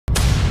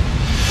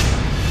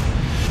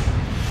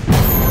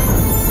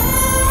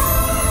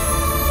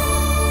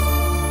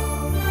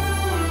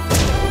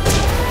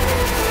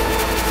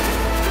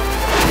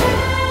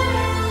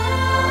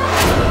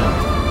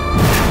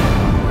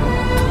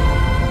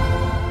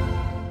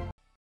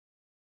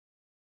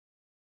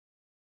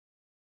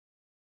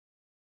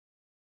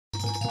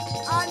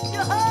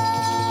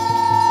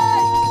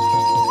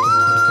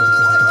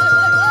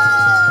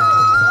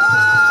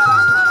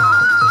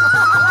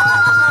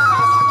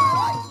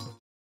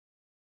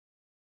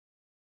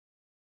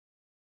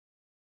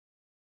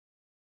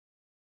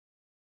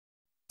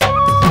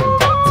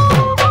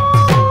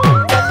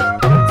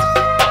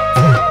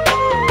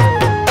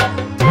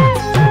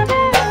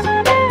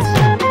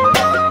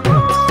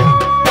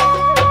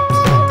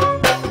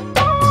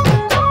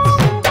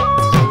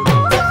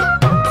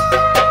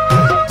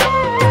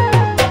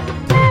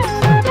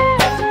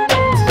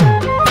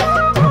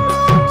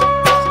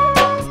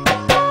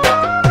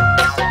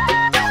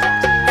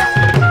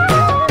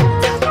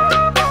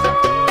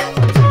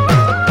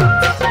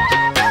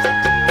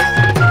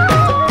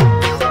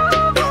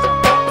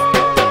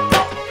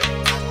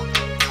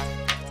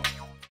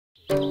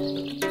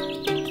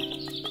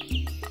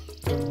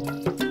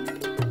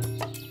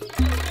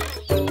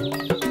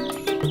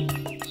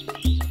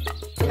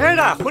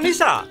হেৰা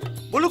শুনিছা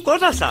বোলো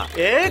ক'ত আছা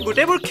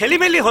গোটেইবোৰ খেলি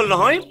মেলি হ'ল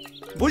নহয়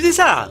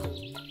বুজিছা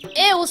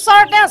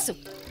ওচৰতে আছো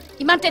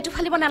ইমান টেটু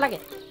ফালিব নালাগে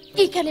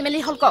কি খেলি মেলি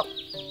হ'ল কওক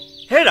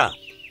হেৰা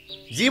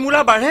যি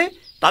মূলা বাঢ়ে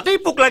তাতেই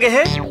পোক লাগে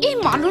হে এই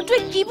মানুহটোৱে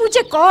কি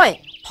বুজে কয়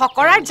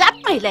ফকৰাৰ জাত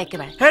মাৰিলে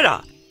একেবাৰে হেৰা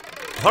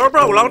ঘৰৰ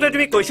পৰা ওলাওঁতে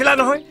তুমি কৈছিলা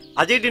নহয়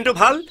আজিৰ দিনটো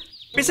ভাল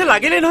পিছে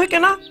লাগিলে নহয়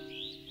কেনা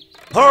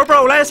ঘৰৰ পৰা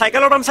ওলাই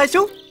চাইকেলৰ দাম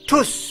চাইছো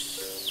থুচ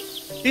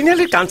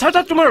তিনিআলিৰ কাঞ্চাৰ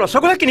তাত তোমাৰ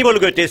ৰসগোল্লা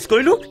কিনিবলৈগৈ টেষ্ট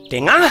কৰিলো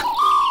টেঙা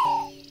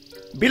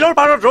বিলৰ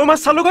পাৰত ৰৌ মাছ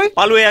চালোগৈ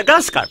পালো এয়া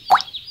গাছ কাৰ্প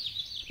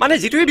মানে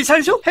যিটোৱে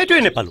বিচাৰিছো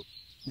সেইটোৱে নেপালো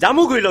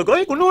জামুগুৰিলৈ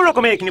গৈ কোনো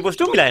ৰকমে এইখিনি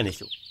বস্তু মিলাই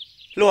আনিছো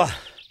লোৱা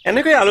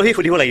এনেকৈ আলহী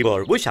সুধিব লাগিব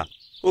আৰু বুজিছা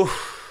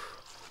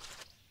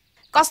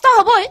কষ্ট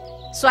হ'বই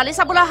ছোৱালী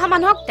চাবলৈ অহা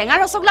মানুহক টেঙা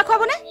ৰসগোল্লা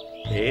খুৱাবনে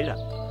হেৰা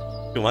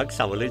তোমাক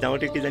চাবলৈ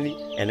যাওঁতে কি জানি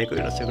এনেকৈ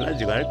ৰসগোল্লা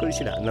যোগাৰ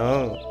কৰিছিলা ন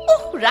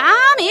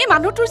ৰাম এই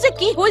মানুহটোৰ যে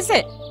কি হৈছে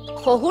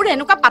শহুৰ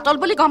এনেকুৱা পাতল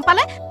বুলি গম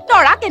পালে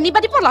তৰা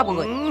কেনিবাদি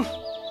পলাবগৈ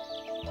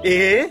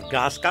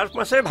গাছ কাৰ্প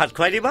মাছেৰে ভাত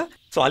খুৱাই দিবা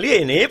ছোৱালী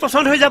এনেই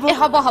পচন্দ হৈ যাব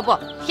হ'ব হ'ব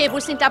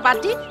সেইবোৰ চিন্তা বাদ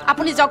দি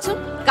আপুনি যাওকচোন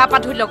গা পা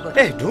ধুই লওক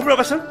ধুম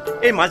ৰবাচোন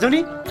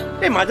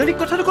এই মাজনীক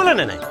কথাটো ক'লা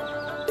নে নাই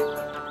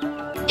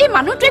এই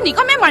মানুহটোৱে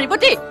নিকমে মাৰিব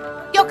দেই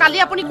কিয় কালি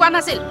আপুনি কোৱা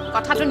নাছিল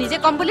কথাটো নিজে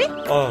কম বুলি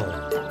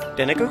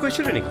তেনেকৈ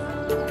কৈছিলো নেকি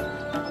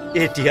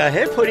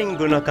এতিয়াহে ফৰিং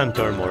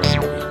গুণকান্তৰ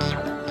মৰম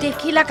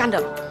দেখিলা কাণ্ড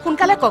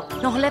সোনকালে কওক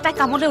নহ'লে তাই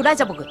কামলৈ ওলাই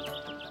যাবগৈ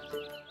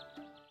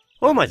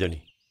মাজনী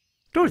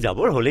তোৰ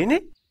যাবৰ হ'লেই নে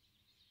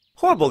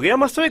বগীয়া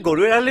মাষ্টৰে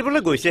গৰু এৰাল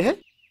দিবলৈ গৈছেহে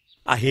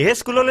আহিহে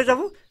স্কুললৈ যাব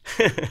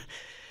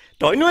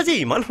তইনো আজি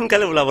ইমান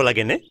সোনকালে ওলাব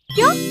লাগে নে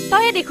কিয়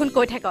তই দেখোন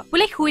কৈ থাক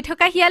বোলে শুই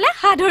থকা শিয়ালে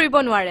হাঁহ ধৰিব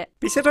নোৱাৰে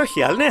পিছে তই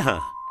শিয়াল নে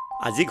হাঁহ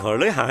আজি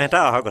ঘৰলৈ হাঁহ এটা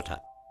অহা কথা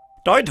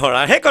তই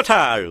ধৰাহে কথা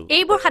আৰু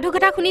এইবোৰ সাধু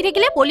কথা শুনি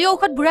থাকিলে পলিঅ'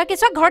 ঔষধ বুঢ়া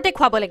কেঁচুৱাক ঘৰতে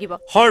খুৱাব লাগিব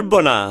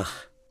সৰ্বনাশ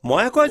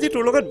মই আকৌ আজি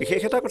তোৰ লগত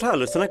বিশেষ এটা কথা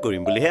আলোচনা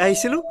কৰিম বুলিহে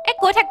আহিছিলো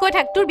কৈ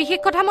থাক তোৰ বিশেষ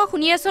কথা মই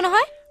শুনি আছো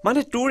নহয়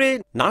মানে তোৰ এই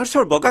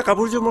নাৰ্ছৰ বগা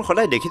কাপোৰযোৰ মোৰ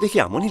সদায় দেখি দেখি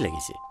আমনি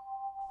লাগিছে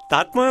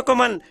তাত মই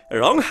অকমান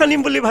ৰং সানিম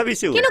বুলি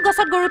ভাবিছো কিন্তু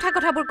গছত গৰু উঠা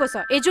কথাবোৰ কৈছ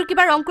এইযোৰ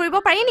কিবা ৰং কৰিব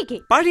পাৰি নেকি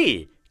পাৰি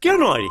কিয়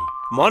নোৱাৰি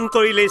মন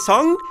কৰিলেই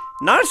চং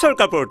নাৰ্ছৰ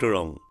কাপোৰটো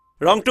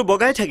ৰংটো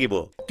বগাই থাকিব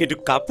কিন্তু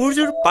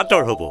কাপোৰযোৰ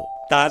পাতৰ হ'ব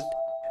তাত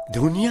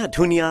ধুনীয়া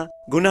ধুনীয়া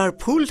গুণাৰ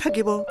ফুল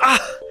থাকিব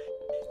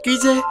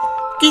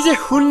কি যে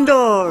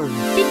সুন্দৰ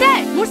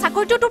পিতাই মোৰ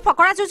চাকৰিটো তোৰ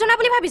ফকৰা যোজনা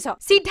বুলি ভাবিছ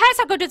চিধাই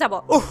চাকৰিটো যাব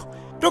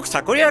তোক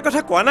চাকৰিয়াৰ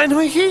কথা কোৱা নাই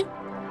নহয় সি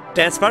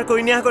ট্ৰেন্সফাৰ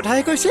কৰি নিয়াৰ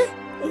কথাহে কৈছে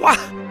ৱাহ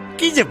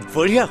কি যে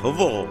বঢ়িয়া হ'ব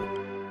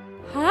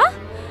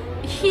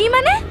সি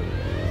মানে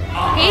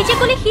এই যে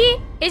কলি সি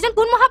এইজন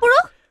কোন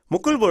মহাপুৰুষ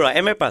মুকুল বৰুৱা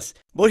MA পাছ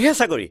বঢ়িয়া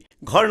চাকৰি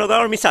ঘৰ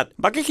নগাঁৱৰ মিছাত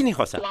বাকীখিনি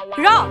সঁচা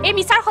এই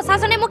মিছাৰ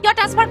সঁচাজনে মোক কিয়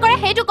ট্ৰান্সফাৰ কৰে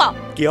সেইটো ক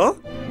কিয়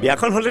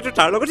বিয়াখন হ'লেতো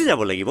তাৰ লগতে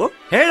যাব লাগিব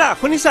হেৰা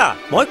শুনিছা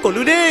মই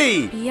ক'লো দেই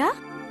বিয়া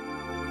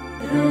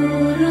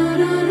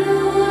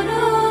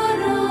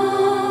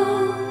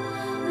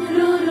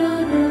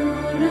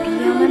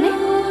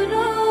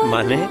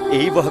মানে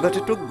এই বহাগতে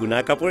তোক গুণা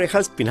কাপোৰ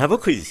এসাঁজ পিন্ধাব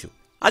খুজিছো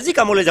আজি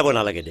কামলৈ যাব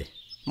নালাগে দে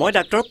মই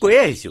ডাক্তৰক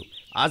কৈয়ে আহিছো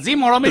আজি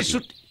মৰমে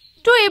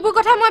তোৰ এইবোৰ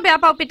কথা মই বেয়া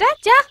পাওঁ পিতা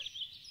যা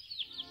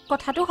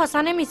কথাটো সঁচা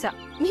নে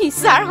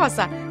মিছাৰ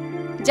সঁচা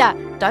যা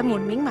তই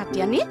মুনমিক মাতি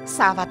আনি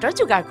চাহ ভাতৰ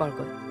যোগাৰ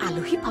কৰগৈ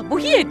আলহী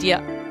পাবহি এতিয়া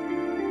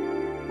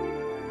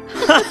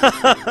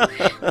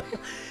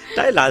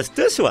তাই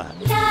লাজটো চোৱা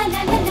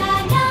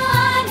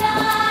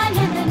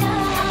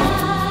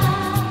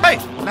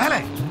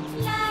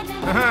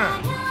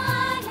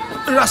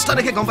ৰাস্তা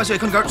দেখে গম পাইছো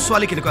এখন গাঁৱত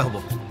ছোৱালী কেনেকুৱা হ'ব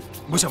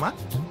বুজিছা মা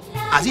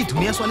আজি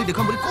ধুনীয়া ছোৱালী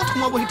দেখুৱাম বুলি ক'ত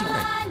সোমাবহি ঠিক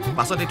নাই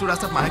পাছত এইটো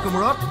ৰাস্তাত মাহেকৰ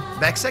মূৰত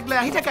বেগ চেগ লৈ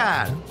আহি থাকা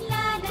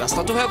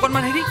ৰাস্তাটো হয়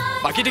অকণমান হেৰি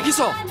বাকী দেখিছ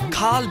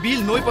খাল বিল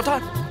নৈ পথাৰ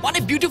মানে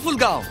বিউটিফুল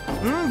গাঁও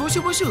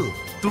বুজিছো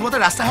তোৰ মতে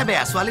ৰাস্তাহে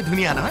বেয়া ছোৱালী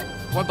ধুনীয়া নহয়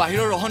মই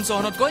বাহিৰৰ ৰহন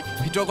চহনতকৈ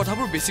ভিতৰৰ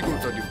কথাবোৰ বেছি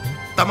গুৰুত্ব দিওঁ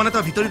তাৰমানে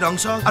তই ভিতৰি ৰং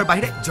চং আৰু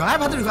বাহিৰে জয়া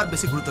ভাদুৰী হোৱাত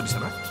বেছি গুৰুত্ব দিছ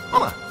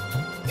নহয়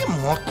এই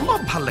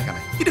মতলব ভাল দেখা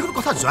নাই ই দেখোন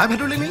কথা জয়া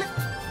ভাদুৰীলৈ নিলে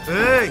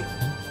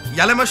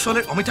ইয়ালে মই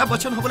ছোৱালীৰ অমিতাভ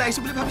বচ্চন হ'বলৈ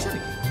আহিছো বুলি ভাবিছা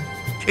নেকি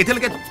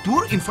এতিয়ালৈকে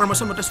তোৰ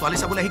ইনফৰমেশ্যন মতে ছোৱালী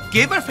চাবলৈ আহি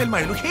কেইবাৰ ফেইল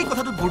মাৰিলো সেই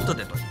কথাটোত গুৰুত্ব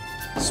দে তই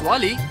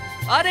ছোৱালী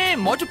আৰে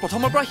মইতো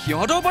প্ৰথমৰ পৰা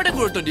সিহঁতৰ ওপৰতে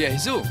গুৰুত্ব দি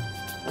আহিছো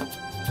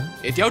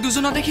এতিয়াও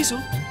দুজনা দেখিছো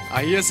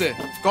আহি আছে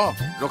ক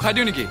ৰখাই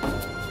দিওঁ নেকি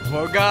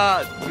বগা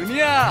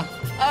ধুনীয়া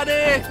আৰে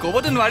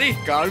ক'বতো নোৱাৰি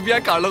কাৰ বিয়া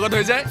কাৰ লগত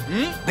হৈ যায়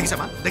দেখিছা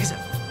মা দেখিছা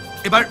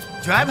এবাৰ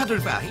জয়া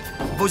ভাদুৰীৰ পৰা আহি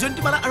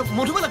বৈজয়ন্তীমালা আৰু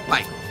মধুমালাক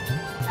পাই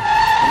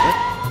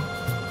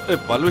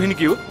পালোহি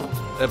নেকি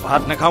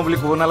ভাত নাখাওঁ বুলি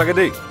ক'ব নালাগে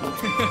দেই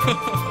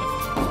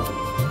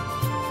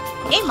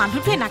এই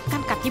মানুহটোৱে নাক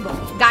কাণ কাটিব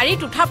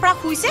গাড়ীত উঠাৰ পৰা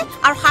শুইছে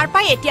আৰু সাৰ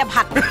পাই এতিয়া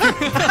ভাত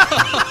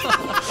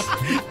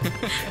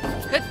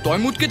তই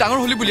মোতকৈ ডাঙৰ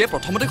হলি বুলিয়ে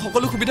প্ৰথমতে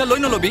সকলো সুবিধা লৈ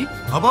নলবি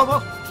হ'ব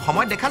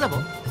সময়ত দেখা যাব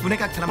কোনে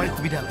কাক ঠেলা মাৰি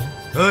সুবিধা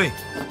লয়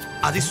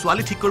আজি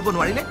ছোৱালী ঠিক কৰিব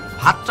নোৱাৰিলে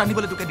ভাত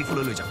ৰান্ধিবলৈ তোকে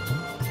ডিফুলৈ লৈ যাম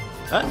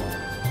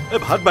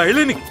ভাত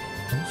বাঢ়িলে নেকি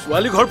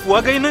ছোৱালী ঘৰ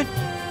পোৱাগৈ নাই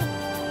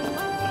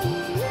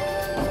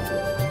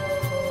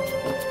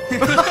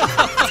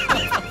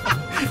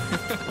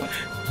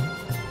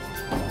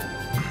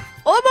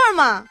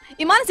বৰ্মা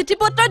ইমান চিঠি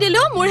পত্ৰ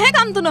দিলো মোৰহে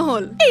কামটো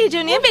নহল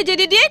এইজনীয়ে বেজে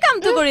দি দিয়ে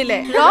কামটো কৰিলে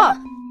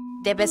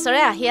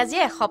দেবেশ্বৰে আহি আজি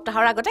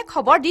এসপ্তাহৰ আগতে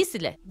খবৰ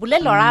দিছিলে বোলে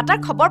ল'ৰা এটাৰ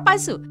খবৰ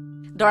পাইছো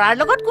দৰাৰ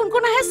লগত কোন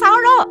কোন আহে চাও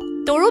ৰ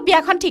তোৰো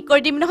বিয়াখন ঠিক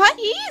কৰি দিম নহয়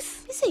ইস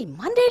পিছে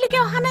ইমান দেৰিলৈকে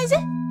অহা নাই যে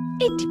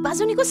এই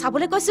দীপাজনীকো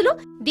চাবলৈ কৈছিলো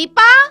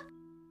দীপা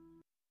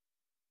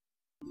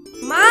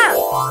মা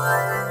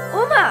ও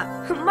মা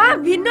মা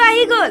ভিন্ন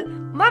আহি গল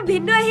মা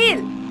ভিন্ন আহিল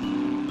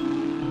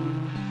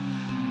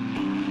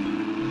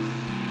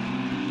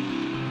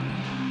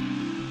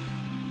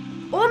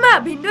ও মা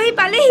ভিন্নহি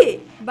পালেহি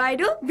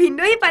বাইদেউ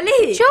ভিন্নহি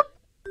পালেহি চুপ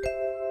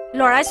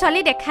লৰাই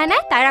ছোৱালী দেখা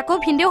নাই তাইৰ আকৌ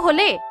ভিন্দেও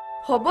হলে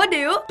হ'ব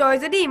দেও তই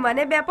যদি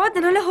ইমানে বেয়া পাও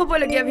তেনেহলে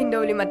হ'বলগীয়া ভিন্দ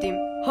বুলি মাতিম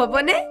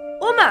হ'বনে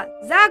ও মা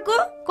যা আকৌ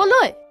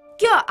কলৈ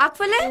কিয়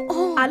আগফালে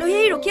আলহী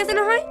আহি ৰখি আছে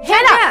নহয়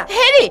হেৰা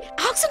হেৰি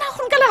আহকচোন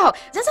সোনকালে আহক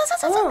যা যা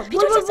যা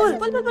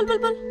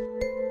বল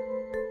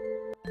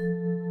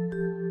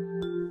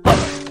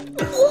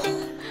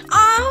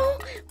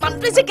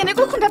মানুহে যে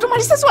কেনেকৈ খুন্দাটো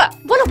মাৰিছে চোৱা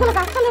বলক বলক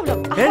আগফালে বলক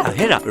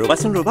হেৰা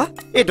ৰবাচোন ৰবা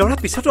এই দৰা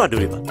পিছতো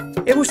আদৰিবা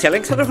এইবোৰ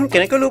চেলেং চাদৰখন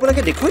কেনেকৈ ল'ব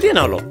লাগে দেখুৱাই দিয়া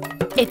না অলপ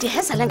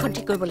এতিয়াহে চেলেংখন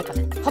ঠিক কৰিবলৈ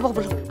পালে হ'ব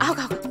বলক আহক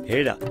আহক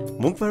হেৰা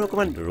মোক বাৰু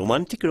অকণমান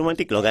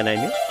ৰোমান্টিক লগা নাই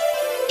নে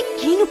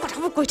কিনো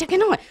কথাবোৰ কৈ থাকে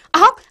নহয়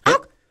আহক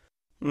আহক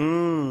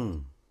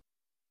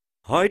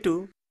হয়তো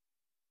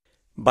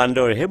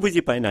বান্দৰহে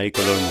বুজি পায়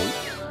নাৰিকলৰ মূল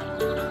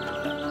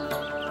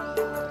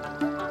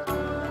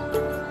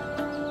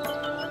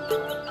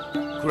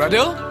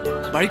খুৰাদেউ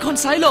বাৰীখন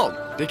চাই লওক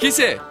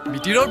দেখিছে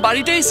মিতিৰৰ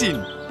বাৰীতেই চিন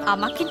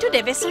আমাক কিন্তু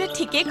দেবেশ্বৰে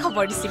ঠিকেই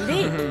খবৰ দিছিল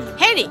দেই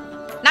হেৰি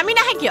নামি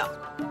নাহে কিয়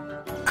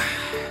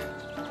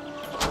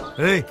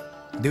এই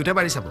দেউতা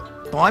বাৰী চাব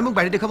তই মোক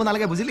বাৰী দেখাব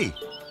নালাগে বুজিলি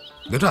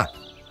দেউতা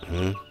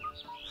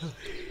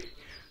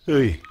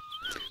এই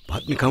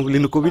ভাত নিখাওঁ বুলি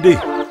নকবি দেই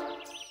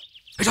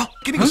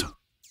কি কৈছ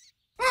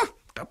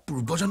তাৰ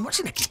পূৰ্বজন্মৰ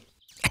চিনাকি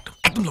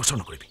একদম লৰচৰ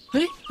নকৰিবি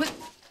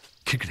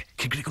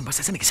খিৰিকী কোনোবা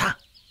চাইছে নেকি চা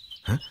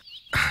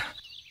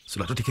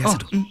চোলাটো ঠিকে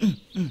আছেতো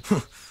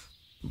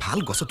ভাল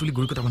গছত তুলি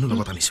গুৰি কটা মানুহ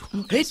লগত আনিছো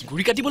এই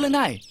গুৰি কাটিবলৈ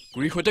নাই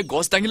গুৰিৰ সৈতে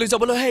গছ দাঙি লৈ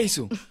যাবলৈহে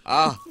আহিছো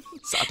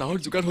চাহ তাহৰ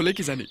যোগাৰ হলে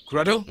কি জানি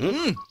খুৰাদেউ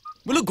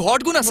বোলো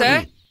ঘৰত কোন আছে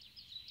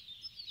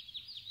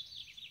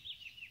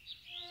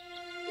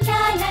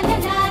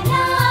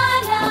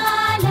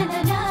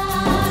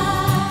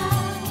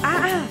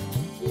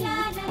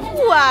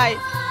ৱাই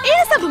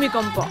এইছা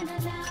ভূমিকম্প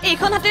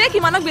এইখন হাতেৰে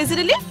কিমানক বেজি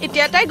দিলি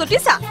এতিয়া তাই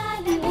গতিছা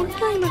মোৰ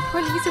কিয় ইমান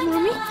ভয় লাগিছে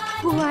মৰমী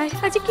বুৱাই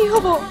আজি কি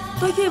হ'ব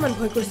তই কিয় ইমান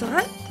ভয় কৰিছ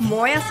হা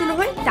মই আছো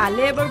নহয়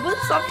তালে এবাৰ বল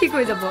চব ঠিক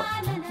হৈ যাব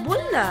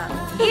বল না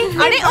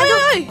আৰে ঐ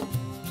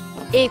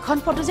এইখন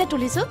ফটো যে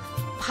তুলিছো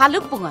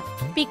ভালুক পুঙত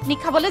পিকনিক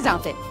খাবলৈ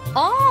যাওঁতে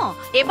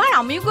এবাৰ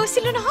আমিও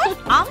গৈছিলো নহয়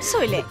আম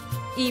চইলে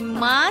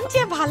ইমান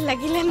যে ভাল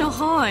লাগিলে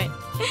নহয়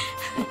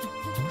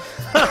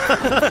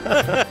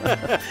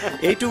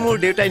এইটো মোৰ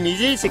দেউতাই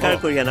নিজেই স্বীকাৰ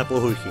কৰি আনা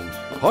পহুৰ সিং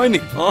হয়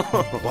নেকি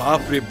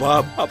বাপ ৰে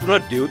বাপ আপোনাৰ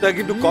দেউতা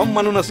কিন্তু কম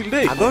মানুহ নাছিল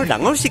দেই আগৰ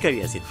ডাঙৰ চিকাৰী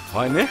আছিল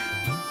হয়নে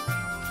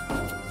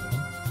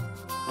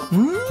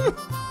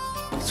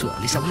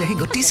ছোৱালী চাবলৈ আহি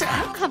গতিছা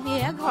আমি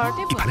এয়া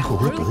ঘৰতে ইফালে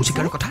সৰু পহু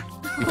চিকাৰৰ কথা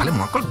ইফালে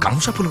মই অকল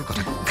গামোচা ফুলৰ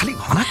কথা খালি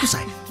ঘনাকো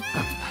চাই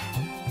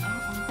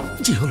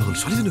যি হ'ল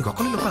ছোৱালীজনীক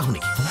অকলে লগ পাওঁ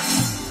নেকি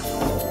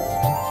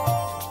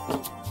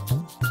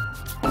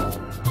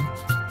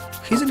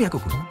সেইজনী আকৌ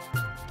কোন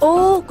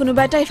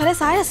কোনোবা এটা ইফালে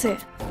চাই আছে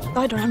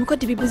তই দৰাৰ মুখত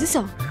দিবি বুজিছ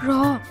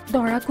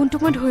দৰা কোনটোক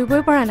মই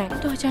ধৰিবই পৰা নাই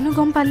তই জানো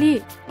গম পালি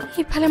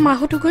ইফালে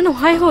মাহঁতো গৈ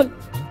নোহাই হ'ল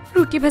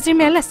ৰুটি ভাজিৰ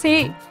মেল আছে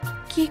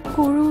কি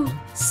কৰো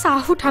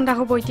চাহো ঠাণ্ডা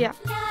হ'ব এতিয়া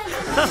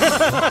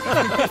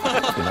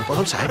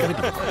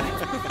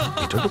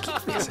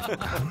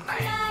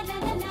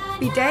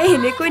পিতাই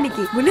সেনেকৈ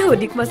নেকি বোলে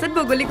অধিক মাছত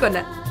বগলী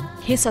কণা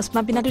সেই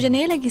চশমা পিন্ধাটো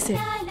যেনেই লাগিছে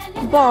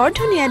বৰ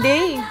ধুনীয়া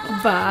দেই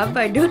বা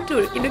বাইদেউ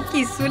তোৰ কিন্তু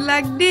কিছু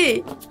লাগ দেই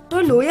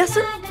তই লৈ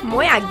আছোন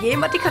মই আগেয়ে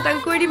মাতি খাটাং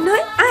কৰি দিম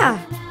নহয়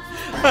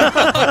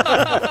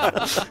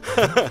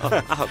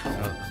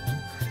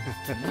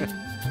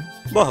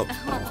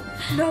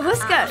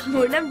নমস্কাৰ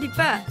মোৰ নাম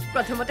দীপা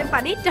প্ৰথমতে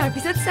পানী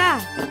তাৰপিছত চাহ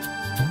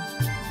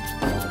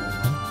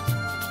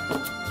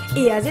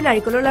এয়া যে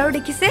নাৰিকলৰ লাৰু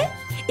দেখিছে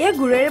এয়া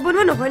গুড়েৰে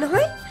বনোৱা নহয়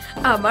নহয়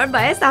আমাৰ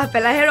বায়ে চাহ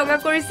পেলাইহে ৰঙা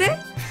কৰিছে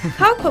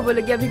খাওক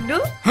হ'বলগীয়া ভিন্দু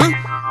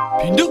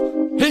ভিন্দু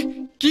হে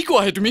কি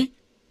কোৱা হে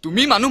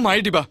তুমি মানুহ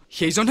মাৰি দিবা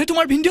সেইজনহে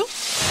তোমাৰ ভিন্দু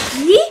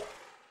কি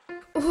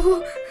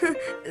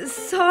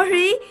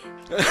সৰি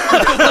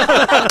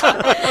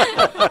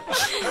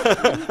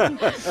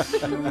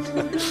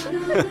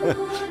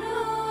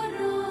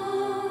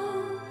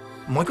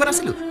মই কোৱা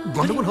নাছিলো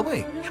গণ্ডগোল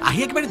হ'বই আহি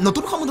একেবাৰে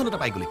নতুন সম্বোধন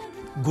এটা পাই গলি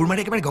গুৰ মাৰি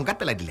একেবাৰে গংগাত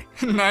পেলাই দিলে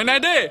নাই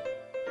দেই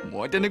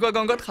মই তেনেকুৱা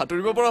গংগাত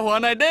সাঁতুৰিব পৰা হোৱা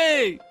নাই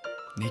দেই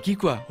নে কি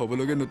কোৱা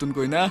হ'বলগীয়া নতুন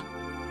কইনা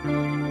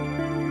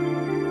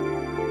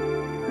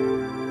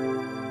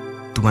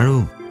তোমাৰো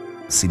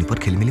চিনিপত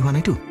খেলি মেলি হোৱা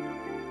নাইতো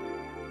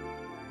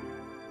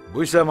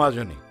বুজিছা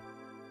মাজনী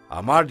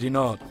আমাৰ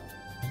দিনত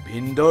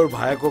ভিন্দৰ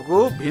ভায়েককো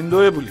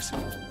ভিন্দয়ে বুলিছিল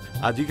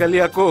আজিকালি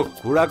আকৌ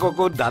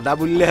খুৰাককো দাদা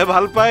বুলিলেহে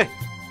ভাল পায়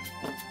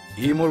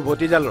ই মোৰ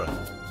ভতিজা ল'ৰা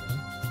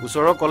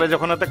ওচৰৰ কলেজ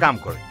এখনতে কাম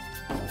কৰে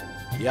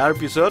ইয়াৰ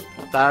পিছত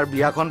তাৰ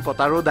বিয়াখন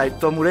পতাৰো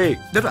দায়িত্ব মোৰেই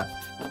দেউতা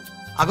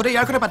আগতে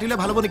ইয়াৰ কথা পাতিলে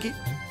ভাল হ'ব নেকি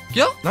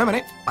কিয় নহয় মানে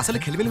পাছলে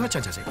খেলি মেলি হোৱাৰ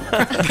চান্স আছে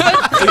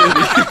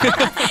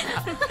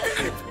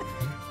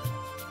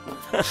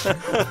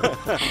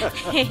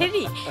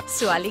হেৰি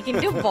ছোৱালী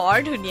কিন্তু বৰ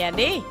ধুনীয়া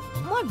দেই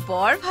মই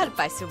বৰ ভাল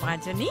পাইছো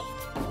মাজনী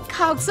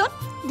খাওকচোন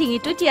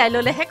ডিঙিটো তিয়াই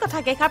ললেহে কথা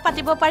কেইষাৰ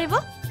পাতিব পাৰিব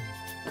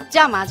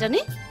যা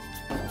মাজনী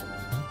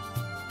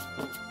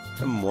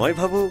মই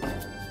ভাবো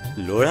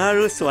ল'ৰা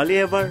আৰু ছোৱালী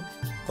এবাৰ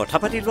কথা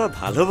পাতি লোৱা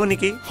ভাল হ'ব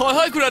নেকি হয়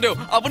হয় খুৰাদেউ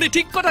আপুনি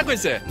ঠিক কথা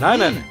কৈছে নাই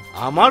নাই নাই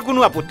আমাৰ কোনো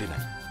আপত্তি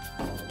নাই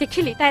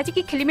দেখিলি তাই আজি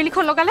কি খেলি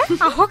মেলিখন লগালে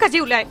আহক আজি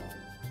ওলাই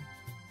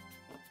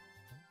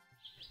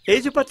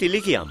এইজোপা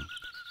তিলিকি আম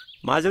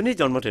মাজনী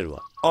জন্মতে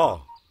ৰোৱা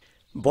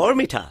বৰ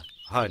মিঠা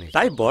হয় নি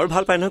তাই বৰ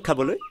ভাল পায় নহয়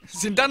খাবলৈ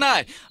চিন্তা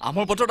নাই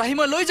আমাৰ বতৰত আহি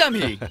মই লৈ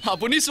যামহি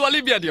আপুনি ছোৱালী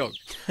বিয়া দিয়ক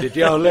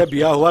তেতিয়াহ'লে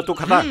বিয়া হোৱাটো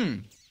খাটাং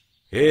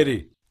হেৰি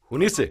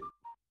শুনিছে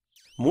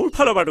মোৰ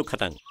ফালৰ পৰাটো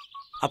খাটাং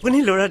আপুনি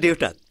ল'ৰা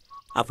দেউতাক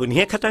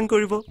আপুনিহে খাটাং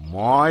কৰিব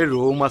মই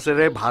ৰৌ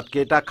মাছেৰে ভাত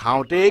কেইটা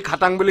খাওঁতেই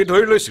খাটাং বুলি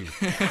ধৰি লৈছিলো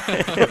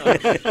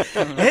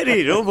হেৰি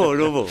ৰ'ব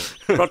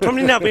প্ৰথম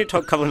দিনা আপুনি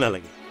ঠগ খাব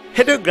নালাগে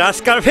সেইটো গ্ৰাছ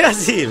কাৰ্ভে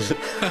আছিল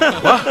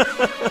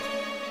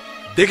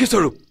দেখিছ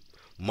ৰূপ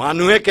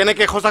মানুহে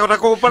কেনেকে সঁচা কথা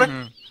ক'ব পাৰে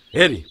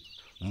হেৰি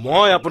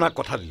মই আপোনাক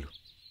কথা দিলো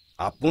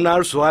আপোনাৰ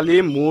ছোৱালী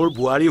মোৰ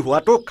বোৱাৰী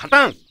হোৱাটো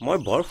খাটাং মই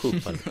বৰ সুখ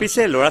পালো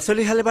পিছে ল'ৰা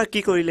ছোৱালী হালে বা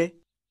কি কৰিলে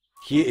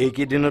সি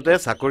এইকেইদিনতে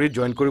চাকৰিত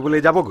জইন কৰিবলৈ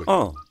যাবগৈ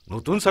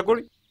নতুন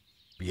চাকৰি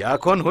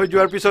বিয়াখন হৈ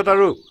যোৱাৰ পিছত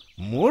আৰু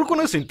মোৰ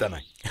কোনো চিন্তা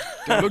নাই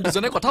তেওঁলোক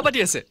দুজনে কথা পাতি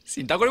আছে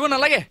চিন্তা কৰিব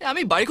নালাগে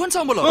আমি বাৰীখন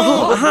চাওঁ বলক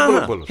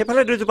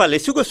সেইফালে দুজোপা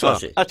লেচু গছো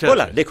আছে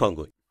ব'লা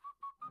দেখুৱাওঁগৈ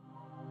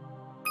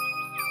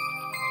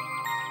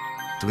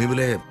তুমি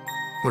বোলে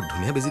বৰ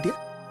ধুনীয়া বেজি দিয়া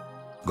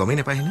গমেই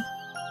নাপায়হিনে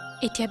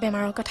এতিয়া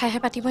বেমাৰৰ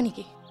কথাহে পাতিব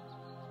নেকি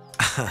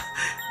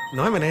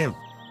নহয় মানে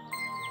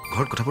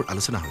ঘৰত কথাবোৰ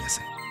আলোচনা হৈ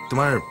আছে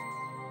তোমাৰ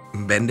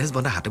বেণ্ডেজ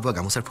বন্ধা হাতে বোৱা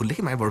গামোচাৰ ফুল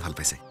দেখি মায়ে বৰ ভাল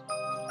পাইছে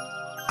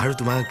আৰু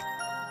তোমাক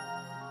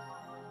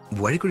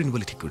বোৱাৰী কৰি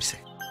নিবলৈ ঠিক কৰিছে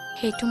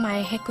সেইটো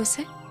মায়েহে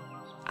কৈছে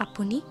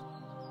আপুনি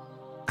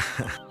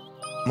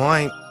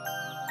মই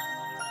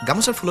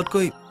গামোচাৰ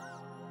ফুলতকৈ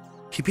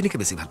শিপিনীকে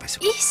বেছি ভাল পাইছো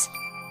ইছ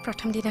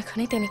প্ৰথম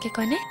দিনাখনেই তেনেকে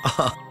কয়নে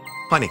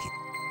হয় নেকি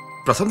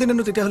প্ৰথম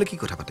দিনানো তেতিয়াহ'লে কি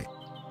কথা পাতে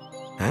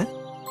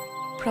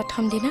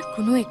প্ৰথম দিনা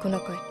কোনো একো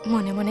নকয়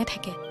মনে মনে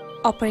থাকে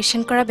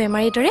অপাৰেশ্যন কৰা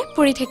বেমাৰীৰ দৰে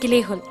পৰি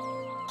থাকিলেই হ'ল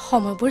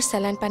সময়বোৰ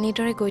চেলাইন পানীৰ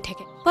দৰে গৈ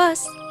থাকে বাছ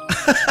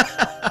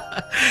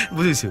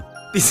বুজিছো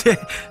পিছে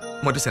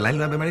মইতো চেলাইন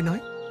লোৱা বেমাৰী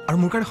নহয় আৰু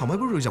মোৰ কাৰণে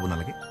সময়বোৰ ৰৈ যাব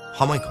নালাগে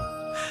সময় কম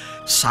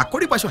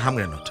চাকৰি পাইছো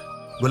হামগ্ৰেনত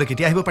গ'লে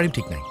কেতিয়া আহিব পাৰিম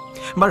ঠিক নাই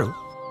বাৰু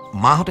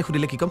মাহঁতে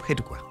সুধিলে কি ক'ম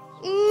সেইটো কোৱা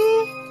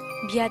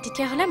বিয়া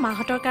তেতিয়াহ'লে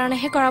মাহঁতৰ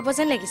কাৰণেহে কৰাব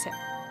যেন লাগিছে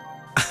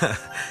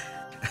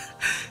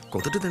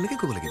কতটো তেনেকৈ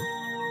ক'ব লাগিব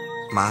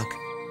মাক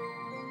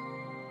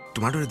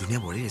তোমাৰ দৰে ধুনীয়া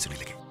বোৱাৰী এজনী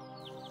লাগে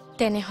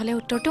তেনেহ'লে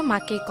উত্তৰটো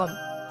মাকেই ক'ম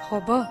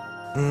হ'ব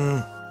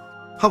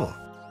হ'ব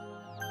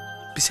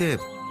পিছে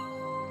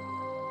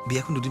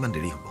বিয়াখন দুদিনমান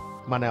দেৰি হ'ব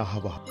মানে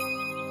হ'ব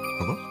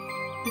হ'ব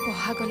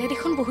বহাগলে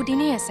দেখোন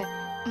বহুদিনেই আছে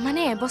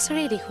মানে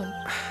এবছৰেই দেখোন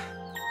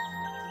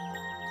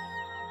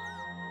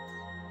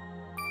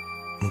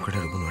মোক এটা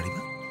ৰ'ব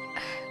নোৱাৰিবা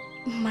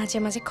মাজে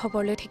মাজে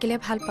খবৰ লৈ থাকিলে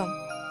ভাল পাম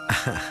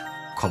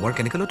খবৰ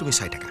কেনেকৈ লওঁ তুমি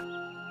চাই থাকা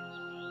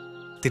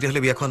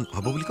তেতিয়াহ'লে বিয়াখন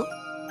হ'ব বুলি কওঁ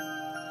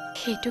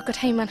সেইটো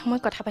কথা ইমান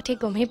সময় কথা পাতি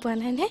গমেই পোৱা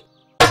নাই নে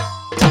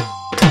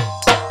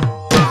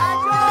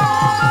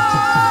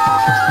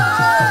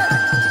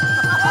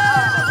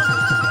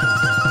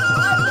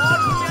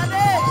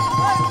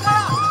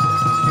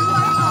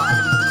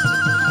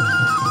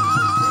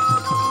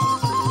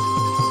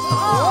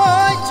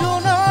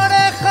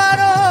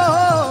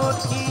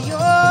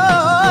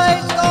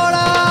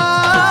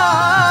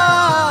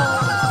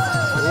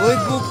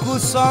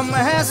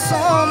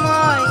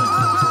সময়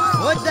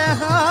ও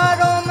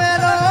দেহারো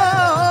মেরো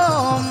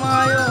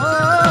মায়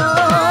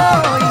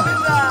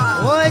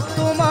ওই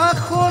তোমাক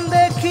খুন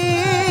দেখি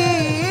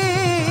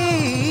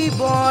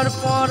বর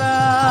পরা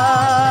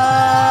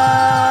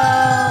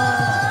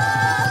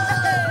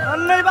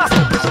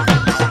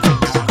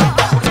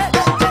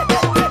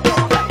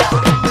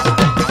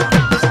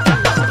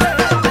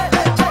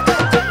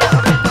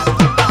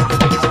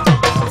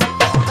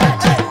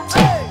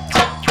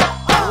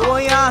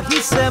ওই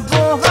আহিছে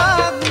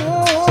বহাগ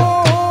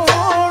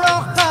মোৰ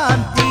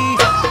অশান্তি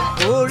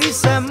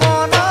কৰিছে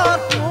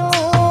মনত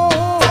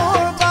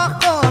মোৰ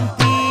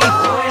বাসন্তি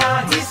ঐ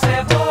আহিছে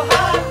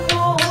বহাগ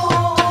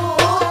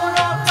মোৰ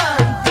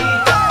অশান্তি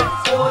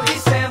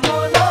কৰিছে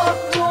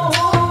মনত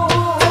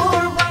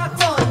মোৰ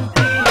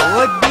বাসন্তি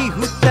ঐ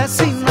বিহুতে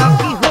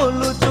চিনাকি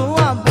হলো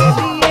যোৱা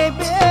বেলিয়ে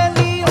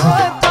বেলি ঐ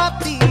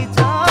পাতি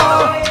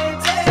যাওঁ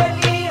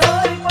বেলি ঐ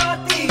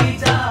পাতি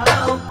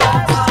যাওঁ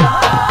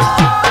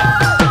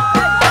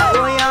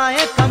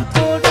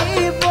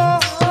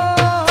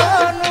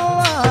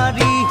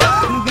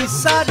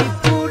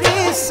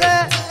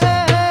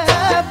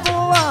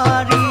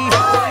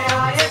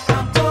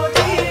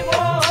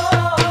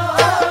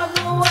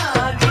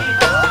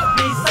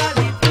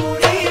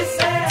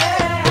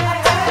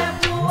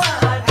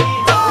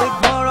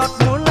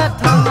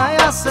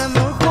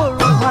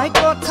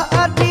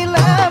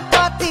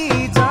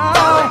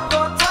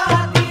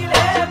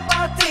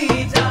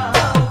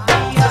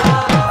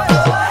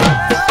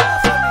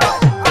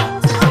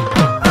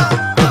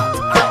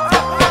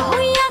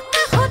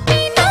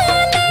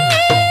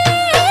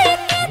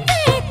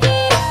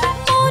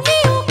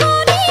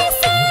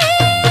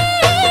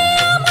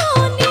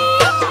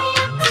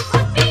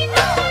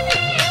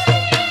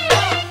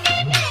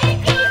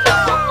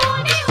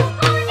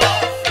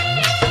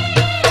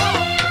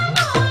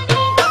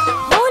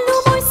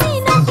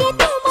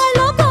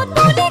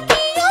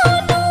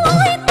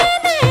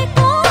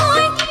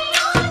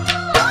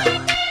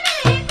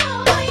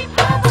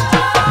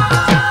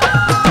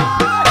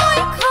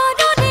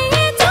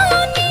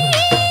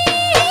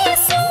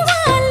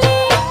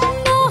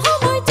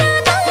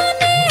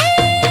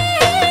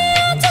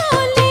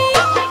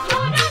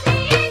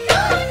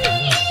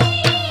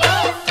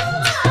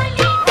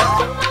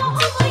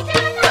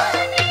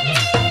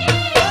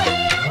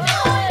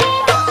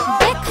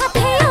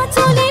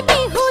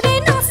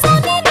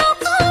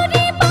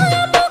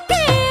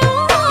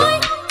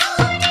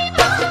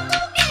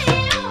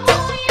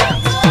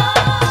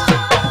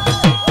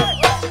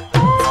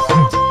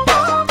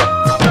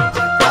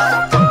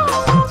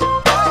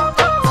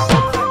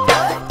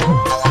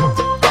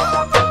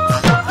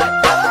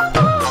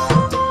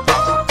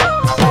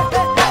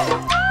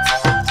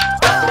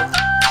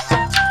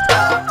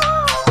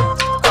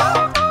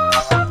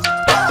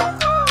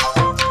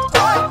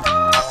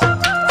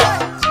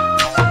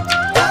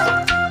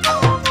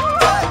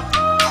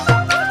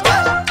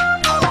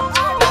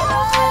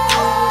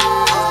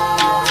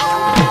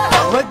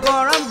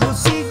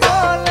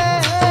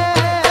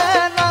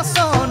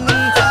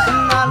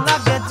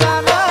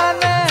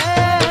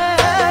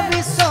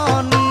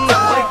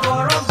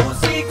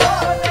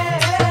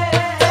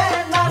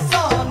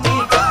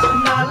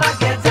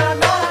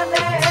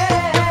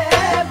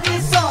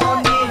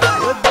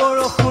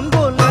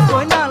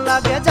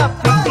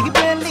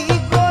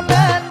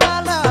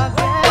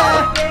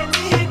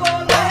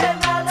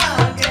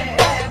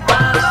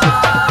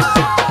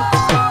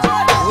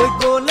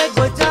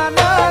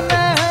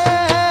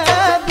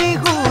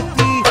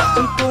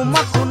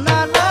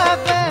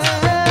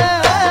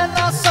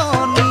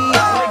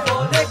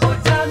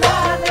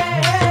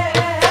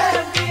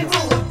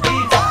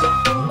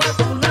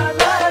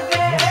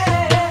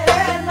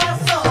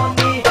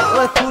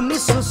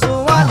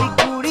ছোৱালী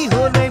বুঢ়ী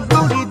হলে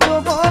বুঢ়ী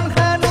যৌৱন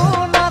হেনো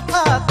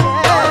নাথাকে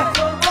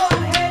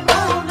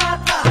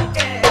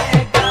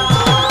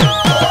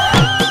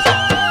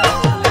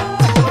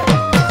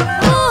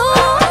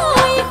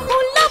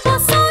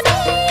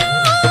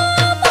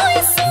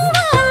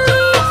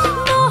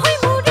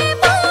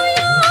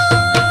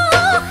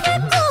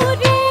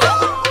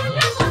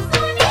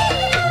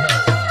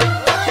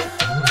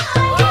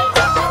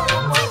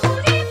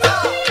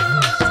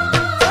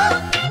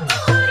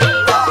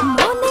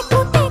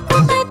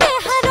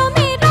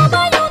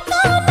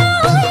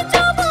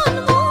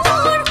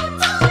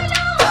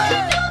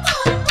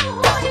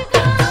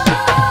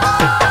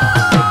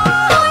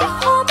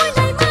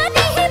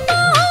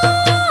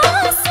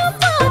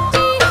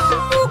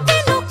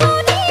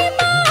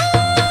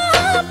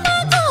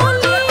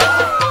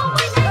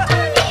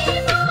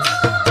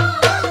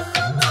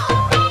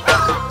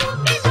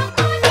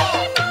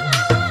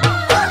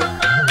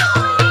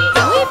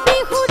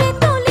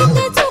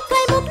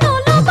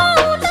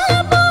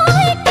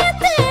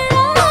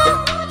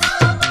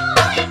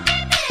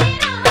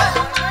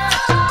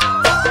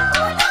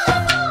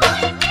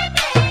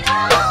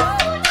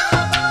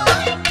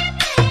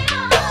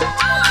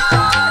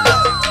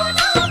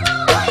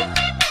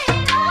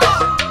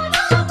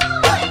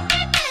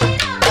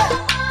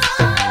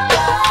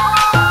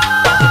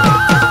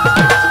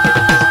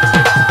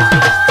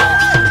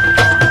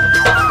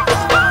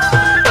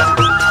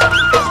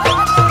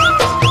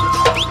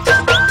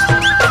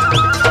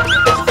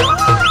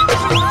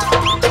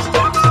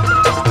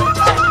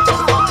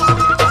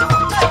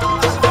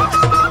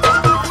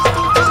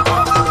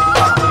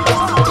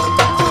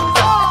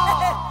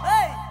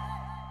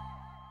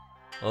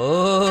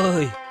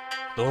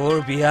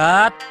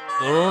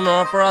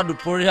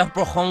দুপৰীয়া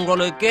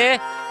প্ৰসংগলৈকে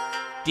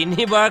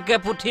 3বাৰকে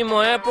পুথি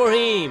ময়ে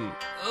পঢ়িম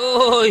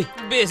ঐ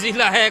বেছি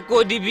লাহে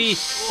কৈ দিবি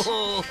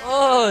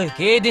ঐ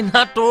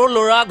সেইদিনা তোৰ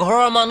ল'ৰা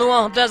ঘৰৰ মানুহ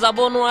আহোঁতে যাব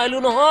নোৱাৰিলো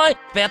নহয়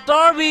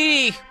পেটৰ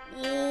বিষ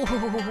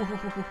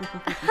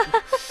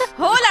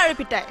হ'ল আৰু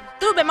পিতাই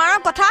তোৰ বেমাৰৰ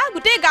কথা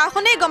গোটেই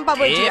গাঁওখনেই গম পাব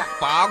এতিয়া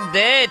পাক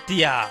দে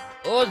এতিয়া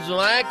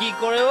জোঁৱাই কি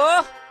কৰে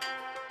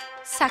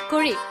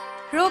চাকৰি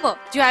ৰ'ব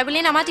জোঁৱাই বুলি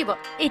নামাতিব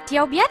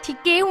এতিয়াও বিয়া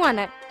ঠিকেই হোৱা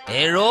নাই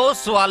হেৰো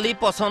ছোৱালী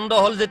পছন্দ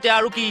হল যেতিয়া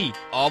আৰু কি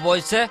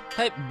অৱশ্যে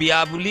বিয়া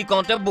বুলি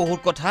কওঁতে বহুত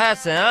কথাই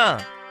আছে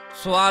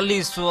ছোৱালী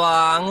চোৱা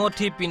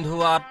আঙঠি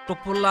পিন্ধোৱা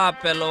টোপোলা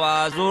পেলোৱা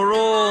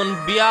জোৰোণ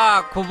বিয়া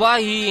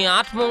খুবাহি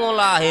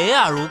আঠমঙলা হে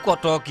আৰু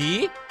কত কি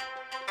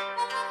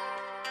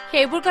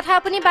সেইবোৰ কথা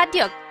আপুনি বাদ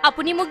দিয়ক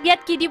আপুনি মোক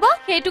বিয়াত কি দিব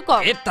সেইটো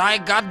কওক তাই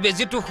গাত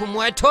বেজিটো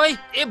সুমুৱাই থৈ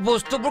এই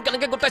বস্তুবোৰ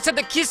কেনেকে গোটাইছে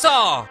দেখিছ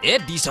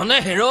দিছনে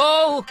হেৰো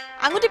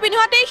আঙুঠি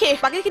পিন্ধোৱাতেই শেষ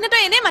বাকীখিনি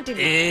তই এনেই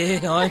মাতিলি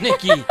হয়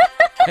নেকি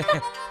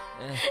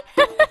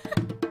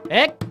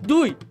 1 2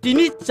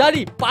 3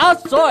 4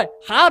 5 6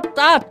 7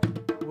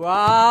 8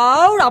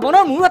 ওয়াও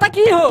ৰাৱণৰ মূৰ এটা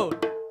কি হ'ল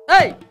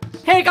এই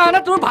সেই কাৰণে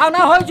তোৰ ভাওনা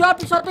হৈ যোৱাৰ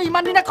পিছতো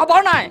ইমান দিনে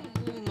খবৰ নাই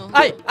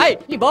এই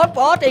নিবৰ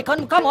পথ এইখন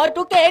মুখা মই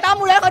তোক কেইটা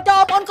মূৰে সৈতে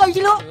অপন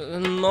কৰিছিলো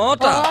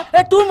 9টা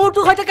তোৰ মূৰটো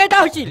সৈতে কেইটা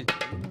হৈছিল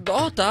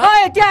 10টা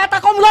এতিয়া এটা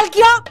কম ওলাল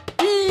কিয়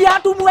ইয়া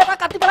তোৰ মূৰ এটা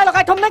কাটি পেলাই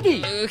লগাই থম নেকি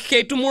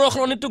সেইটো মূৰৰ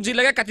সলনি তোক যি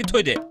লাগে কাটি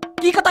থৈ দে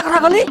কি কথা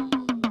কলি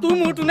তোৰ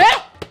মূৰটো নে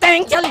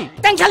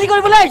টেংচালি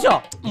কৰিবলৈ আহিছ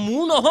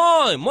মোৰ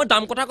নহয় মই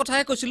দাম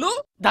কথাহে কৈছিলো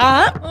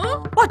দাম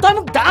তই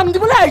মোক দাম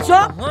দিবলৈ আহিছ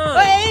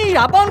এই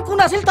ৰাৱণ কোন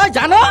আছিল তই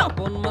জান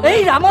এই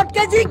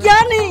ৰামতকে যি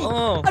জ্ঞানী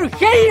আৰু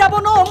সেই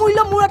ৰাৱণৰ অমূল্য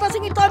মূৰ এটা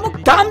চিঙি তই মোক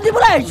দাম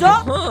দিবলৈ আহিছ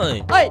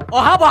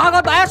অহা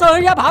বহাগত 22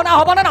 চহৰীয়া ভাওনা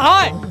হ'ব নে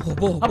নহয়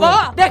হ'ব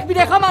দেশ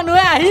বিদেশৰ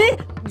মানুহে আহি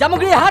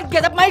জামুগুৰি হাত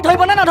গেজাপ মাৰি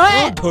ধৰিব নে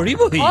নধৰে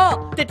ধৰিবহি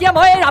তেতিয়া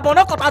মই এই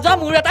ৰাৱণৰ কটা যোৱা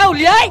মূৰ এটা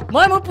উলিয়াই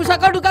মই মোৰ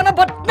পোচাকৰ দোকানত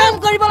বদনাম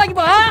কৰিব লাগিব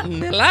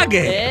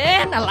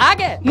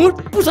নালাগে মোৰ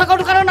পোচাকৰ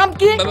দোকানৰ নাম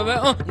কি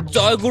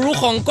জয়গুৰু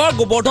শংকৰ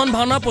গোবৰ্ধন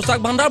ভাওনা পোচাক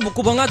ভাণ্ডাৰ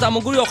বুকু ভঙা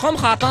জামুগুৰি অসম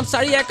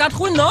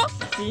 78418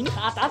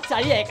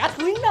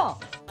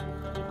 3784180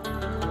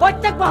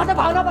 প্ৰত্যেক মাহতে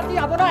ভাওনা পাতি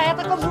আপোনাৰ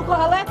এটাকৈ মূৰ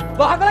খহালে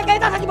বহাগলৈ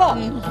কেইটা থাকিব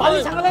বালি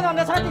চাঙলে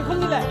ননেচাৰ ত্ৰিশূল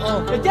দিলে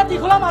এতিয়া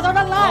ত্ৰিশূলৰ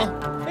মাজৰডাল নাই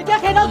এতিয়া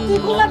সেইডাল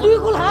ত্ৰিশূল নে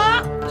 2 কুল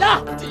যা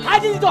খাই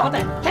দিলি তহঁতে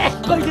শেষ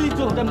কৰি দিলি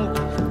তহঁতে মোক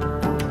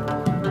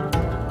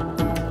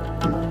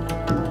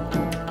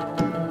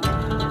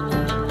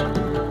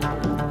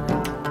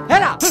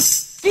হেৰা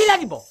কি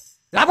লাগিব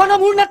ৰাৱণৰ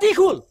মূৰ নে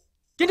ত্ৰিশূল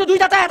কিন্তু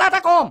দুইটাতে এটা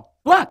কম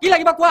কোৱা কি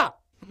লাগিব কোৱা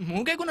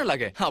মোক একো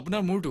নালাগে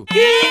আপোনাৰ মূৰটো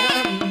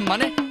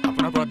মানে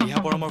আপোনাৰ পৰা দিহা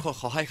পৰামৰ্শ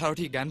সহায়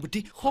সাৰথি জ্ঞান বুদ্ধি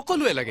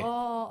সকলোৱে লাগে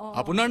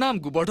আপোনাৰ নাম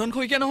গোবৰ্ধন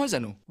শইকীয়া নহয়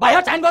জানো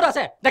বাহিৰত চাইনবোৰ্ড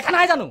আছে দেখা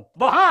নাই জানো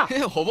বহা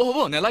হ'ব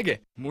নেলাগে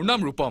মোৰ নাম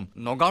ৰূপম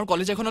নগাঁৱৰ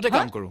কলেজ এখনতে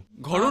কাম কৰো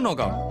ঘৰো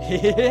নগাঁও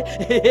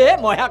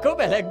মই আকৌ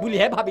বেলেগ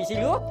বুলিহে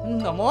ভাবিছিলো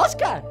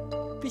নমস্কাৰ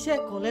পিছে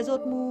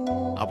কলেজত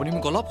আপুনি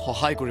মোক অলপ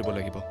সহায় কৰিব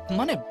লাগিব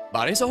মানে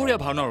 12 চহৰীয়া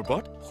ভাওনাৰ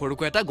ওপৰত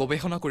সৰুকৈ এটা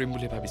গৱেষণা কৰিম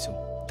বুলি ভাবিছো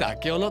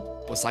তাকে অলপ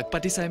পোচাক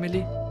পাতি চাই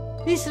মেলি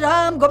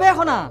ইছৰাম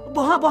গৱেষণা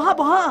বহা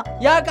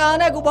ইয়াৰ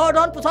কাৰণে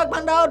গোবৰ্ধন পোচাক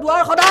ভাণ্ডাৰৰ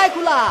দুৱাৰ সদায়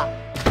খোলা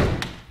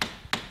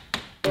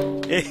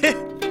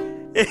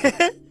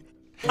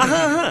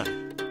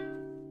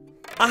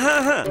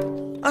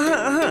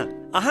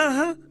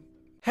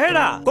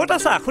হেৰা ক'ত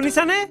আছা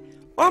শুনিছানে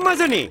অ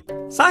মাজনী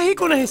চাহি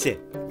কোন আহিছে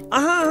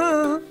আহা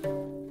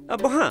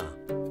বহা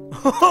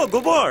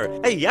গোবৰ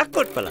এই ইয়াক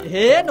ক'ত পালা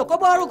হে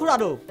নকব আৰু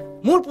খুৰাদো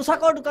মোৰ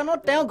পোছাকৰ দোকানত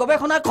তেওঁ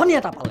গৱেষণা খনি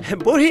এটা পালে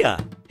বঢ়িয়া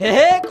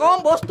হে কম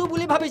বস্তু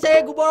বুলি ভাবিছে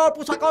এই গোবৰৰ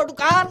পোছাকৰ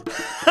দোকান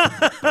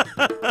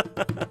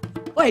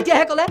ও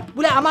এতিয়াহে ক'লে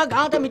বোলে আমাৰ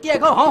গাঁৱতে মিতি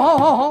এঘৰ হ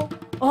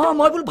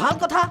মই বোলো ভাল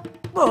কথা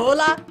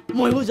বহলা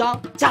ময়ো যাওঁ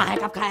চাহ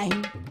একাপ খাই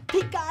আহিম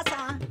ঠিক আছে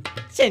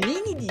চেনি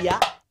নিদিয়া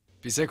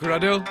পিছে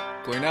খুৰাদেউ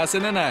কইনা আছে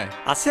নে নাই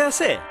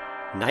আছে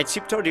নাইট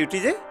শিফটৰ ডিউটি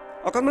যে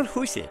অকণমান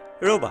শুইছে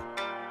ৰবা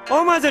অ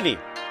মাজনী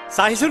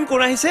চাহিচোন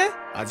কোন আহিছে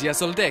আজি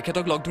আচলতে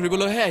এখেতক লগ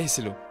ধৰিবলৈহে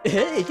আহিছিলো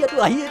এতিয়াতো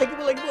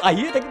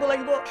আহিয়ে থাকিব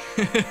লাগিব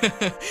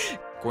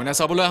কইনা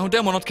চাবলৈ আহোঁতে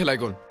মনত খেলাই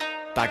গ'ল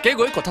তাকে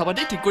গৈ কথা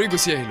পাতি ঠিক কৰি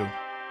গুচি আহিলো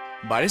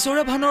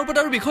বাৰেচৌৰা ভাওনাৰ ওপৰত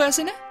আৰু বিষয়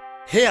আছেনে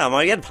হে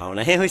আমাৰ ইয়াত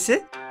ভাওনাহে হৈছে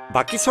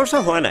বাকী চৰ্চা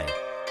হোৱা নাই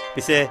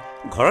পিছে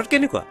ঘৰত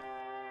কেনেকুৱা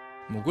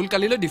মুকুল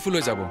কালিলৈ ডিফু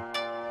লৈ যাব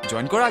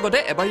জইন কৰাৰ আগতে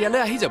এবাৰ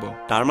ইয়ালৈ আহি যাব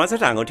তাৰ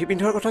মাজত আঙুঠি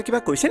পিন্ধোৱাৰ কথা কিবা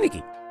কৈছে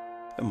নেকি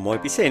মই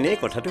পিছে এনেই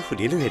কথাটো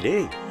সুধিলোহে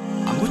দেই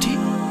আঙুঠি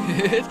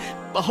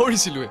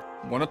পাহৰিছিলোৱে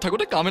মনত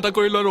থাকোঁতে কাম এটা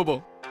কৰি লৈ ৰ'ব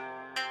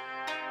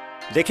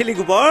দেখিলি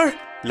গোবৰ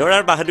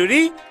ল'ৰাৰ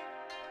বাহাদুৰি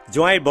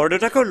জোঁৱাইৰ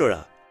বৰদেউতাকৰ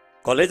ল'ৰা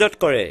কলেজত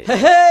কৰে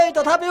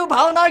তথাপিও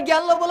ভাওনাৰ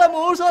জ্ঞান ল'বলৈ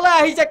মোৰ ওচৰলৈ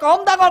আহিছে কম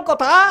ডাঙৰ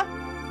কথা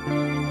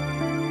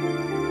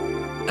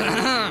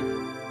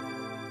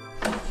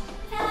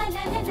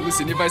বোলো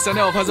চিনি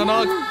পাইছানে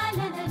অভাজনক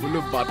বোলো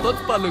বাটত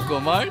পালো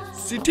কমাৰ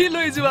চিঠি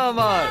লৈ যোৱা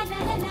আমাৰ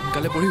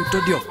সোনকালে পঢ়ি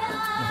উত্তৰ দিয়ক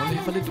নহ'লে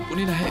সেইফালে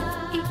টোপনি নাহে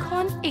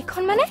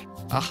এইখন মানে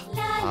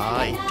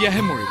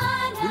এতিয়াহে মৰিব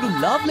বোলো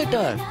লাভ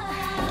লেটাৰ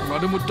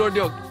তোমাৰো উত্তৰ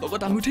দিয়ক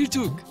লগত আঙুঠিৰ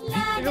চুক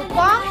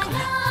ৰূপা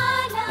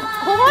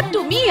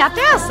তুমি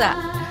ইয়াতে আছা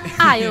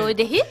আই ঐ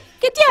দেহি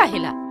কেতিয়া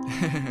আহিলা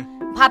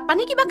ভাত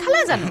পানী কিবা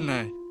খালা জানো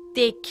নাই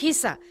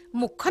দেখিছা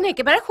মুখখন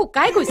একেবাৰে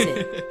শুকাই গৈছে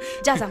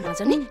যা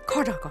মাজনী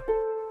ঘৰ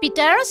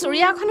পিতাৰৰ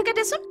চৰিয়াখনকে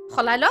দেচোন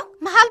সলাই লওক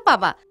ভাল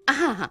পাবা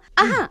আহা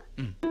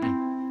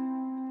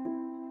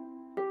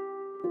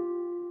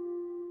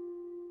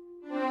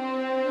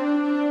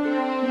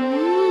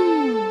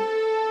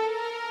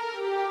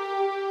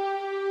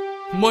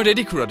মই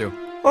ৰেডি খুৰাদেউ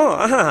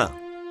আহা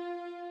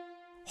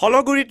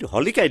হলগুৰিত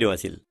হলিকাইদেউ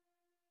আছিল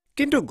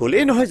কিন্তু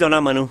গ'লেই নহয় জনা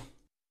মানুহ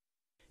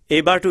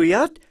এইবাৰতো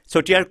ইয়াত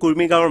চতিয়াৰ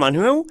কুৰ্মী গাঁৱৰ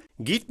মানুহেও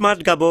গীত মাত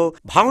গাব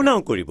ভাওনাও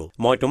কৰিব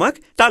মই তোমাক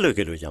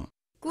তালৈকে লৈ যাম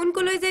কোন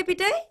কলৈ যায়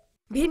পিতাই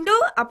ভিন্দৌ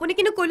আপুনি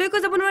কিন্তু কলৈকো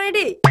যাব নোৱাৰে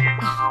দেই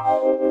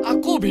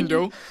আকৌ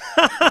ভিন্দৌ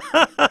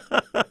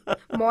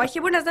মই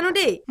সেইবোৰ নাজানো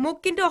দেই মোক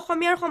কিন্তু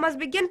অসমীয়াৰ সমাজ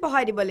বিজ্ঞান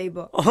পঢ়াই দিব লাগিব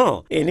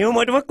এনেও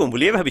মই তোমাক কম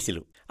বুলিয়ে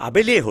ভাবিছিলো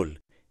আবেলিয়ে হ'ল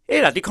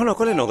এই ৰাতিখন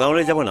অকলে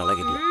নগাঁৱলৈ যাব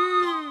নালাগে দিয়া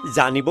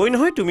জানিবই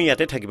নহয় তুমি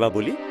ইয়াতে থাকিবা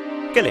বুলি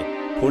কেলে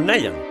ফোন নাই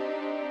জানো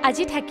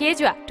আজি থাকিয়ে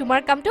যোৱা তোমাৰ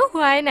কামটো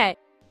হোৱাই নাই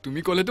তুমি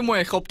ক'লেতো মই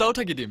এসপ্তাহও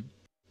থাকি দিম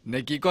নে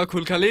কি কোৱা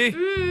খুলখালি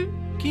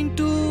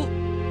কিন্তু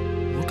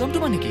মোৰ কামটো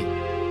মানে কি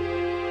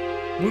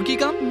মোৰ কি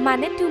কাম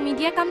মানে তুমি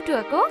দিয়া কামটো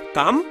আকৌ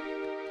কাম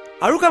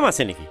আৰু কাম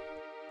আছে নেকি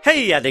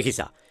হেইয়া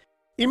দেখিছা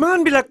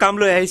ইমানবিলাক কাম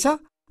লৈ আহিছা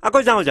আকৌ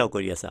যাওঁ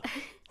কৰি আছা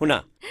শুনা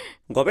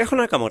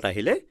গৱেষণাৰ কামত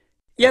আহিলে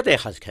ইয়াতে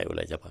এসাজ খাই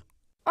ওলাই যাবা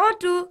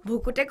তো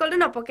ভুকুতে কলটো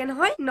নপকে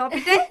নহয়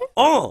নপিতে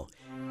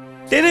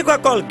তেনেকুৱা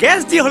কল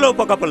গেছ দি হলেও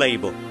পকাব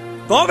লাগিব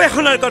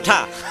গৱেষণাৰ কথা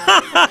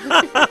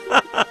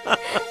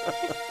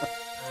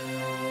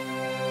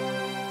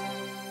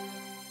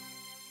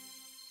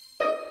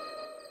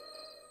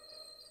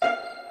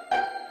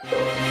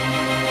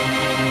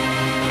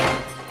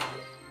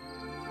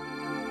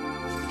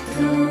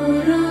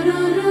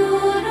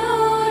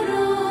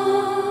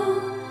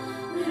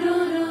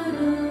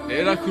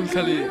এৰা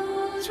খুলখালি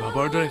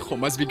যোৱাবাৰ দৰে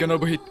সমাজ বিজ্ঞানৰ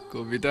বহীত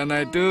কবিতা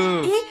নাইতো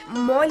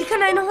মই লিখা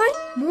নাই নহয়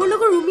মোৰ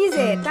লগৰ ৰুমি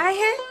যে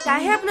তাইহে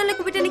আপোনালৈ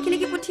কবিতা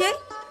লিখি পঠিয়াই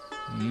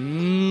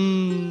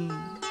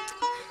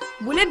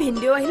বোলে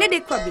ভিন্দৌ আহিলে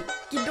দেখুৱাবি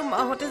কিন্তু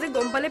মাহঁতে যে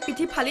গম পালে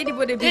পিঠি ফালি দিব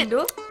দে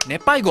ভিন্দৌ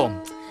নেপাই গম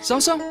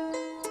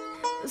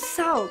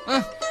চাওঁ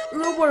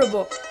ৰ'ব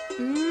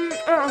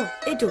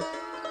এইটো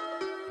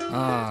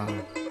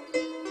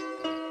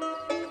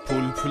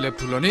ফুল ফুলে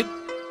ফুলনিত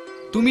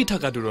তুমি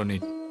থাকা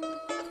দূৰণিত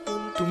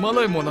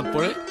তোমালৈ মনত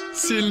পৰে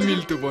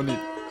চিলমিল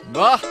টোপনিত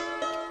বাহ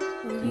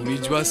উৰি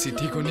যোৱা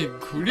চিঠিখনি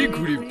ঘূৰি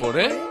ঘূৰি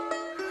পৰে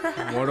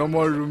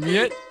মৰমৰ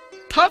ৰুমিয়ে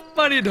থাপ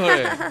মাৰি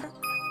ধৰে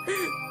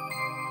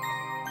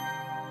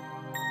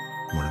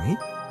মৰমী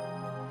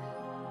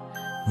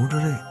মোৰ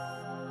দৰে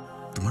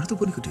তোমাৰ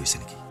টোপনি ক্ষতি হৈছে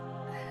নেকি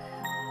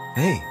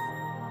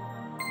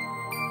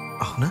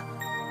শুনা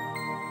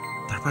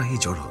তাৰ পৰা আহি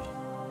জ্বৰ হ'ল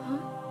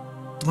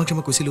তোমাক যে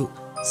মই কৈছিলো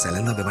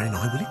চেলাইন লোৱা বেমাৰী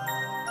নহয় বুলি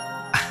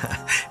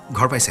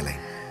ঘৰ পাই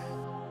চেলাইন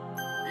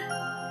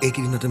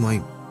এইকেইদিনতে মই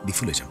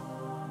ডিফু লৈ যাম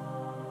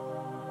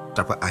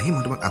তাৰপৰা আহি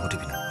মই তোমাক আঙুঠি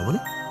পিন্ধাম হ'বনে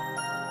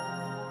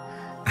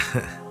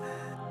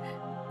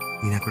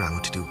মীনাকৰ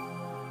আঙুঠিটো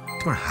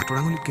তোমাৰ হাতৰ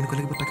আঙুলিত কেনেকুৱা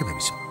লাগিব তাকে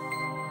ভাবিছোঁ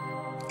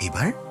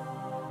এইবাৰ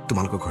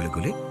তোমালোকৰ ঘৰলৈ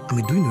গ'লে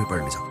আমি 2 নৈ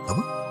পাৰলৈ যাম হ'ব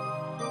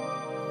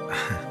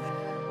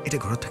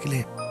এতিয়া ঘৰত থাকিলে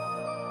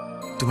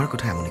তোমাৰ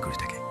কথাই আমনি কৰি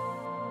থাকে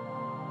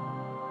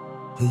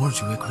হোমৰ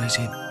জুয়ে ঘূৰাই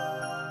যে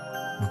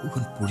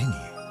বুকুখন পুৰি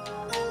নিয়ে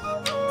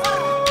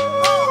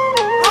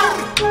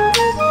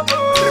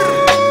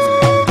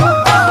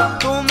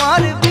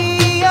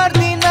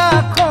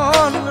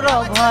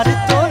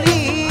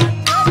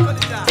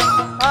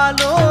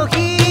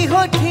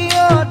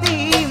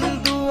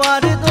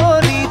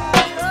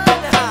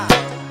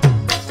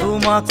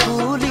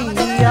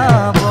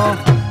উলিয়াব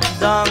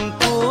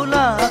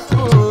দাংকুলা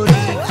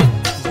কৰি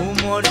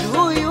ঘুমৰ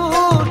জুই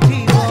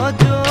উঠিব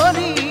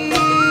জ্বলি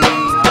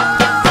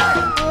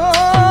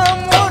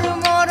মোৰ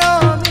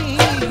মৰমী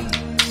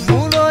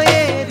মোলৈ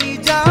এৰি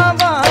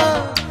যাবা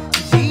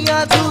জীয়া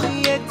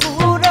জুইয়ে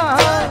কুৰা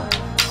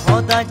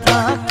সদায়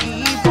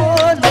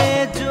থাকিবলে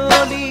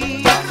জ্বলি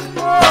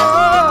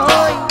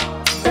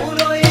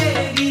মোলৈ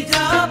এৰি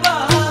যাবা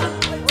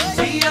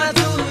জীয়া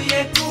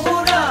জুইয়ে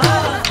কুৰা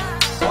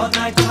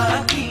সদায়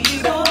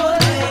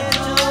থাকিবলে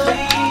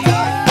জ্বলি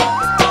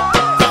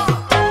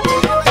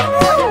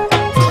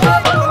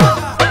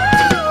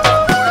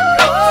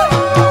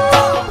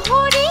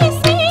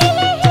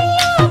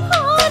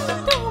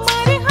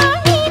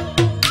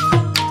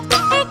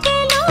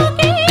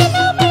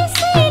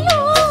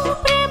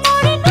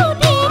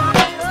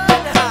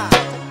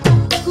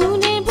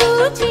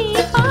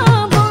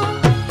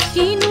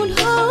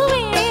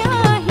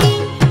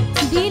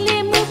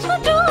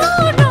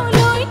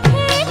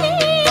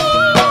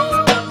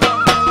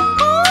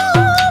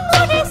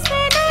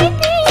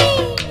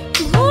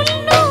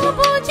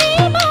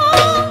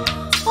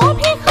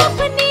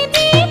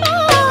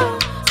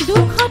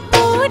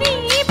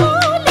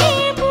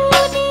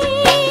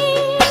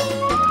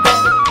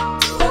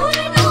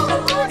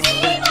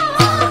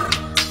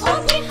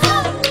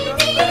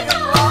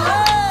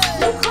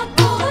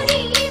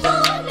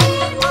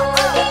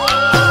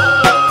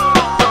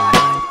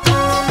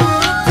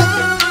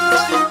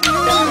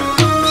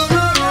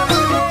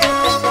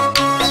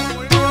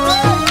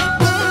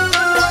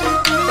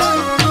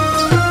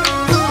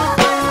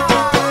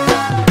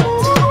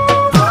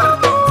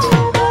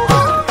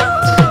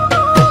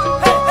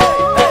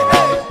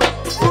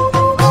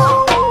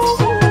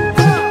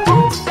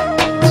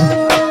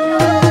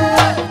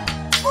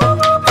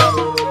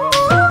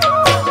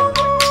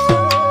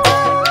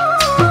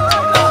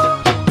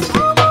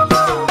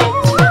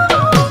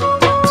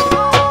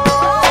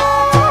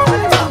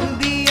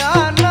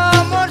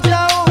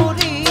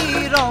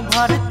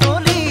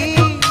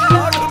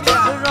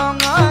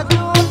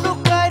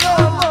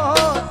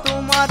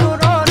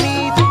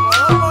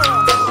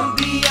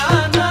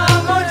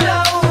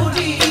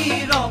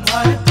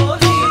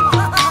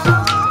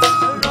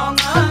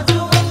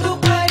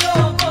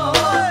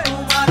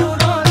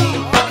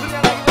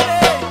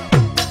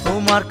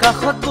তোমাৰ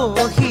কাষত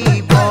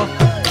বহিব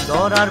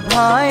দৰাৰ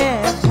ভায়ে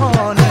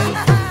ভনী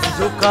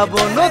জোকাব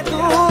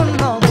নতুন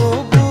নব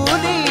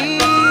বুলি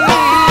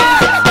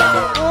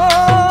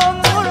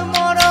মোৰ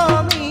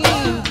মৰমী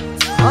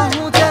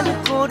আহো যেন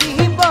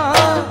কৰিবা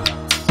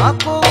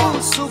আকৌ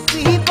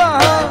চুপিবা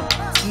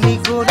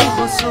নিগৰিব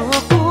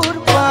চকুৰ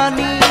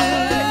পানী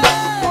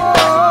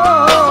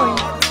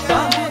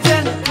আহো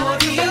যেন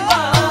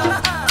কৰিবা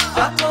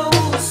আকৌ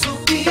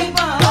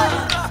চুপিবা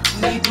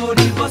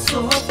নিগৰিব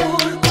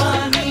চকুৰ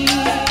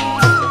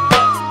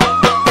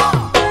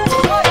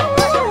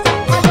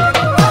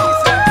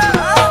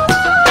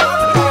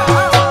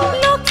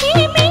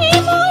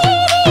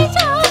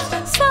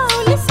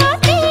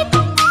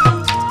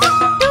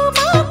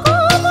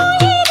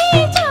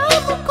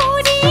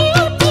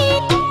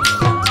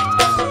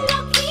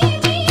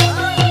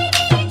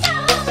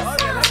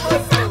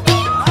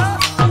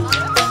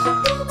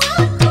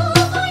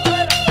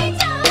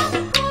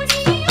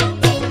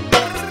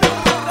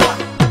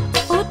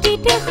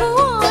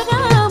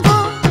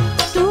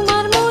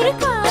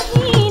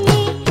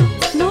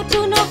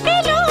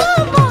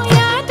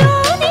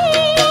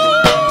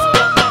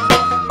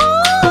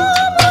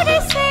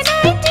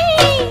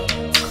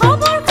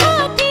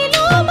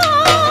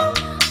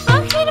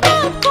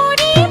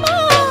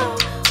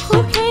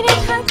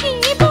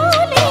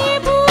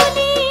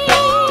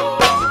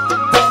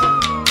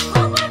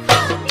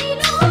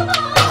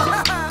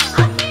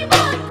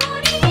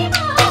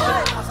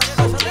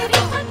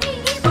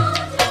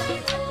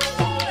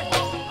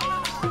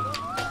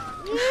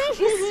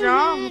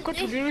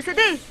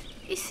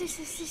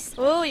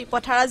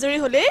পথাৰাজৰি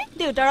হলে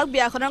দেউতাৰক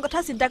বিয়াখনৰ কথা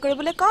চিন্তা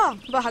কৰিবলৈ ক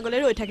বহাগলৈ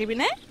ৰৈ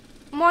থাকিবিনে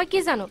মই কি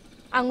জানো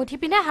আঙুঠি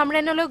পিনে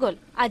হামৰেনলৈ গল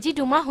আজি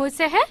 2 মাহ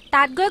হৈছেহে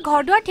তাত গৈ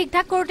ঘৰ দুৱাৰ ঠিক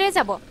ঠাক কৰোতে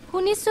যাব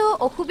শুনিছো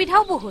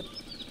অসুবিধাও বহুত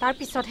তাৰ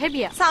পিছতহে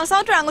বিয়া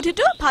চাও তোৰ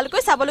আঙুঠিটো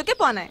ভালকৈ চাবলৈকে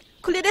পোৱা নাই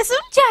খুলি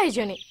দেচোন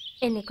চাইজনী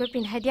এনেকৈ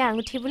পিন্ধাই দিয়া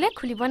আঙুঠি বোলে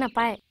খুলিব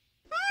নাপায়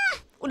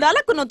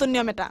ওলালে কোন নতুন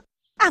নিয়ম এটা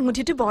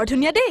আঙুঠিটো বৰ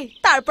ধুনীয়া দেই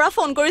তাৰ পৰা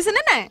ফোন কৰিছে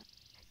নে নাই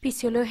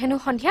পিছলৈ হেনো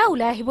সন্ধিয়া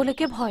ওলাই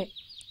আহিবলৈকে ভয়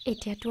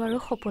এতিয়াতো আৰু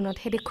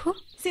সপোনতহে দেখো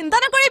চিন্তা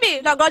নকৰিবি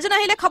লগৰজন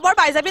আহিলে খবৰ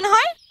পাই যাবি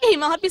নহয় এই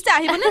মাহত পিছে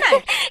আহিবনে নাই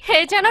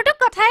সেই জানতো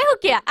কথাই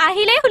হুকিয়া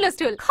আহিলেই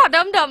হুলস্থুল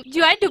খদম দম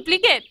জুৱাই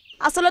ডুপ্লিকেট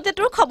আসলতে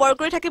তোৰ খবৰ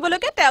কৰি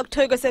থাকিবলৈকে তেওঁক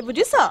থৈ গৈছে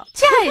বুজিছ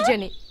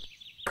চাইজনী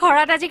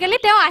ঘৰত আজিকালি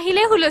তেওঁ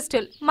আহিলেই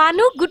হুলস্থুল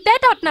মানুহ গুটাই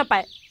তত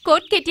নাপায়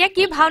ক'ত কেতিয়া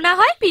কি ভাওনা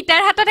হয়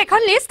পিতাৰ হাতত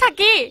এখন লিষ্ট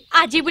থাকে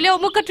আজি বোলে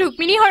অমুকত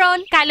ৰুক্মিণী হৰণ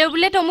কাইলৈ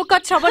বোলে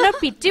তমুকত শ্ৰৱণৰ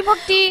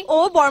পিতৃভক্তি ও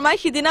বৰমাই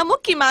সিদিনা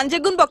মোক কিমান যে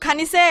গুণ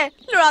বখানিছে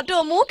ল'ৰাটো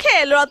অমুকহে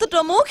ল'ৰাটো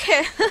তমুকহে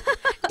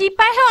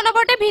টিপাইহে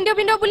অনবৰতে ভিন্দো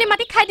ভিন্দো বুলি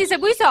মাতি খাই দিছে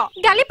বুজিছ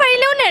গালি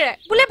পাৰিলেও নেৰে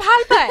বোলে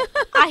ভাল পায়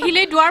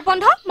আহিলে দুৱাৰ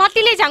বন্ধ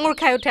মাতিলে জাঙুৰ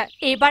খাই উঠে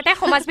এইবাৰ তাই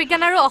সমাজ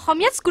বিজ্ঞান আৰু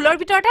অসমীয়া স্কুলৰ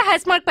ভিতৰতে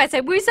হাইছ মাৰ্ক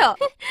পাইছে বুজিছ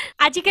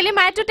আজিকালি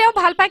মায়েতো তেওঁ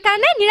ভাল পায়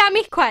কাৰণে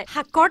নিৰামিষ খুৱায়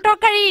শাকৰ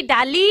তৰকাৰী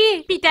দালি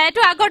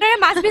পিতাইতো আগৰ দৰে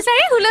মাছ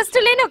বিচাৰি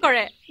হুলস্থুলেই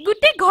নকৰে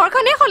গোটেই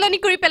ঘৰখনে সলনি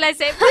কৰি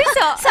পেলাইছে বুজিছ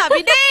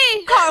চাবি দেই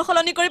ঘৰ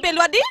সলনি কৰি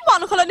পেলোৱা দি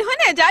মন সলনি হৈ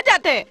নাযায়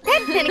যাতে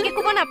তেনেকে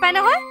ক'ব নাপায়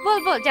নহয় বল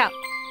বল যাও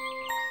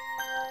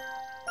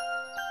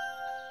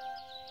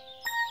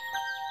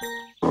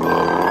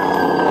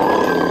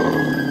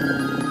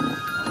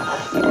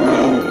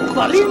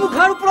বালিৰ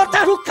মুখাৰ ওপৰত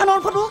শ্বাহৰুখ খানৰ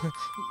ফটো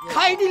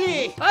খাই দিলি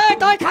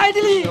তই খাই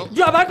দিলি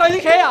যোৱাবাৰ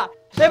কৰিলি সেয়া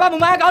এইবাৰ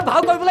মোমায়ে গাঁৱত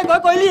ভাও কৰিবলৈ গৈ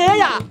কৰিলি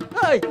এয়া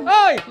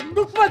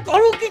তোক মই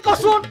কৰো কি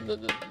কচোন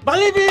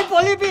বালিবি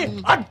পলিবি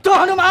অৰ্ধ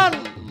হনুমান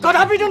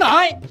তথাপিতো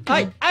নহয়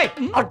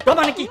অৰ্ধ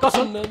মানে কি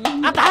কচোন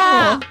আধা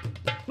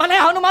মানে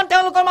হনুমান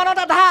তেওঁলোকৰ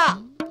মানত আধা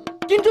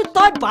কিন্তু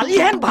তই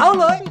বালিহেন ভাও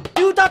লৈ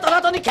দুটা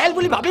টনাটনি খেল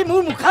বুলি ভাবি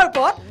মোৰ মুখাৰ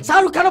ওপৰত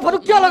শ্বাহৰুখ খানৰ ফটো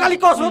কিয় লগালি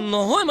কচোন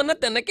নহয় মানে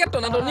তেনেকে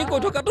টনাটনি কৈ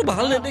থকাটো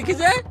ভাল নেদেখি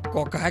যে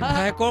ককাক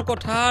ভায়েকৰ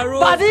কথা আৰু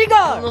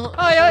বাজিগৰ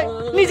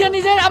নিজে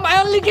নিজে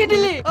ৰামায়ণ লিখি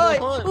দিলি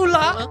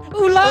উলা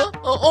উলা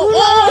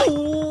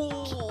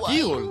কি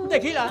হ'ল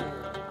দেখিলা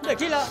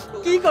দেখিলা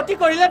কি গতি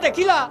কৰিলে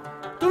দেখিলা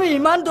তুমি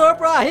ইমান দূৰৰ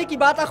পৰা আহি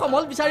কিবা এটা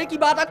সমল বিচাৰি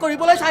কিবা এটা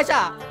কৰিবলৈ চাইছা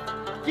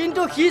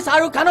কিন্তু সি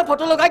শ্বাহৰুখ খানৰ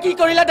ফটো লগাই কি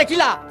কৰিলে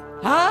দেখিলা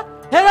হা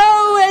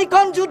হেৰাও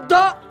এইখন যুদ্ধ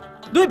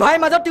দুই ভাই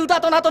মাজত তিউতা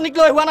টনাটনিক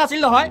লৈ হোৱা নাছিল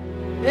নহয়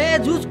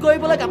যুঁজ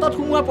কৰিবলৈ গাঁতত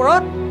সোমোৱাৰ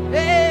পৰত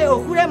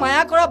অসুৰে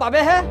মায়া কৰাৰ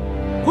বাবেহে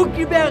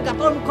সুগ্ৰীৱে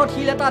গাঁতৰ মুখত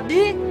শিল এটা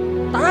দি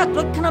তাৰাক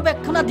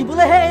ৰক্ষণাবেক্ষণা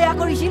দিবলৈহে এয়া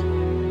কৰিছিল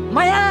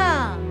মায়া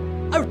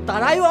আৰু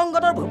তাৰায়ো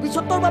অংগদৰ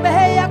ভৱিষ্যতৰ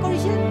বাবেহে এয়া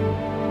কৰিছিল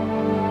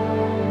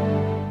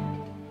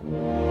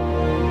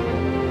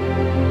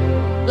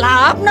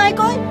লাভ নাই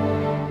কৈ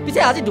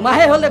পিছে আজি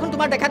দুমাহে হ'ল দেখোন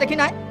তোমাৰ দেখা দেখি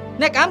নাই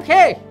নে কাম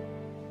শেষ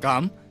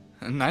কাম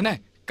নাই নাই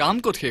কাম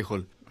ক'ত শেষ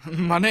হ'ল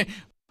মানে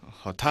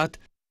হঠাৎ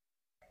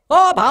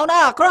ভাওনা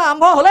আখৰা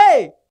আৰম্ভ হ'লেই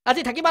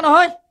আজি থাকিবা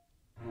নহয়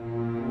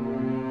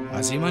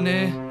আজি মানে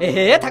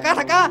থাকা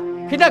থাকা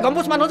সিদিনা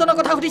গম্বুজ মানুহজনৰ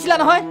কথা সুধিছিলা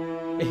নহয়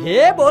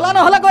বলা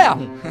নহ'লে গৈ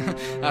আহোঁ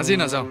আজি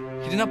নাযাওঁ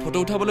সিদিনা ফটো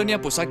উঠাবলৈ নিয়া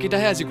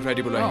পোচাককেইটাহে আজি ঘূৰাই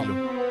দিবলৈ আহিলোঁ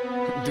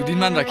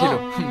দুদিনমান ৰাখিলোঁ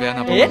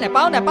বেয়া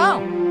নাপাওঁ নেপাওঁ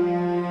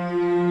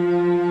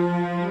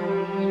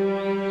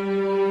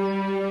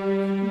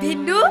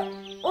ভিন্দু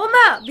অ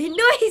মা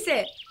ভিন্দু আহিছে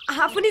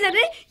আপুনি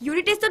জানে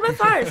ইউনিট টেষ্টত মই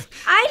ফাৰ্ষ্ট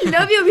আই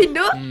লাভ ইউ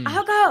ভিন্দু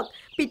আহক আহক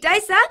পিতাই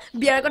চা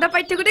বিয়াৰ কথা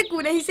পাতি থাকোঁতে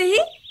কোন আহিছেহি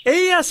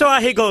এইয়া চোৱা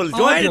আহি গ'ল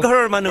জোৱাইৰ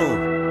ঘৰৰ মানুহ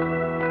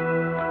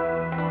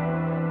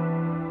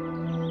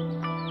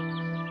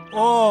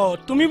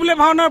তুমি বোলে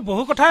ভাওনাৰ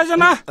বহু কথাই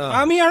জানা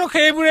আমি আৰু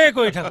সেইবোৰে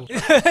কৈ থাকো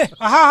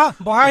আহা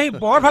বহাহি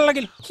বৰ ভাল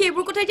লাগিল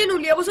সেইবোৰ কথা এতিয়া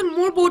উলিয়াবচোন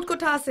মোৰ বহুত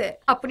কথা আছে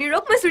আপুনি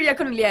ৰক মই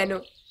চুৰিয়াখন উলিয়াই আনো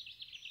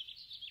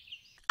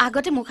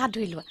আগতে মুখ হাত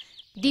ধুই লোৱা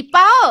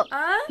দীপাও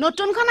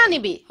নতুনখন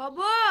আনিবি হ'ব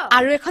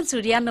আৰু এখন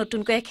চুৰিয়া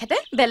নতুনকৈ এখেতে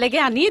বেলেগে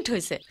আনি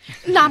থৈছে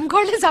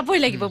নামঘৰলৈ যাবই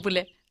লাগিব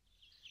বোলে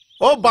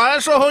বাৰে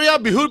চহৰীয়া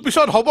বিহুৰ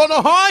পিছত হ'ব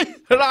নহয়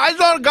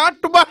ৰাইজৰ গাত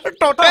তোমাৰ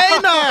ততেই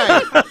নাই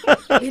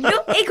ভিন্দু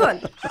এইখন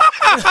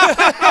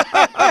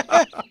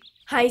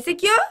হাইছে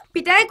কিয়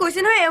পিতাই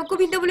কৈছে নহয় এওঁকো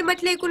ভিন্দু বুলি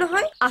মাতিলে একো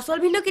নহয় আচল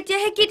ভিন্দু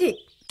কেতিয়াহে কি ঠিক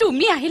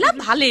তুমি আহিলা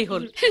ভালেই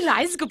হ'ল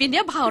ৰাইজ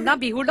গোপিনীয়ে ভাওনা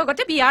বিহুৰ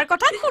লগতে বিয়াৰ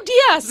কথা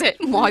সুধিয়ে আছে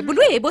মই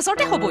বোলো এই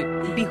বছৰতে হ'বই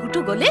বিহুটো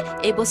গ'লে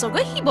এই বছৰ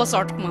গৈ সি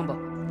বছৰত সোমাব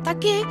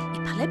তাকে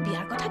ইফালে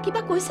বিয়াৰ কথা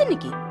কিবা কৈছে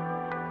নেকি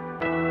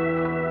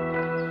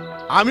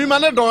আমি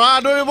মানে দৰা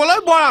আদৰিবলৈ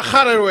বৰ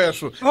আশাৰে ৰৈ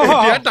আছো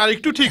এতিয়া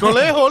তাৰিখটো ঠিক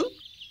হ'লেই হ'ল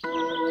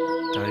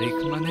তাৰিখ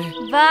মানে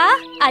বাহ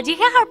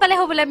আজিহে সাৰ পালে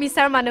হ'বলৈ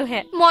মিছাৰ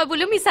মানুহে মই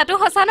বোলো মিছাটো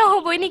সঁচা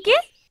নহ'বই নেকি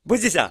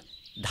বুজিছা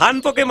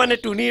ধান পকে মানে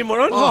তুনিৰ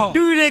মৰণ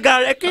দুইৰে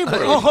গাৰ একেই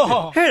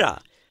হেৰা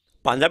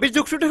পাঞ্জাবীৰ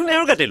জোখটো দেখোন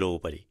এওঁৰ গাতে ল'ব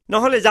পাৰি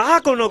নহ'লে যা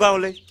আকৌ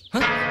নগাঁৱলৈ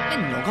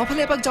নগাঁও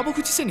ফালে এপাক যাব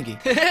খুজিছে নেকি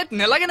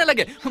নেলাগে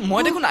নেলাগে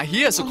মই দেখোন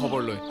আহিয়ে আছো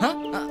খবৰ লৈ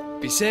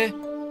পিছে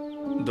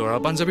দৰা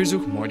পাঞ্জাবীৰ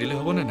জোখ মই দিলে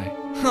হ'বনে নাই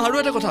আৰু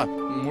এটা কথা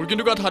মোৰ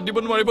কিন্তু গাত হাত দিব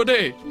নোৱাৰিব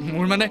দেই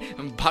মোৰ মানে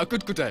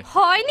ভাকুত কুটাই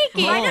হয়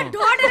নেকি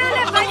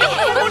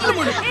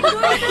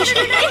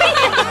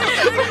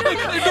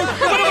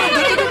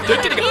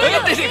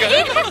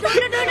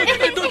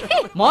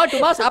মই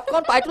তোমাৰ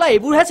চাপখন পাই তোলা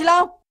এইবোৰহে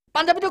চিলাওঁ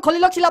পাঞ্জাবীটো খুলি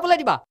লওক চিলাবলৈ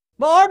দিবা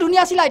বৰ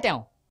ধুনীয়া চিলাই তেওঁ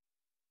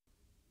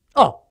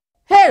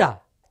হেৰা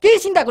কি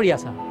চিন্তা কৰি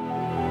আছা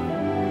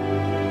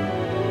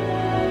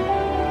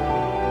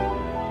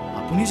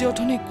আপুনি যে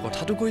অথনি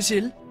কথাটো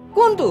কৈছিল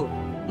কোনটো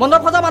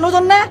মণ্ডপ সজা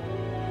মানুহজন নে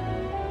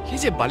সি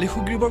যে বালি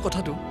সুগ্ৰীবৰ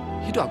কথাটো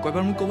সেইটো আকৌ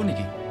এবাৰ মোক ক'ব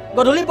নেকি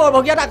গধূলি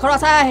বৰভগীয়াত আখৰা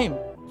চাই আহিম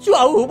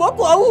চোৱাও হ'ব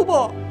কোৱাও হ'ব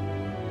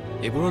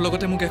এইবোৰৰ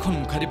লগতে মোক এখন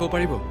মুখা দিব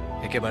পাৰিব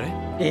একেবাৰে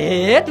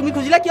তুমি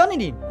খুজিলে কিয়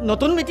নিদিম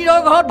নতুন মিতিৰৰ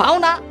ঘৰত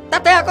ভাওনা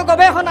তাতে আকৌ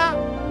গৱেষণা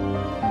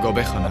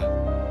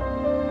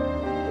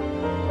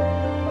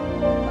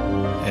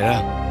হেৰা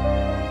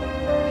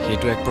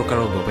সেইটো এক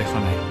প্ৰকাৰৰ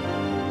গৱেষণাই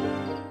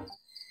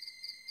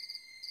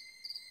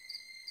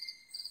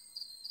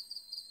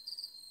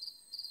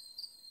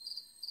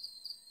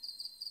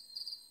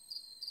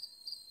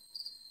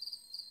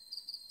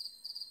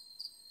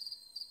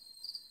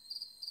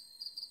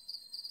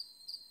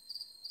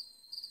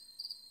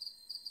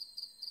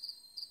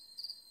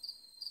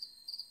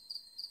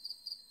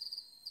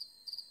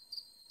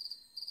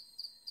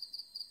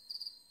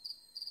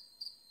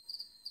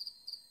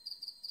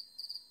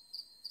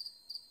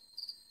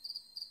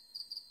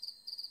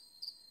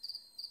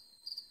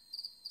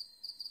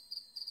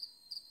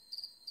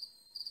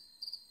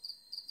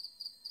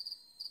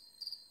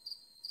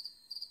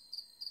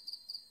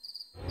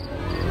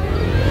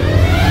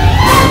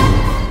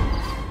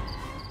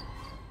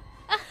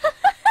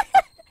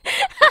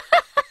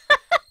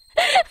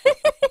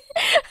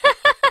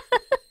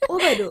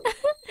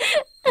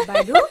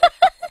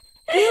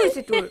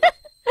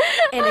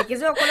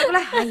এনেকে যে অকলে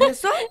অকলে হাঁহি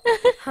আছ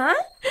হা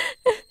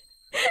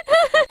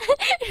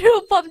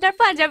ৰূপম তাৰ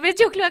পাঞ্জাবী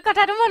জোক লোৱা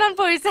কথাটো মনত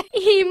পৰিছে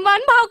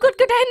ইমান ভাও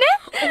কুটকুটাই নে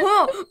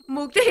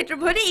মোকতো সেইটোৰ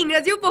ভয়তে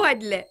ইংৰাজীও পঢ়াই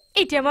দিলে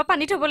এতিয়া মই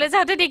পানী থবলৈ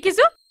যাওঁতে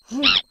দেখিছো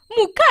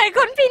মুখা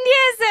এখন পিন্ধি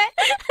আছে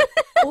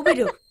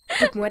বাইদেউ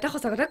মই এটা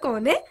সঁচা কথা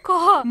কওঁনে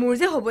মোৰ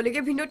যে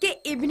হ'বলগীয়া ভিনতকে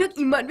এই ভিনক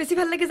ইমান বেছি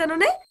ভাল লাগে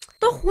জাননে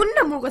তই শুন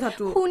না মোৰ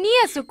কথাটো শুনি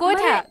আছো কৈ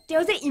থাক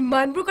তেওঁ যে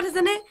ইমানবোৰ কথা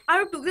জানে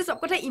আৰু তোক যে চব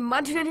কথা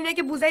ইমান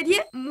ধুনীয়াকে বুজাই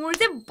দিয়ে মোৰ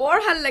যে বৰ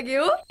ভাল লাগে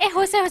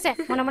হৈছে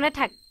মনে মনে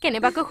থাক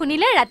কেনেবাকৈ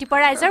শুনিলে ৰাতিপুৱা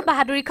ৰাইজৰ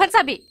বাহাদুৰিখন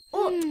চাবি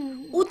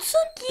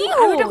উৎসৱ কি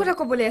আৰু এটা কথা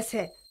ক'বলৈ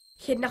আছে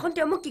সেইদিনাখন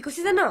তেওঁ মোক কি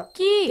কৈছে জান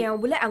কি তেওঁ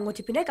বোলে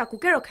আঙুঠি পিনাই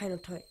কাকুকে ৰখাই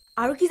নথয়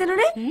আৰু কি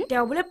জাননে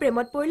তেওঁ বোলে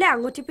প্ৰেমত পৰিলে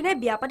আঙুঠি পিনাই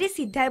বিয়া পাতি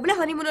সিদ্ধাই বোলে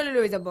হনিমুনলৈ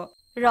লৈ যাব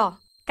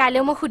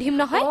কাইলৈ মই সুধিম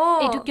নহয়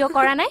এইটো কিয়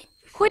কৰা নাই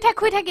শুই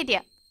থাক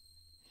এতিয়া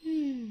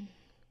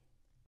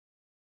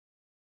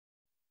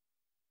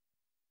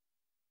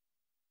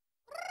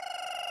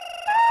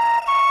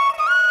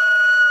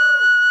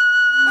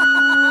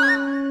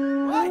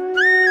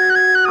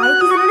আৰু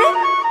কি জাননে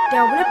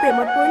তেওঁ বোলে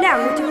প্ৰেমত পৰিলে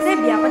আঙুঠি পিনাই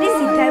বিয়া পাতি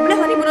সিদ্ধাই বোলে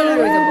হনিমুনলৈ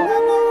লৈ যাব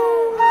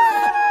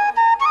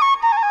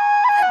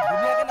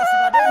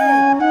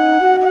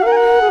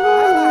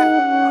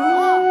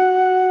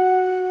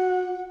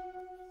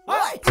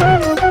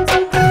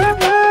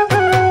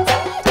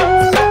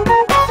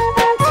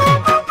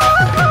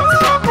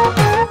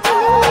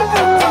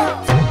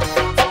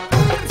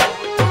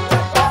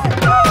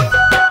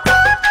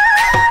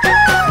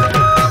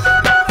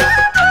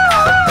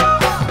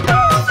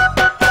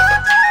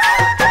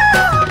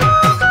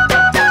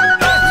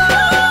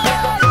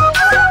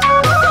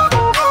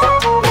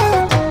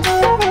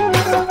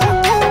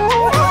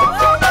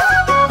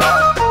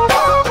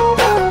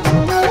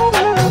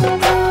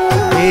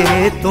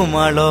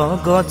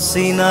লগত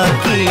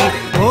চিনাকি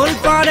হল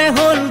পাৰে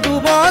হল 2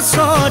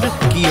 বছৰ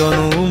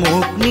কিয়নো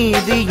মোক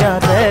নিদিয়া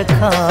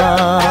দেখা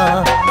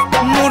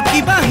মোৰ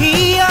কিবা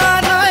হিয়া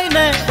নাই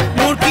নে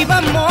মোৰ কিবা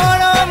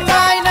মৰম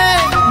নাই নে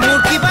মোৰ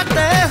কিবা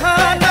দেহা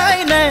নাই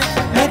নে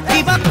মোৰ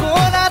কিবা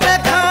কৰা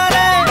দেখা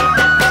নে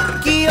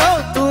কিয়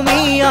তুমি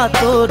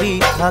আঁতৰি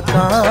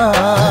থাকা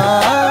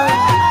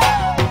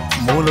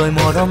মোলৈ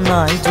মৰম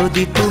নাই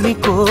যদি তুমি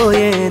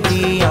কৈয়ে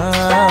দিয়া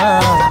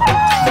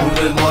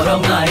মোলৈ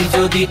মৰম নাই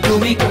যদি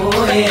তুমি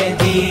কৈয়ে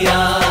দিয়া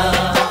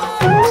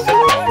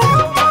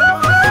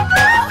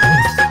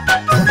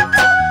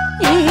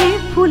এই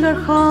ফুলৰ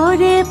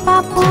সৰে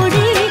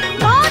পাপৰি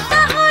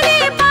বতাহৰে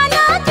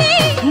বালাতি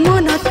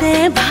মনতে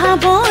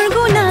ভাবৰ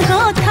গুণা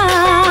কথা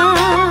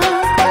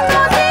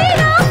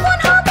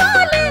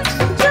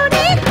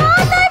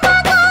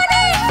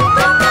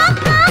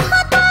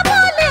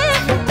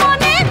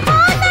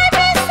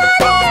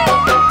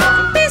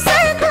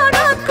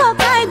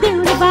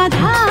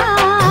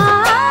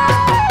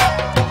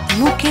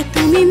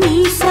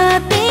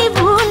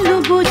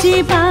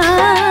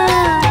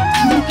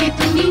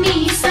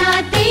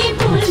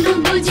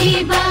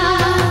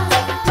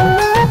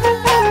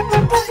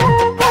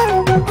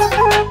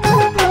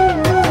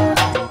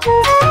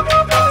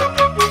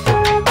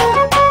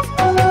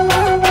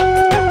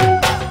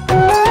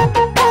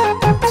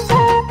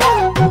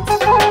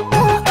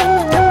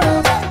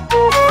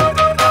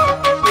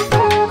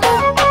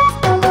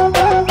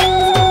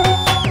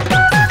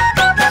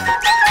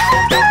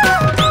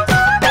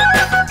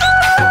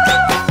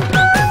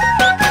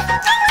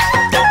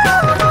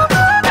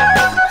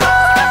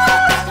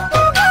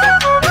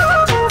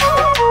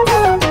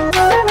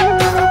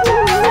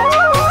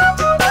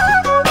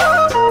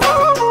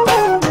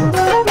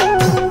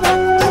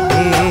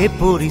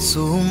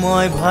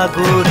মই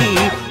ভাগৰি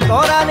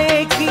তৰালে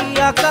কি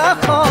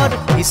আকাশৰ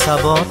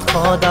হিচাপত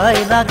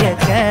সদায় লাগে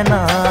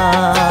কেনা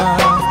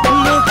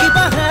মোৰ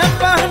কিবা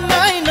হেঁপাহ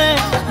নাই নে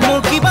মোৰ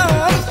কিবা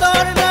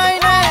অন্তৰ নাই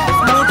নে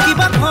মোৰ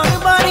কিবা ঘৰ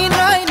বাৰী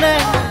নাই নে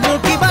মোৰ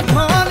কিবা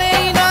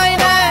ধনেই নাই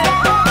নে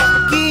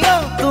কিয়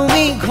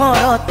তুমি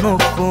ঘৰত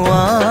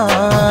নোকোৱা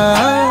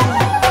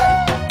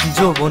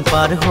যৌৱন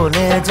পাৰ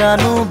হলে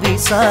জানো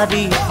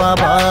বিচাৰি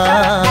পাবা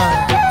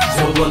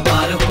যৌৱন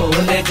পাৰ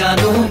হলে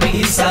জানো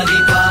বিচাৰি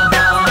পাবা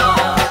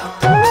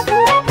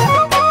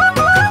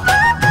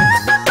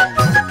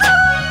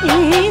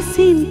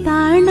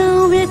চিন্তাৰ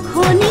নাৱে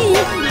খনি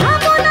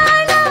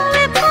ভাৱনাৰ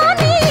নাৱে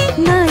খনি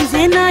নাই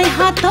যে নাই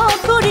হাতত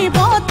কৰিব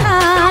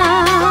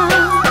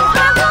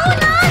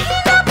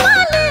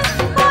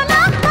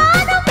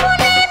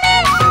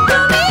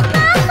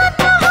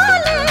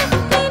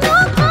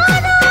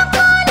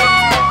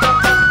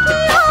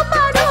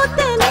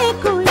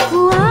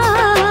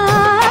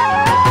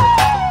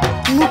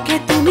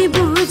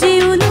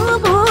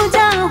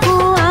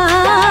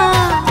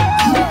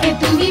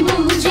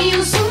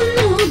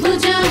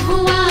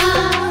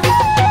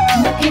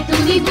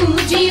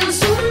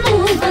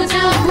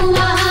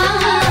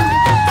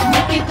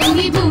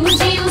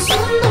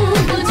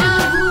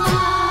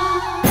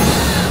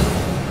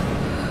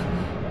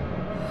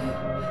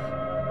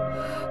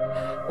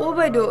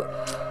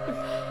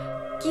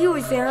কি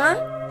হৈছে হা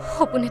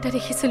সপোন এটা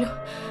দেখিছিলো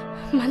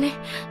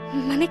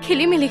মানে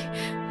খেলি মেলি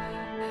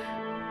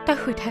তই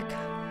শুই থাক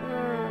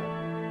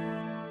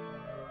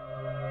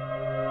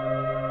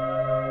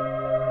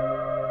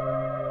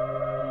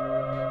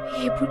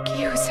এইবোৰ কি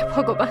হৈছে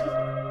ভগৱান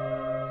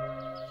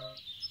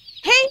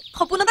হেই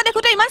সপোন এটা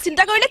দেখোতে ইমান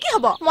চিন্তা কৰিলে কি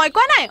হ'ব মই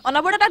কোৱা নাই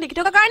অনবৰত এটা দেখি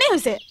থকা কাৰণেই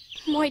হৈছে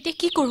মই এতিয়া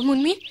কি কৰোঁ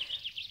মুনমি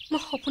মই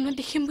সপোনত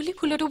দেখিম বুলি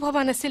ভুলতো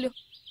ভবা নাছিলো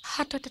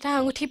হাতত এটা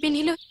আঙুঠি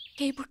পিন্ধিলো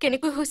এইবোৰ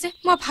কেনেকৈ হৈছে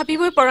মই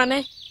ভাবিবই পৰা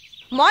নাই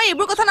মই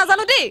এইবোৰ কথা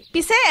নাজানো দেই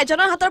পিছে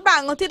এজনৰ হাতৰ পৰা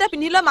আঙুঠি এটা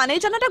পিন্ধি লোৱা মানেই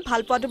জানো তাক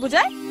ভাল পোৱাটো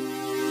বুজায়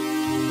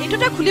এইটো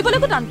তই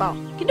খুলিবলৈকো টান পাওঁ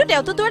কিন্তু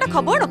তেওঁতো তোৰ এটা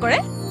খবৰ নকৰে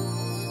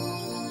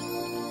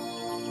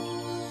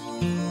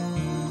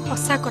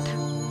সঁচা কথা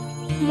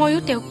ময়ো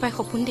তেওঁক পাই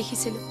সপোন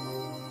দেখিছিলো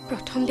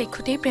প্ৰথম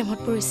দেখোতেই প্ৰেমত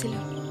পৰিছিলো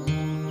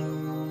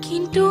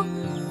কিন্তু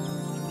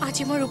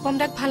আজি মই ৰূপম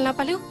দাক ভাল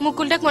নাপালেও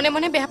মুকুল দাক মনে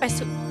মনে বেয়া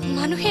পাইছো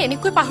মানুহে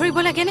এনেকৈ পাহৰিব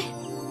লাগেনে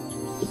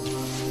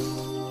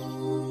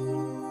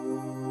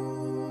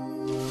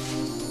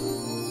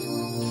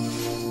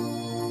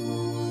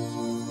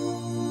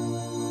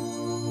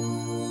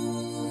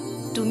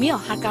তুমি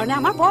অহাৰ কাৰণে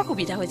আমাৰ বৰ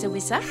সুবিধা হৈছে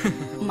বুইছা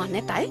মানে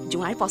তাই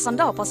জোঁৱাইৰ পছন্দ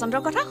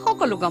অপছন্দৰ কথা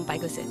সকলো গম পাই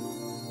গৈছে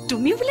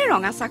তুমি বোলে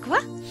ৰঙা চাহ খোৱা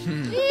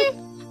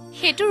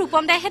সেইটো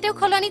ৰূপম দাইহে তেওঁক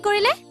সলনি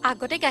কৰিলে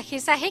আগতে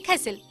গাখীৰ চাহে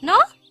খাইছিল ন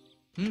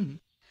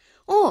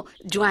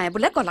জোঁৱাই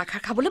বোলে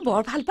কলাখাৰ খাবলৈ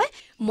বৰ ভাল পায়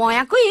মই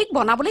আকৌ এইক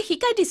বনাবলৈ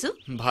শিকাই দিছো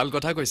ভাল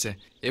কথা কৈছে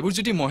এইবোৰ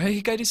যদি মইহে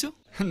শিকাই দিছো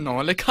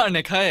নহলে খাৰ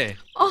নেখায়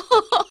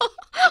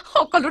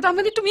সকলো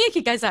তাৰমানে তুমিয়ে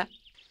শিকাইছা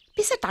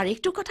পিছে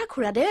তাৰিখটোৰ কথা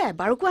খুৰা দে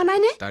এবাৰো কোৱা নাই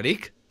নে তাৰিখ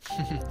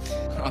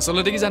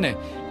আচলতে কি জানে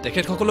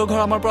তেখেত সকলো ঘৰ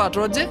আমাৰ পৰা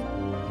আঁতৰত যে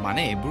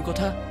মানে এইবোৰ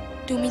কথা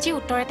তুমি যে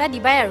উত্তৰ এটা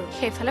দিবাই আৰু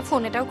সেইফালে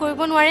ফোন এটাও কৰিব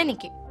নোৱাৰে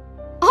নেকি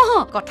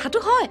কথাটো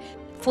হয়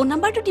ফোন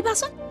নাম্বাৰটো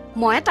দিবাচোন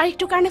মই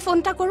তাৰিখটোৰ কাৰণে ফোন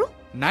এটা কৰো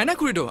নাই না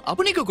খুৰীদো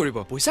আপুনি কিয় কৰিব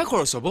পইচা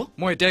খৰচ হ'ব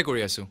মই এতিয়াই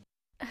কৰি আছো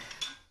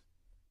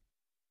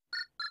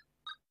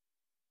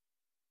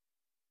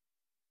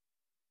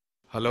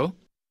হেল্ল'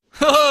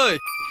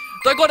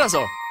 তই ক'ত আছ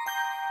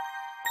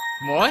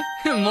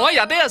মই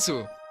ইয়াতে আছো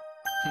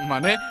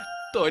মানে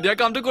তই দিয়া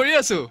কামটো কৰি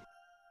আছো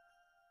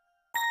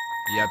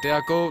ইয়াতে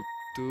আকৌ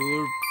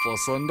তোৰ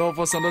পছন্দ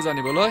অপছন্দ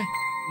জানিবলৈ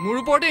মোৰ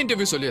ওপৰতে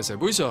ইণ্টাৰভিউ চলি আছে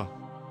বুজিছ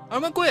আৰু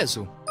মই কৈ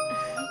আছো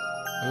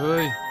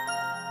ঐ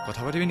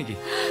কথা পাতিবি নেকি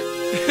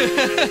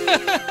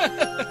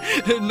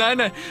নাই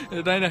নাই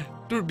নাই নাই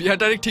তোৰ বিয়াৰ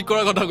তাৰিখ ঠিক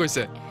কৰাৰ কথা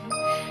কৈছে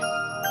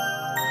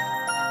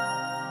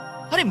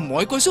আৰে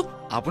মই কৈছো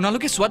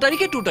আপোনালোকে চোৱা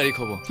তাৰিখে তোৰ তাৰিখ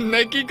হ'ব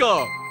নে কি ক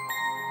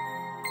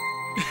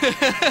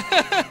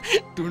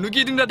তোৰনো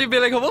কি দিন ৰাতি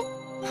বেলেগ হ'ব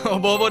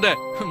হ'ব হ'ব দে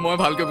মই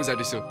ভালকৈ বুজাই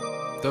দিছো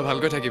তই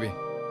ভালকৈ থাকিবি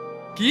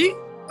কি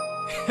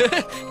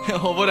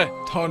হ'ব দে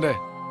থওঁ দে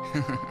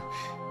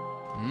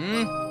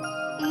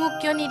মোক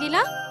কিয়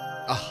নিদিলা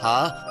আহা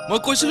মই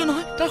কৈছিলো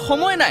নহয় তাৰ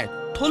সময় নাই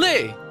থলে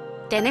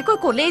তেনেকৈ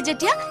ক'লেই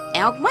যেতিয়া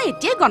এওঁক মই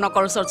এতিয়াই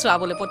গণকৰ ওচৰত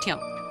চোৱাবলৈ পঠিয়াওঁ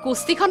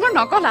কুস্তিখনৰ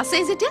নকল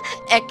আছেই যেতিয়া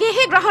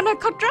একেহে গ্ৰহ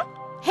নক্ষত্ৰ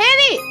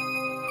হেৰি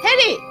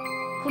হেৰি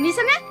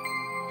শুনিছেনে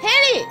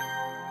হেৰি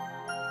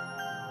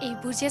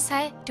এইবোৰ যে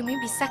চাই তুমি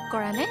বিশ্বাস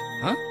কৰা নে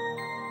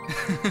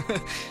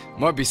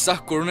মই বিশ্বাস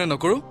কৰো নে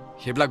নকৰো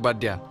সেইবিলাক বাদ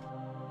দিয়া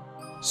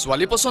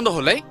ছোৱালী পছন্দ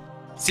হলে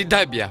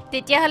চিধাই বিয়া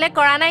তেতিয়াহ'লে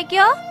কৰা নাই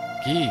কিয়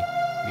কি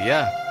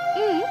বিয়া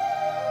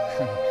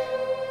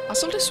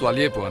আচলতে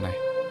ছোৱালীয়ে পোৱা নাই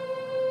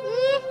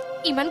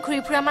ইমান ঘূৰি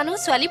ফুৰা মানুহ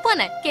ছোৱালী পোৱা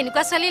নাই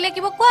কেনেকুৱা ছোৱালী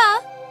লাগিব কোৱা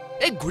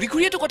এই ঘূৰি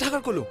ঘূৰিয়েতো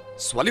কথাষাৰ কলো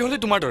ছোৱালী হলে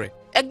তোমাৰ দৰে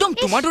একদম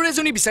তোমাৰ দৰে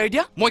এজনী বিচাৰি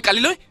দিয়া মই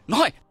কালিলৈ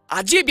নহয়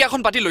আজিয়ে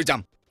বিয়াখন পাতি লৈ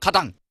যাম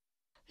খাটাং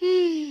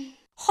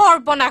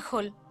সৰ্বনাশ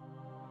হ'ল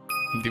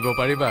দিব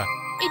পাৰিবা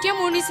এতিয়া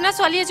মোৰ নিচিনা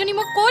ছোৱালী এজনী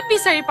মই ক'ত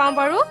বিচাৰি পাওঁ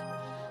বাৰু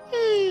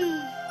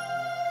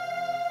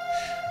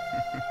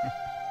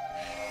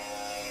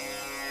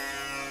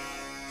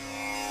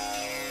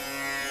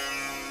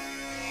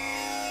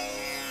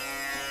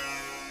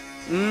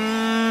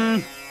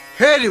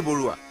হেৰি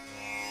বৰুৱা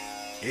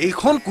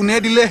এইখন কোনে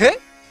দিলে হে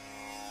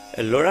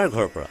ল'ৰাৰ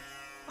ঘৰৰ পৰা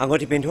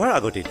আঙুঠি পিন্ধোৱাৰ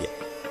আগতে দিয়ে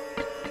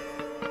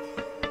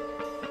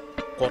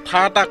কথা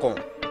এটা কওঁ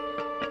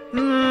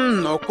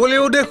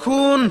নকলেও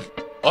দেখোন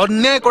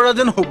অন্যায় কৰা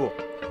যেন হ'ব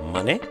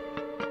মানে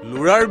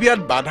ল'ৰাৰ বিয়াত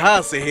বাধা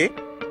আছে হে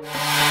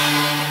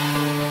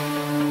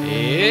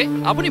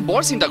আপুনি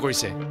বৰ চিন্তা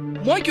কৰিছে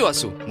মই কিয়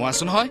আছো মই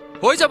আছো নহয়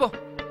হৈ যাব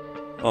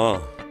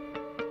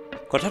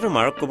কথাটো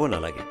মাৰক ক'ব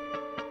নালাগে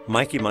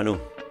মাইকী মানুহ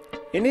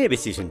এনেই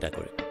বেছি চিন্তা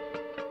কৰে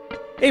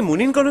এই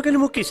মুনিনকণকেনো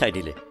মোক কি চাই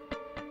দিলে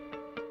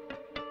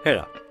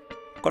হেৰা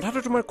কথাটো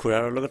তোমাৰ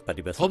খুৰাৰ লগত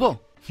পাতিবা হ'ব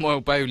মই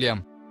উপায় উলিয়াম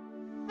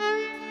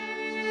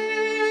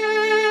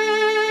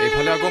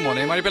এইফালে আকৌ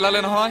মনে মাৰি পেলালে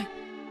নহয়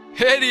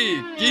হেৰি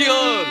কি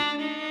হ'ল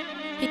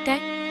পিতাই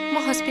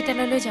মই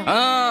হস্পিটেললৈ যাওঁ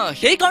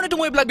সেইকাৰণেতো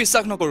মই এইবিলাক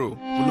বিশ্বাস নকৰো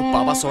বোলো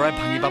পাবা চৰাই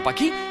ভাঙিবা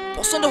পাখি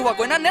পচন্দ হোৱা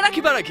কইনা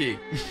নেৰাখিবা ৰাখি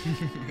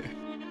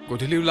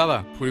গধূলি ওলাবা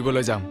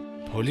ফুৰিবলৈ যাম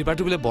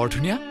ভলিবাৰটো বোলে বৰ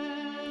ধুনীয়া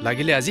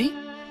লাগিলে আজি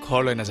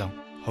ঘৰলৈ নাযাওঁ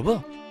হ'ব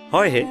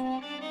হয় হে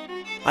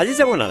আজি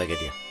যাব নালাগে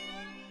দিয়া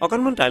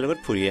অকণমান তাইৰ লগত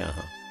ফুৰিয়ে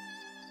আহা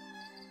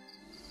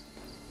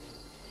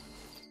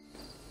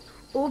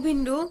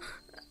ভিন্দু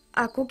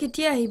আকৌ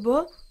কেতিয়া আহিব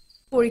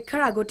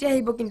পৰীক্ষাৰ আগতে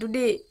আহিব কিন্তু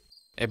দেই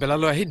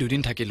এবেলালৈ আহি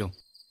দুদিন থাকিলো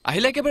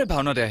আহিলে একেবাৰে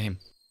ভাওনাতে আহিম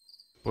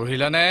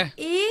পঢ়িলানে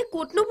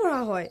ক'তনো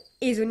পঢ়া হয়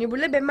এইজনী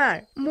বোলে বেমাৰ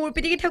মোৰ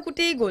পিটিকি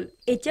থাকোতেই গ'ল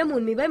এতিয়া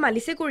মুনমিবাই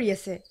মালিছে কৰি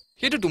আছে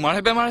সেইটো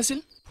তোমাৰহে বেমাৰ আছিল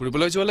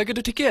ফুৰিবলৈ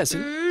যোৱালৈকেতো ঠিকেই আছিল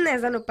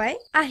নাজানো পাই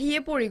আহিয়ে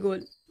পৰি গ'ল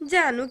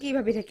জানো কি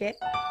ভাবি থাকে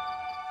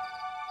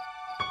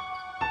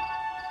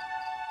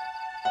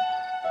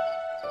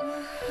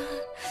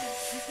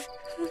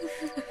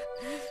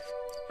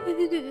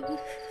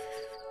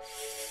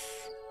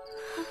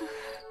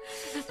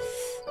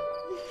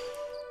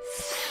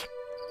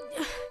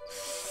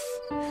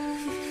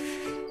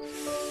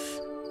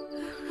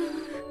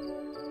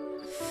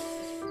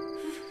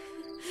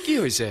কি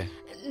হৈছে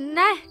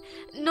নাই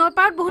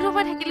নপাৰত বহুত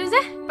সময় থাকিলো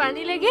যে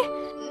পানী লাগি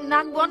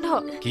নাক বন্ধ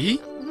কি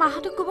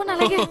মাহঁতক ক'ব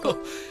নালাগে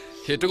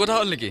সেইটো কথা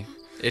হ'ল নেকি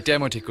এতিয়া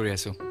মই ঠিক কৰি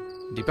আছো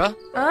দীপা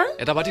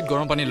এটা বাটিত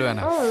গৰম পানী লৈ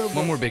আনা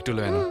মই মোৰ বেগটো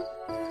লৈ আনো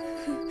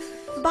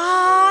বা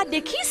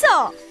দেখিছ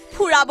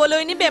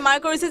ফুৰাবলৈ নি বেমাৰ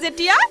কৰিছে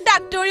যেতিয়া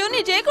ডাক্তৰীও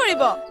নিজেই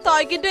কৰিব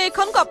তই কিন্তু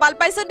এইখন কপাল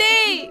পাইছ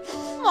দেই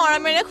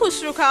মৰমেৰে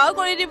খুচৰুখাও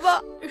কৰি দিব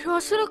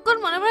ৰসুৰকল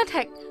মনে মনে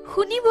থাক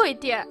শুনিব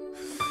এতিয়া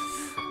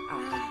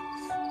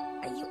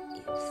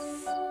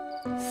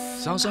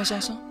চাওঁ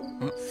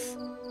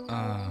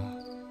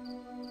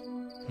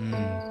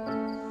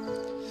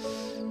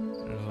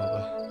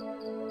ৰবা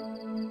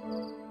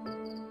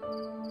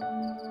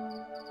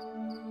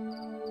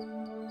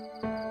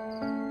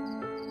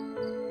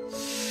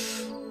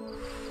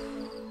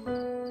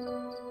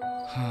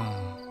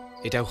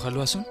এতিয়া উশাহ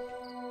লোৱাচোন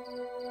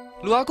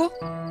লোৱা আকৌ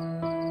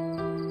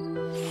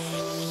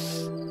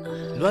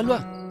লোৱা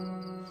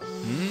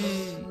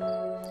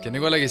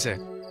কেনেকুৱা লাগিছে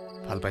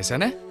ভাল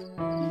পাইছানে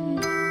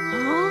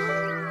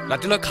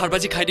ৰাতিলৈ খাৰ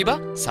বাজি খাই দিবা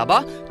চাবা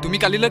তুমি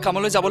কালিলৈ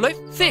কামলৈ যাবলৈ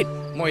ফিট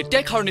মই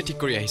এতিয়াই খাৰণি ঠিক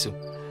কৰি আহিছো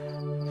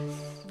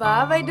বা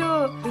বাইদেউ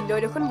ভিন্দই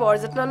দেখোন বৰ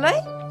যত্ন লয়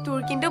তোৰ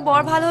কিন্তু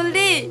বৰ ভাল হ'ল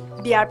দেই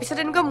বিয়াৰ পিছত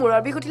এনেকুৱা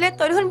মূৰৰ বিষ উঠিলে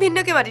তই দেখোন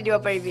ভিন্দকে মাতি দিব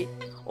পাৰিবি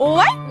ঐ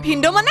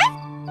ভিন্দ মানে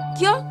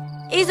কিয়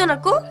এইজন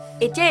আকৌ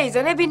এতিয়া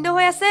এইজনে ভিন্দ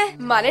হৈ আছে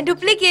মানে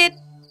ডুপ্লিকেট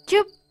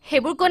চুপ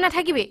সেইবোৰ কৈ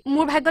নাথাকিবি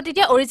মোৰ ভাগ্যত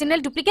এতিয়া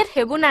অৰিজিনেল ডুপ্লিকেট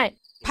সেইবোৰ নাই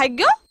ভাগ্য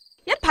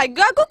ইয়াত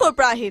ভাগ্য আকৌ ক'ৰ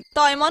পৰা আহিল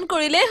তই মন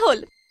কৰিলেই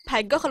হ'ল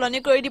ভাগ্য সলনি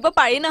কৰি দিব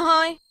পাৰি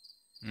নহয়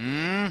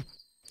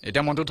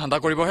এতিয়া মনটো ঠাণ্ডা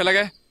কৰিবহে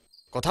লাগে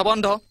কথা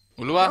বন্ধ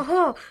ওলোৱা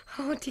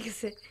ঠিক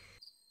আছে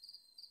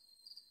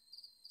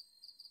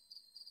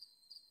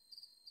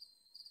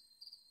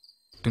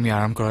তুমি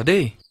আৰাম কৰা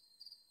দেই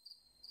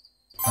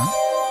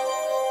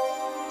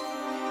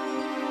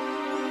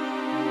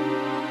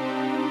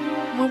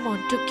মোৰ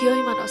মনটো কিয়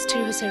ইমান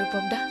অস্থিৰ হৈছে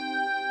ৰূপম দা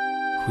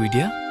শুই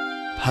দিয়া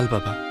ভাল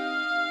পাবা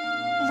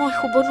মই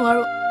শুব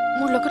নোৱাৰো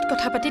মোৰ লগত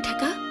কথা পাতি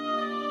থাকা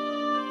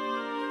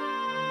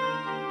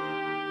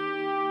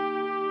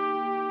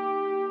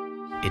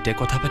এতিয়া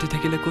কথা পাতি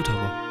থাকিলে ক'ত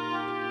হ'ব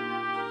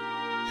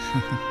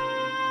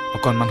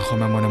অকণমান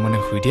সময় মনে মনে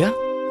শুই দিয়া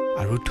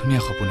আৰু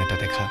ধুনীয়া সপোন এটা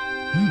দেখা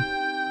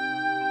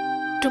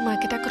তোমাক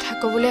এটা কথা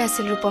ক'বলৈ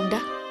আছিল ৰূপম দা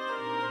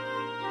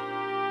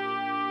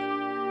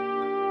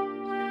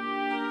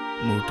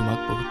মোৰ তোমাক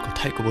বহুত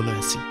কথাই ক'বলৈ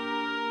আছিল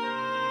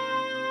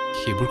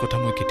সেইবোৰ কথা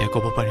মই কেতিয়া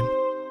ক'ব পাৰিম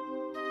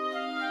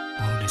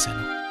মই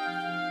নাজানো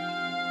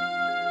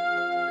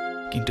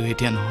কিন্তু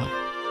এতিয়া নহয়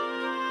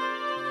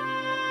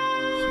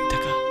শুই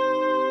থাকা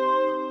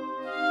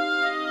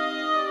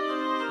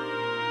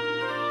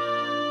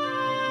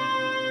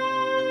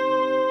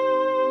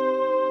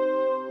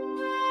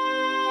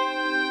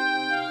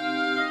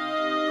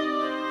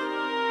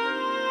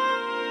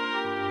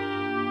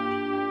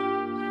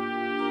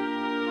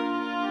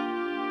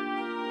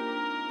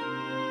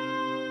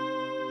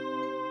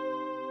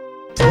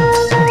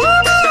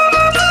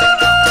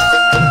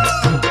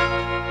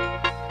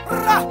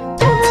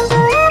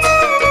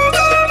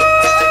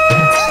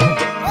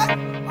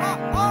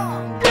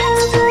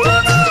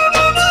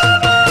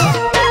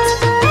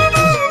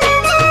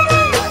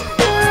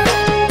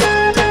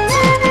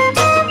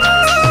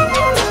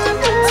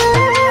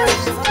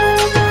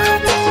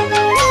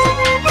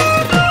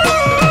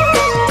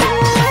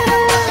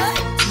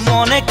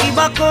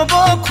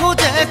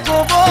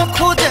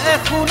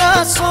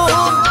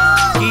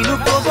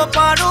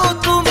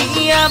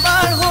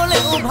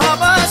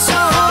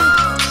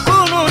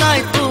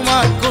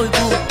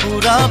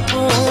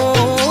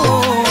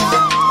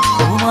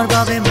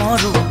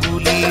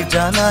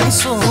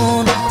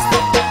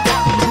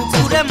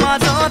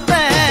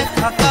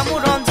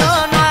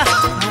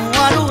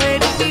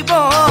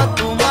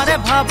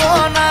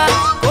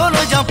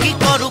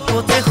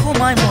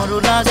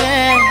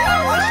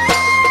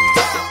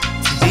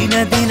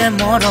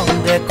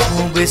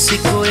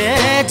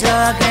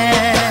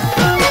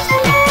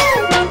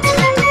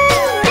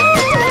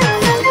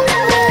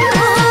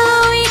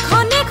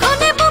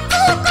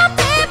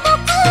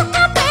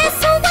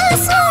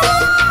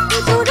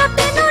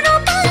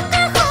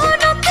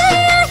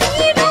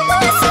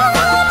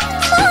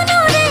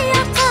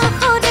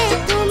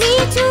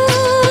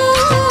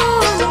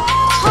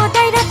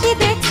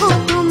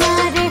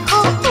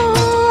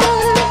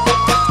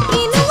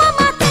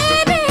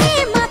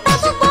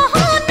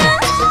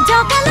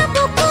Jagala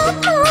buku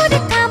puri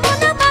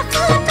kamona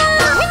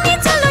bakhana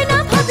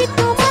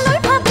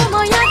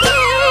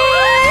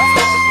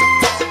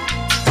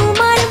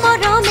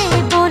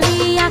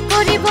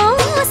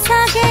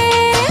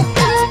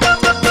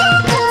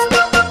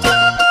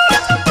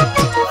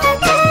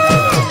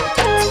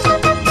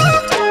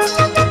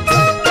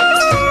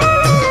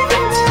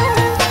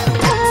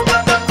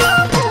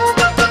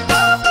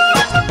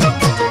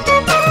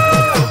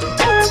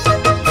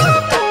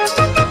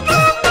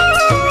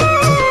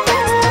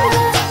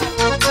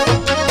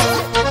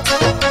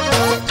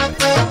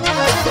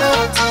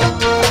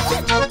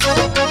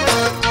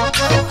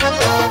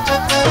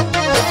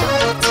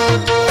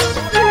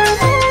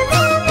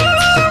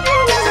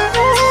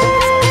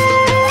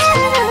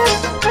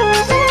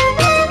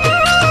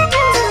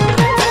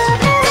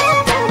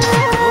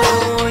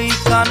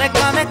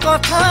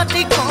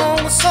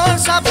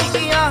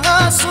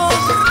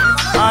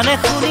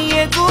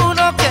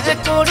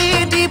কৰি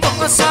দিব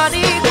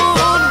 4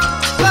 গুণ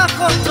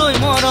কাকত লৈ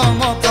মৰম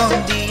কম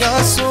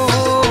দিয়াচোন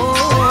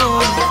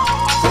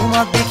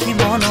তোমাক দেখি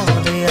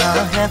মনলে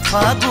আহে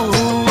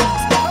ফাগুন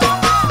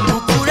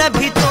বুকুৰে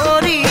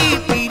ভিতৰি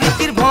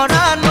পিৰিতিৰ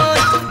ভৰা লৈ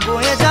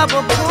বয়ে যাব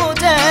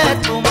খোজে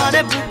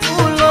তোমাৰে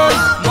বুকুলৈ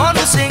মন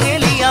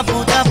চেঙেলিয়া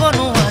বুজাব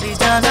নোৱাৰি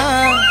জানা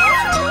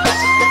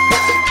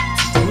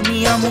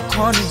দুনিয়া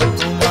মুখন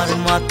তোমাৰ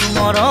মাত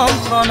মৰম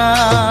কণা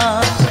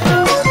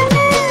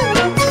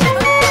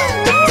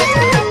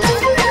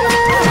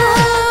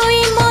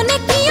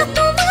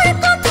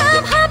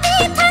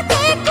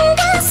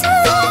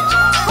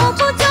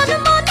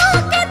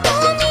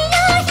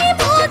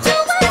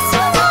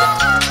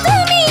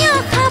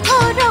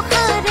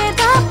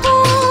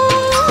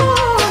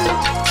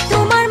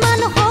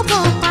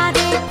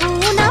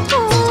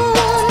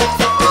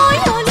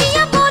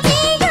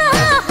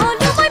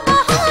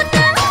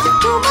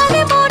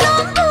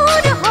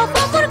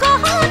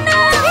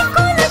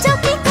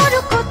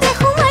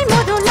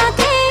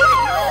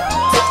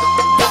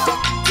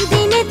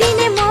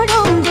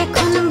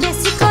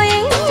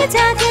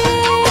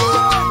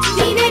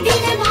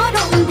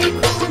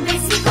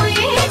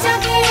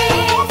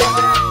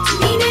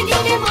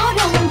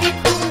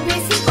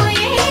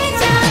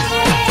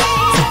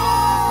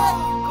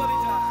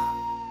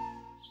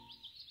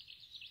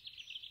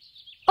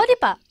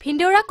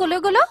ভিন্দৌৰা কলৈ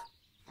গ'ল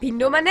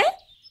ভিন্দৌ মানে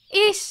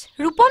ইস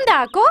ৰূপম দা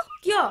আকৌ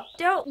কিয়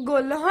তেওঁ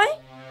গ'ল নহয়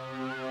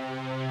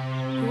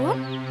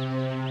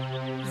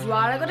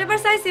যোৱাৰ আগতে এবাৰ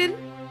চাইছিল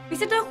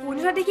পিছে তই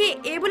শুনিছা দেখি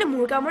এই বোলে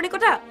মোৰ কামৰণি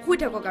কথা শুই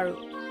থাকক আৰু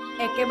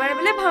একেবাৰে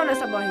বোলে ভাওনা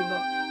চাব আহিব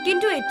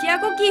কিন্তু এতিয়া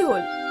আকৌ কি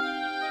হ'ল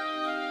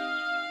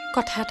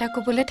কথা এটা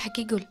ক'বলৈ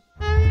থাকি গ'ল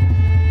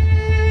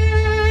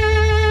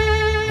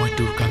মই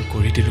তোৰ কাম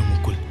কৰি দিলো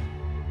মুকুল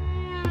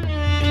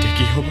এতিয়া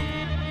কি হ'ব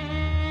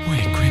মই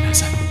একোৱে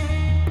নাজানো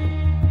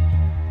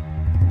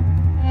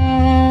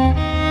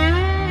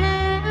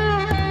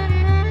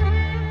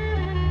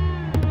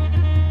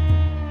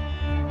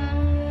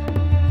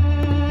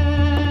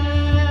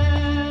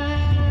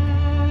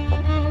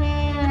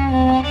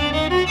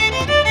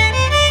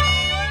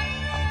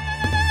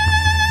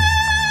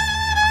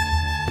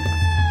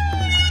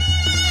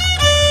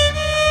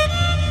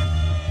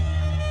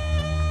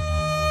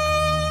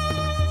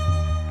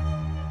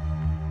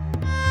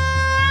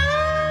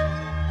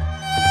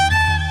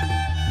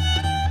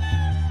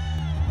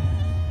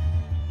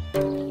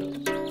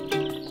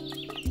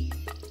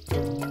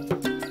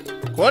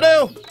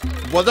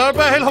বজাৰৰ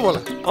পৰা আহিল হ'বলা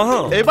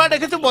এইবাৰ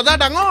দেখিছো বজাৰ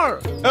ডাঙৰ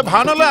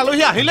ভাওনালৈ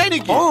আলহী আহিলেই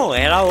নেকি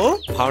এৰা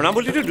ভাওনা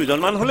বুলিতো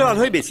দুজনমান হ'লেও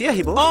আলহী বেছি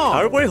আহিব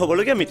তাৰোপৰি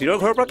হ'বলগীয়া মিতিৰৰ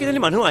ঘৰৰ পৰা কিজানি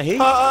মানুহ আহি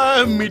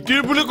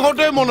মিতিৰ বুলি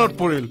কওঁতে মনত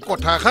পৰিল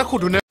কথা এষাৰ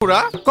সুধোনে খুৰা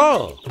ক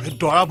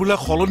দৰা বোলে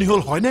সলনি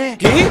হ'ল হয়নে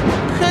কি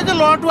সেই যে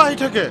ল'ৰাটো আহি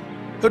থাকে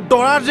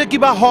দৰাৰ যে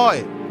কিবা হয়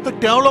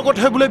তেওঁৰ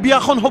লগতহে বোলে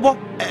বিয়াখন হ'ব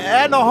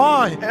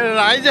নহয়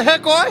ৰাইজেহে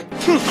কয়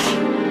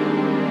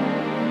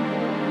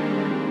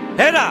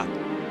হেৰা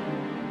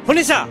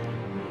শুনিছা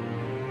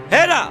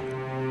হেৰা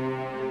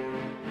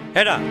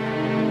হেৰা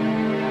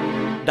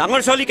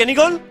ডাঙৰ ছোৱালী কেনি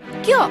গ'ল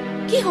কিয়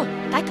কি হ'ল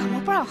তাই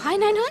কামৰ পৰা অহাই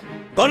নাই নহয়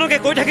গণকে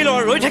কৈ থাকিলেও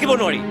আৰু ৰৈ থাকিব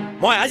নোৱাৰি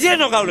মই আজিয়ে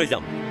নগাঁৱলৈ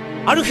যাম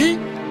আৰু সি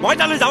মই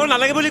তালৈ যাব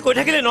নালাগে বুলি কৈ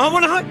থাকিলে নহ'ব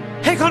নহয়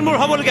সেইখন মোৰ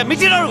হ'বলগীয়া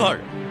মিতিৰৰ ঘৰ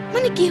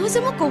মানে কি হৈছে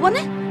মোক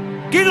ক'বনে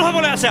কি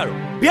নহ'বলৈ আছে আৰু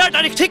বিয়াৰ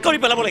তাৰিখ ঠিক কৰি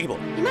পেলাব লাগিব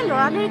ইমান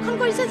লৰালৰিখন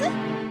কৰিছে যে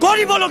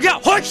কৰিবলগীয়া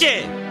হৈছে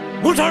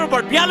মুঠৰ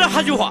ওপৰত বিয়ালৈ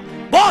সাজু হোৱা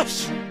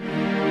বছ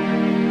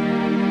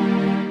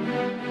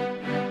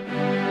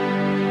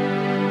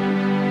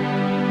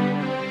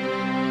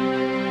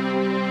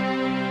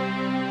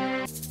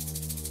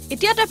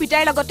এতিয়া তই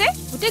পিতাইৰ লগতে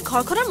গোটেই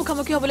ঘৰখনৰ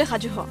মুখামুখি হ'বলৈ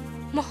সাজু হ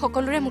মই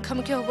সকলোৰে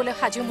মুখামুখি হ'বলৈ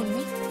সাজু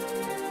মুন্মি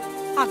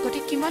আগতে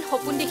কিমান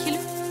সপোন দেখিলো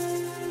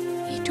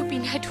এইটো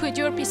পিন্ধাই থৈ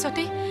যোৱাৰ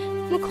পিছতে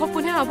মোক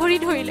সপোনে আৱৰি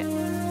ধৰিলে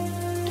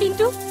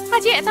কিন্তু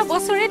আজি এটা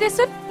বছৰে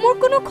দেচোন মোৰ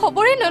কোনো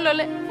খবৰে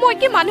নললে মই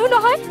কি মানুহ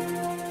নহয়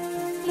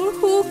মোৰ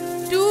সুখ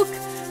দুখ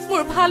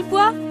মোৰ ভাল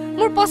পোৱা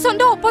মোৰ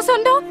পছন্দ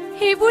অপছন্দ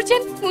সেইবোৰ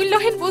যেন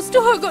মূল্যহীন বস্তু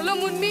হৈ গ'ল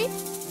মুন্মি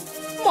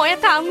মই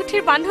এটা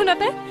আঙুঠিৰ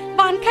বান্ধোনতে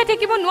বান্ধ খাই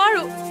থাকিব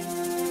নোৱাৰো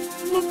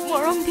মোক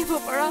মৰম দিব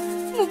পৰা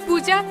মোক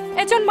বুজা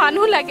এজন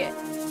মানুহ লাগে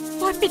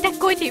মই পিতাক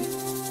কৈ দিম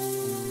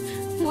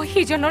মই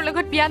সিজনৰ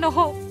লগত বিয়া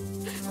নহওঁ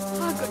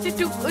আগতে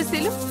তোক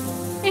কৈছিলো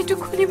এইটো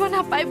খুলিব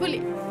নাপায় বুলি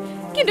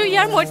কিন্তু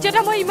ইয়াৰ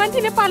মৰ্যাদা মই ইমান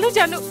দিনে পালো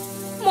জানো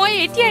মই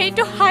এতিয়া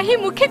এইটো হাঁহি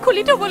মুখে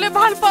খুলি থবলৈ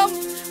ভাল পাম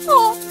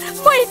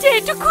মই এতিয়া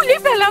এইটো খুলি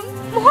পেলাম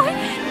মই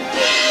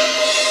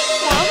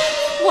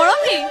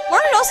মৰমী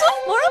ৰচোন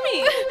মৰমী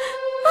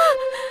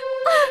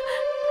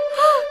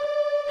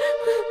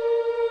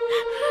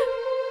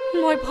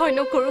মই ভয়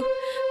নকৰো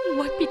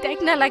মই পিতাইক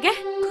নালাগে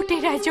গোটেই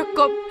ৰাইজক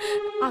কম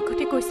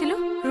আগতে কৈছিলো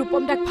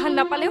ৰূপম দাক ভাল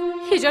নাপালেও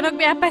সিজনক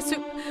বেয়া পাইছো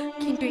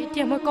কিন্তু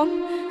এতিয়া মই কম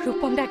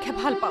ৰূপম দাকহে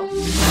ভাল পাওঁ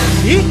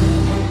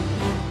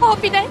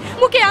পিতাই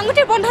মোক এই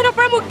আঙুঠিৰ বন্ধনৰ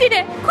পৰা মুক্তি দে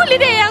খুলি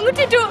দে এই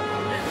আঙুঠিটো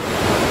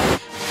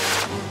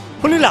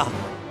শুনিলা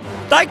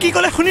তাই কি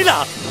ক'লে শুনিলা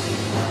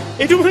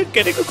এইটো মই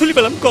কেনেকৈ খুলি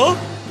পেলাম ক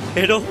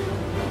হেৰ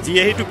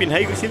যিয়ে সেইটো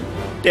পিন্ধাই গৈছিল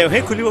তেওঁহে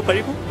খুলিব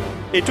পাৰিব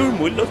এইটোৰ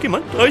মূল্য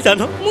কিমান তই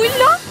জানো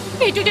মূল্য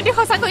এইটো যদি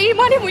সঁচাকৈ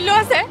ইমানেই মূল্য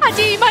আছে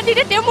আজি ইমান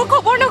দিনে তেওঁ মোক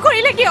খবৰ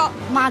নকৰিলে কিয়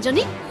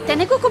মাজনী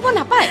তেনেকৈ ক'ব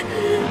নাপায়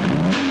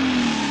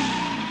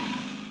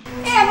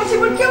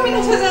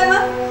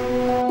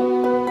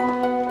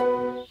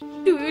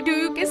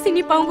দুয়োকে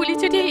চিনি পাওঁ বুলি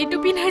যদি এইটো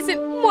পিন্ধাইছিল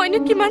মইনো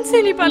কিমান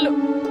চিনি পালো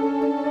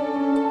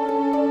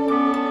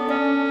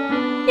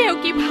তেওঁ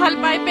কি ভাল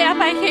পায় বেয়া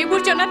পায়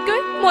সেইবোৰ জনাতকৈ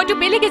মইতো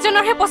বেলেগ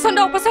এজনৰহে পচন্দ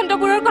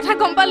অপচন্দবোৰৰ কথা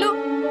গম পালো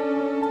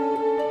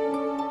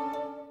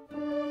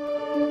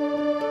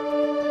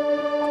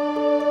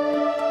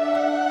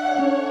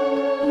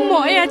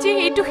মই আজি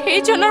এইটো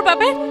সেইজনৰ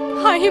বাবে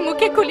হাঁহি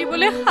মুখে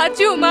খুলিবলৈ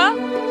সাজু মা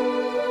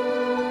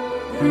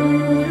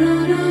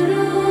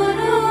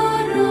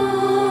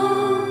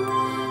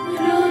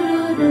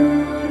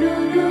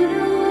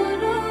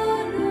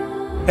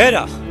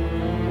হেৰা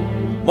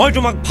মই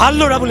তোমাক ভাল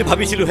ল'ৰা বুলি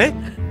ভাবিছিলো হে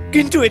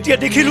কিন্তু এতিয়া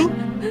দেখিলো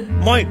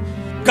মই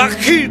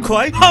গাখীৰ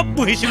খুৱাই সাপ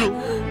পুহিছিলো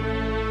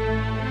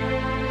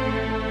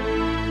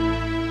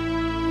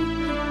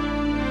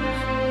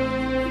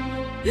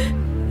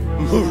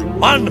মোৰ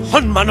মান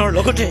সন্মানৰ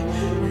লগতে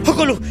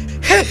সকলো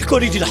শেষ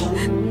কৰি দিলা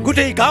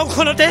গোটেই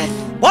গাঁওখনতে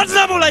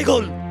বদনাম ওলাই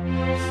গ'ল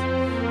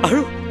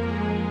আৰু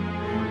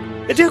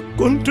এতিয়া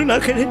কোনটো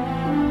নাখেৰে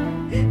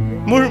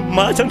মোৰ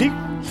মাজনীক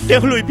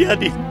তেওঁলৈ বিয়া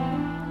দিম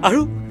আৰু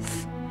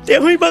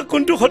তেওঁই বা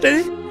কোনটো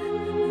হতেৰে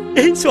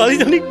এই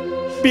ছোৱালীজনীক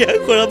বিয়া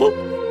কৰাব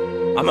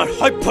আমাৰ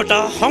সভ্যতা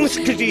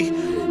সংস্কৃতি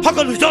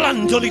সকলো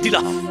জলাঞ্জলি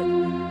দিলা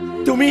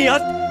তুমি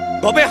ইয়াত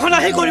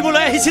গৱেষণাহে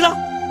কৰিবলৈ আহিছিলা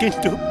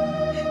কিন্তু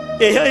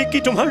এয়াই কি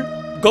তোমাৰ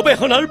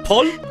গৱেষণাৰ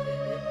ফল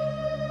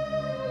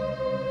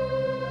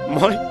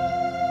মই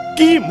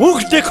কি মুখ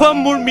দেখুৱাম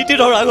মোৰ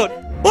মিতিৰৰ আগত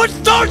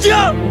উত্তৰ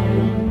দিয়া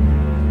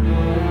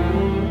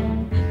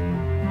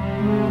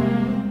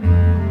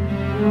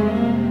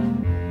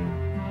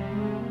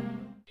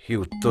সি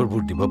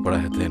উত্তৰবোৰ দিব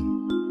পৰাহেঁতেন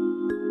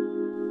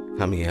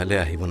আমি ইয়ালৈ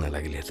আহিব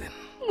নালাগিলেহেঁতেন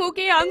মোক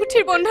এই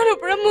আঙুঠিৰ বন্ধনৰ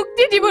পৰা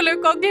মুক্তি দিবলৈ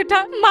কওক দেউতা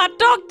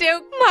মাতক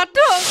তেওঁক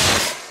মাতক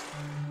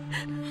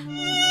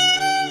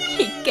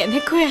সি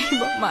কেনেকৈ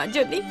আহিব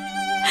মাজনী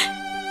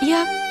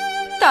ইয়াক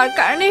তাৰ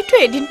কাৰণেইতো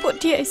এদিন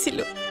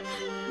পঠিয়াইছিলো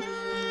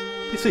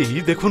পিছে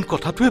ই দেখোন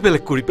কথাটোৱে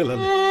বেলেগ কৰি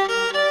পেলালে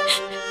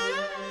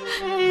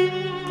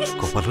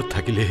কপালত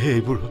থাকিলেহে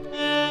এইবোৰ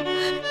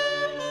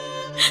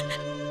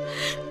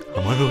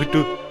আমাৰ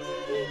হয়তো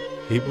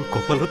এইবোৰ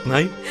কপালত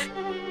নাই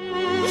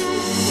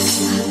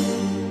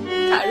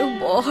আৰু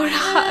বৰ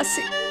আশা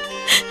আছিল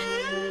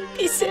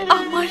পিছে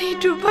আমাৰ এই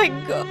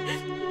দুৰ্ভাগ্য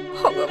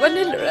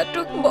ভগৱানে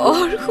ল'ৰাটোক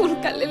বৰ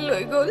সোনকালে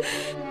লৈ গ'ল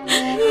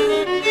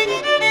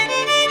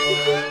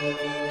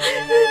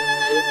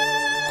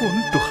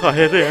কোনটো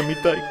সাহেৰে আমি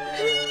তাইক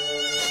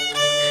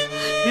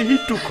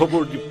এইটো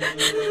খবৰ দিম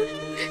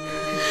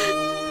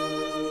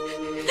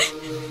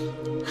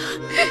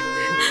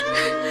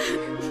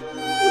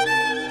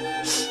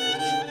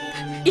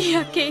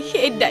ইয়াকে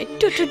সেই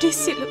দায়িত্বটো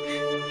দিছিলো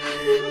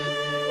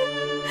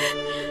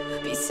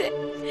পিছে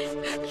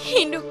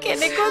সিনো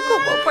কেনেকৈ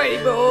ক'ব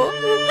পাৰিব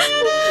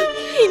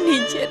সি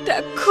নিজে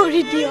তাক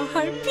খৰি দি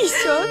অহাৰ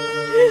পিছত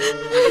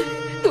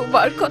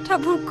তোমাৰ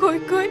কথাবোৰ কৈ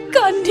কৈ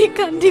কান্দি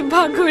কান্দি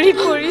ভাগৰি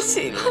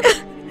পৰিছিল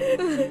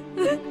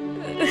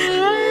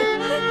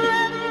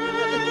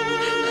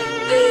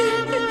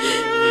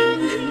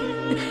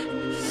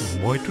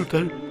মইতো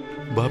তাৰ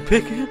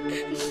বাপেকে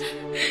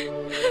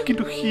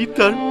কিন্তু সি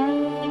তাৰ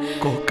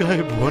ককাই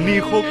ভনী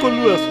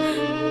সকলো আছে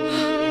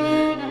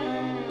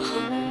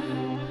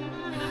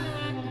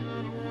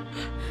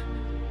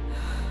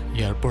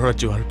ইয়াৰ পৰা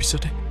যোৱাৰ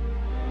পিছতে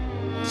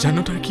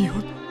জানো তাৰ কি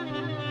হ'ল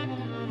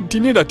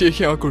দিনে ৰাতিয়ে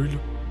সেৱা কৰিলো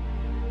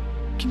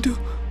কিন্তু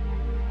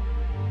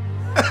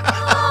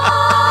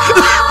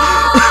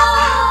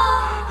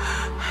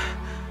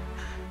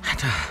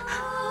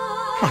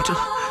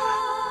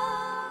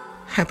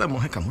এটা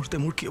মহে কামোৰতে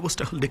মোৰ কি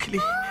অৱস্থা হ'ল দেখিলি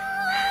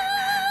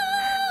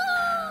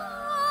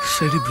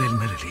চেৰিব্ৰেল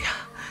মেলেৰিয়া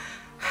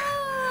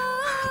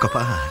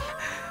কপাল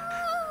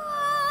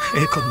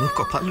এইখন মোৰ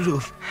কপাল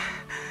ৰূপ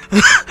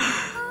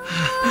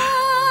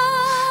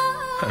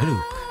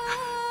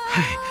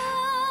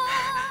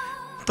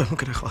তই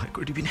মোক এটা সহায়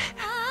কৰি দিবিনে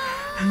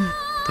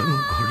তই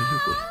মোক ঘৰলৈ লৈ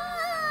গ'ল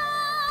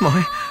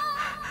মই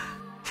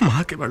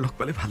মাক এবাৰ লগ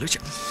পালে ভাল হৈ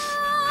যাম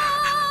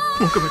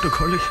মোক এবাৰ তোৰ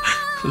ঘৰলৈ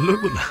লৈ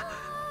গ'ল না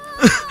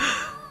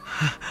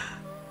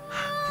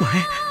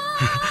মায়ে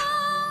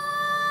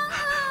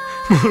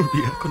মোৰ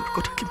বিয়াখনৰ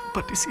কথা কিমান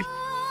পাতিছিল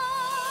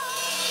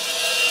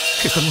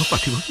সেইখন মই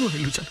পাতিব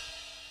নোৱাৰিলো জানো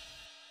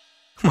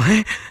মায়ে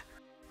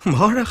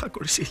বৰ আশা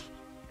কৰিছিল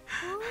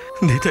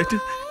দেউতাইতো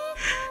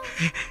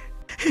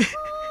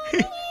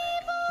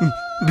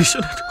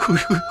বিচনাত শুই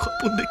শুই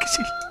সপোন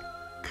দেখিছিল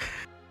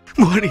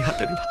বোৱাৰী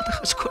হাতেৰে ভাত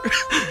এসাঁজ খোৱাৰ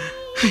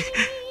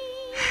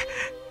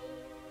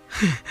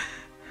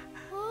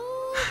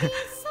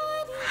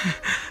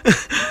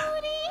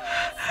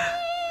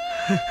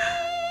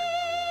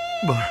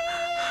বৰ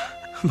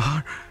বৰ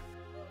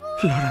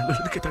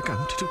লৰালৰিকে তাক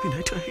আঙুঠিটো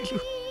পিন্ধাই থৈ আহিলো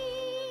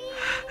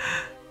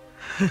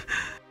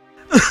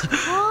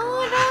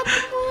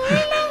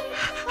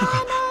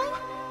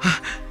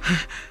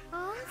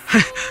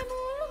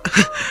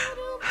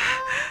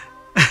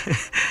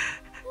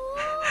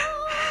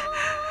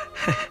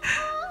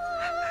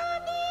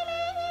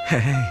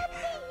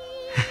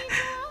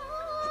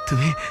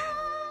তুমি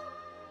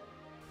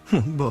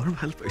মোক বৰ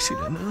ভাল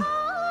পাইছিলা ন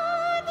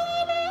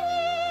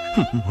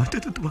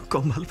মইতো তোমাক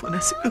কম ভাল পোৱা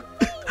নাছিলো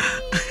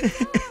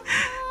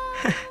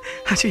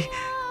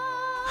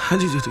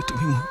আজি যদি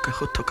তুমি মোৰ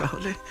কাষত থকা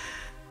হলে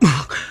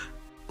মোক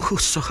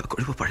শুশ্ৰূষা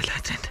কৰিব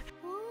পাৰিলাহেঁতেন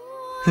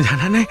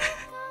জানানে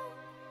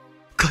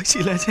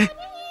কৈছিলা যে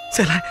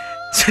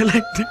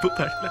চেলাই দিব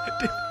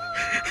পাৰিলাহেঁতেন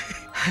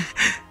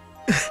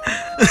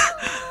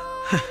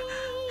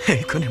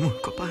এইখনে মোৰ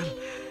কপাল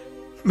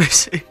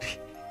বেচেৰি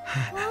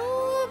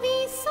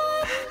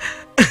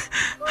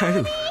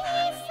আৰু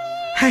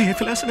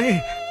এইফালে আছো দেই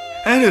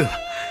আৰু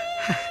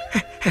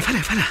এফালে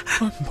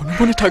মনে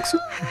মনে থাকছো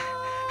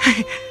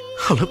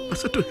অলপ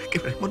পাছতো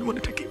একেবাৰে মনে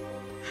মনে থাকিম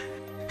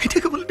এতিয়া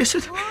ক'বলৈ দিছো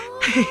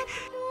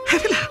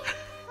এইফালে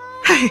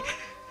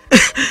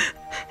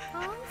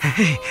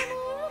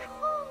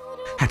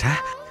এটা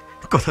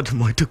কথাটো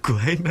মইতো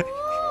কোৱাই নাই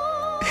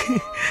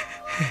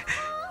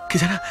কি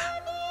জানা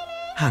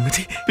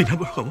আঙুঠি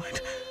পিন্ধাবৰ সময়ত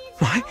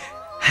মই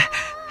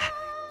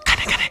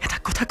কানে কানে এটা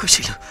কথা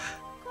কৈছিলো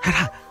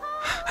হেৰা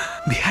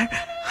বিয়াৰ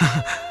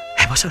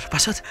এবছৰ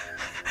পাছত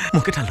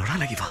মোক এটা ল'ৰা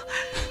লাগিব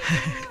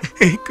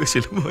এই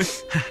কৈছিলো মই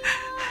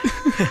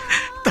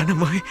তাৰমানে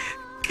মই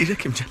কি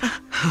ৰাখিম জানা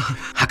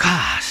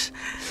আকাশ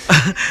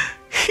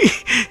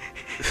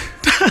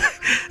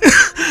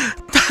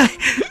তাই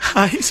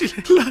হাঁহিছিলে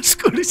লাজ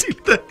কৰিছিল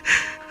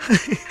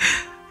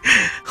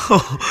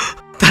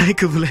তাই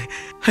ক'বলৈ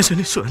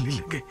এজনী ছোৱালী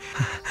লাগে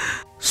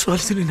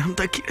ছোৱালীজনীৰ নাম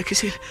তাই কি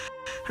ৰাখিছিল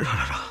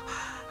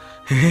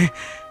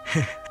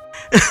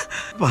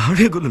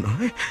পাহৰি গলো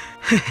নহয়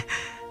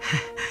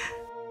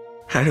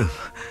আৰু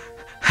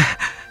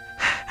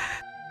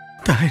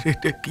তাইৰ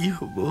এতিয়া কি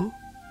হ'ব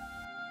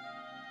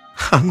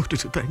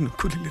আঙুঠিটো তাই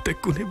নুখুলিলে তাই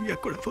কোনে বিয়া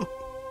কৰাব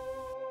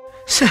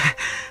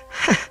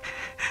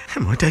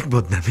মই তাইক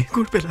বদনামী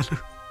কৰি পেলালো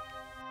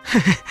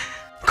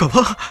কব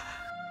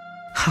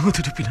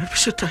আঙুঠিটো পিন্ধাৰ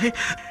পিছত তাই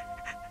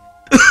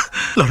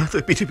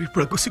ল'ৰাটোৱে পৃথিৱীৰ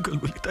পৰা গুচি গ'ল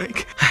বুলি তাইক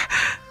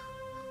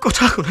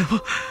কথা শুনাব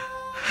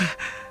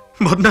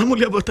বদনাম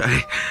উলিয়াব তাই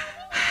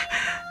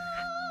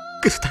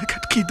কিন্তু তাই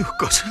গাত কি দুখ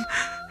কচোন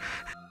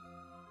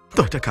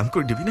তই এটা কাম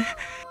কৰি দিবিনে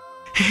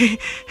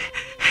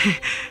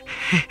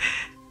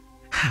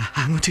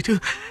আঙুঠিটো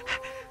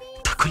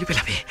তই খুলি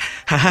পেলাবি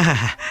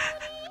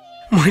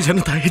মই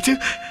জানো তাই এইটো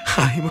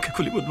হাঁহি মুখে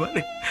খুলিব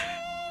নোৱাৰে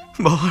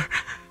বৰ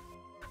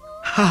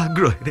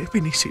আগ্ৰহেৰে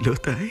পিন্ধিছিলো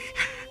তাই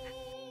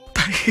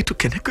সেইটো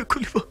কেনেকৈ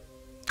খুলিব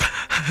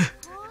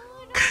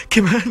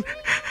কিমান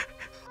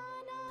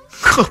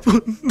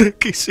সপোন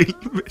দেখিছিল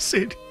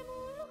বেচেৰি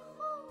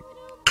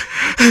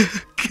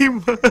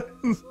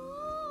কিমান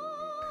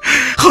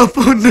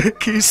সপোন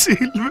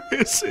দেখিছিল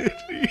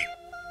বেচেৰি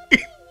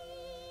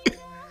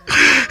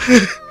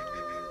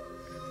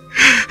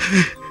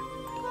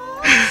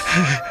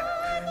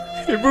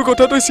এইবোৰ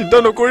কথা তই চিন্তা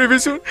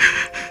নকৰিবিচোন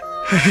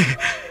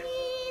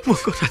মোক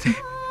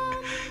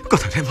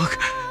কথাতে মোক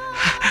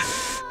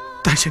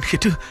তাই যেন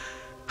সেইটো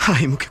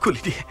হাঁহি মুখে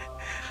খুলি দিয়ে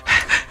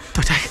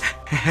তই তাই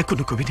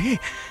কোনো কবি দেই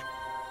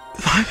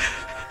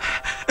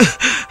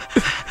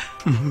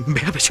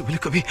বেয়া পাইছো বুলি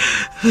কবি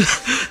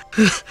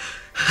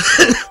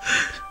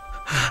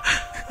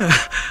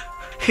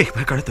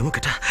সেইবাৰ কাৰণে তই মোক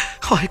এটা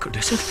সহায় কৰি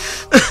দিয়চোন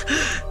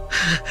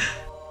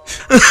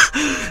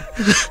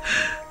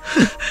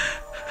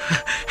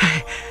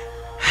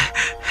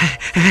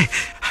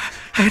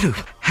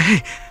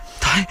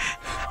তই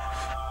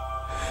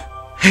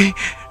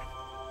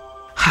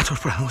হাতৰ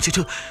পৰা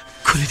আঙুঠিটো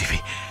খুলি দিবি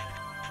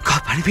কব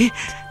পাৰিবি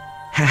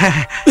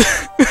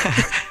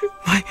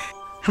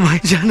মই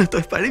জানো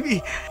তই পাৰিবি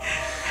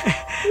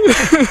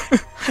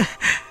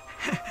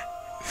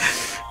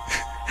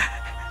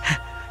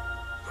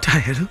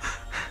তাই আৰু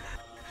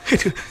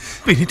সেইটো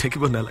পিন্ধি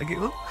থাকিব নালাগে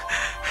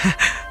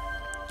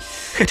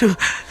সেইটো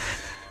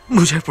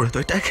বুজাৰ পৰা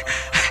তই তাক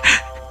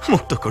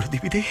মুক্ত কৰি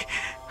দিবি দেই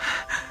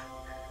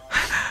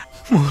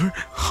মোৰ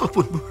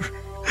সপোনবোৰ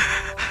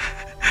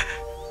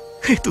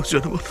সেইটো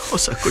জনমত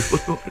সঁচা কৰিব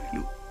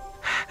নোৱাৰিলো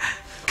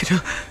কিন্তু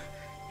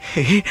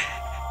সেই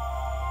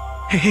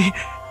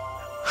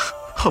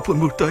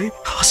সপোনবোৰ তই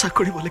সঁচা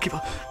কৰিব লাগিব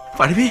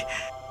পাৰিবি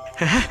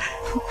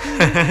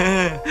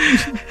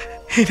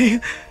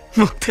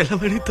মোক ঠেলা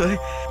মাৰি তই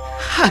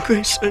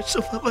আগুৱাই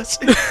স্বভাৱ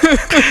আছে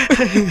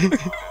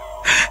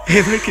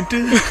এইবাৰ কিন্তু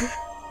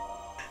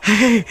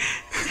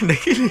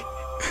দেখিলি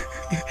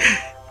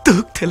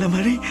তোক ঠেলা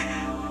মাৰি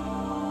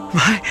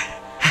মই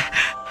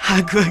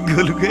আগুৱাই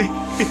গলোগৈ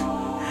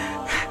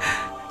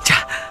যা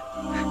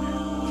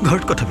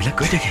ঘৰত কথাবিলাক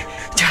কৈ থাকে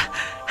যা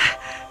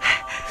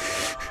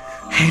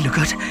সেই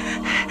লগত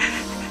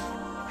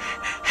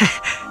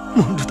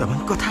মোৰ দুটামান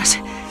কথা আছে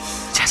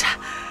যা যা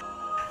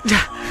যা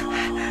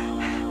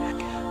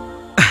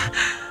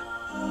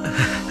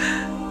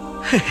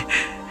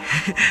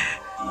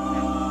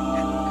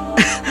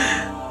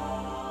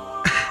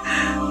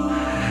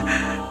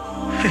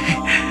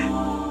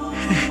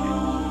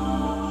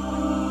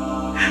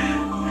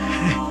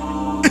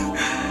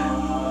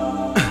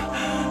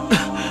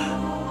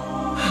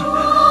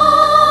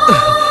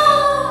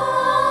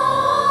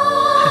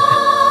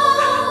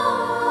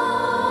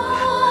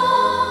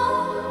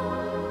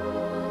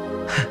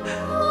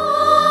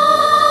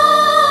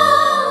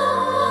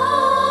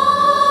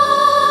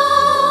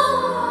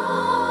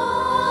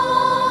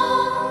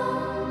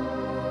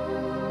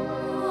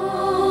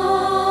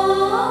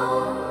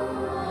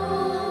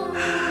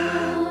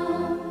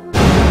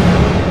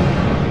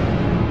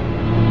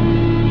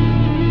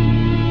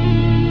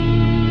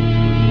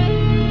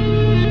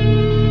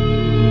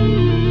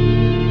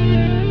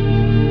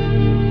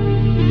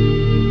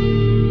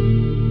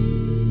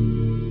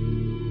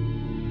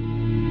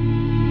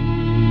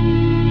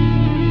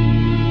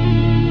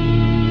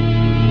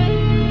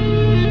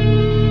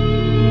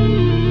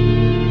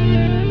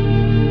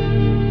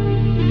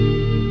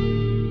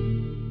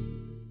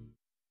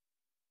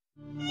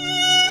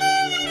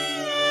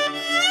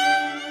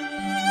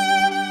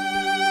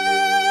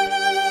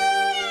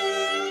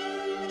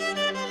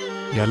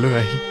ইয়ালৈ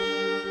আহি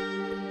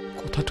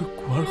কথাটো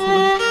কোৱাৰ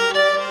সলনি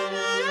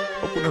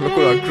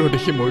আপোনালোকৰ আগ্ৰহ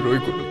দেখি মই ৰৈ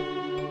গলো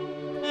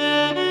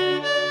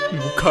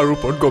মুখাৰ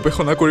ওপৰত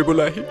গৱেষণা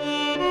কৰিবলৈ আহি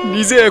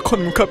নিজে এখন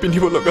মুখা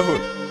পিন্ধিব লগা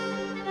হ'ল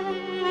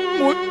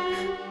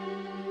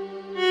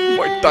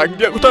মই তাক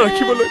দিয়া কথা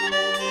ৰাখিবলৈ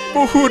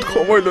বহুত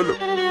সময় ললো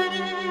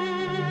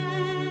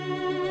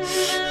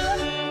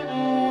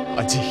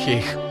আজি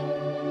শেষ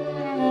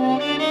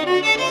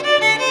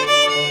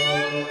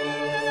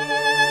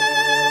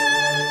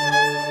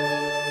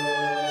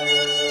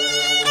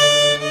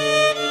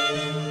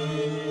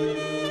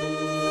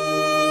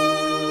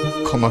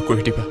ক্ষমা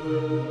কৰি দিবা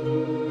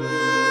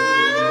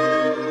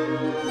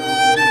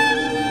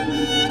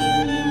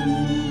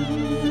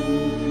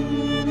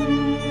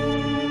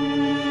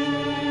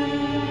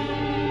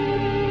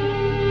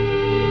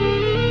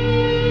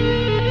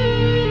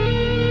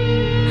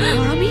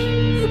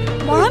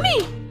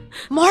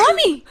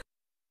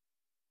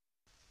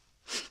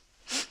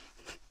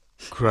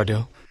ঘূৰা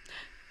দিয়ক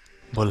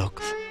বলক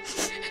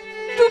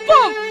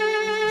ৰূপম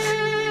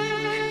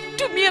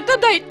তুমি এটা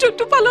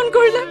দায়িত্বটো পালন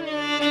কৰিলা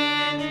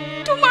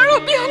তোমাৰ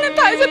অবিহনে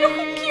তাই জানো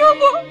সুখী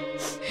হ'ব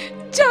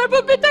যাৰ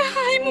বাবে তাই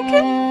হাঁহি মুখে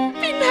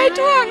পিন্ধাই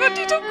থোৱা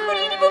আঙঠিটো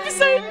খুলি দিব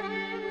বিচাৰিলে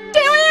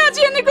তেওঁ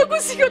আজি এনেকৈ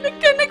গুচি গ'লে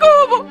কেনেকৈ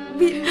হ'ব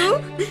বিন্দু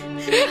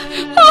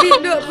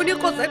আপুনি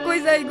কথা কৈ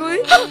যায়গৈ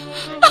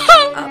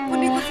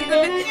আপুনি গুচি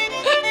গ'লে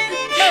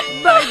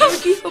বাইদেউ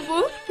কি হ'ব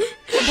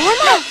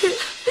বৰ্মা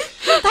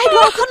তাই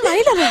দুৱাৰখন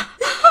মাৰি ল'লে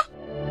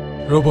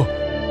ৰ'ব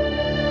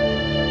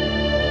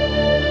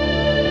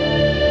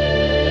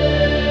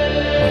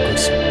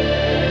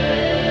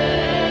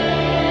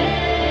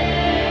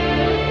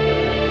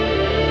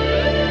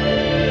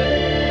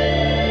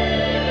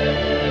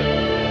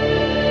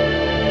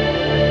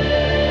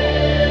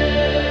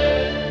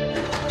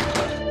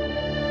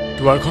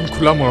দুৱাৰখন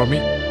খোলা মৰমী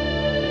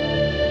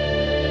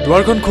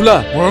দুৱাৰখন খোলা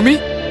মৰমী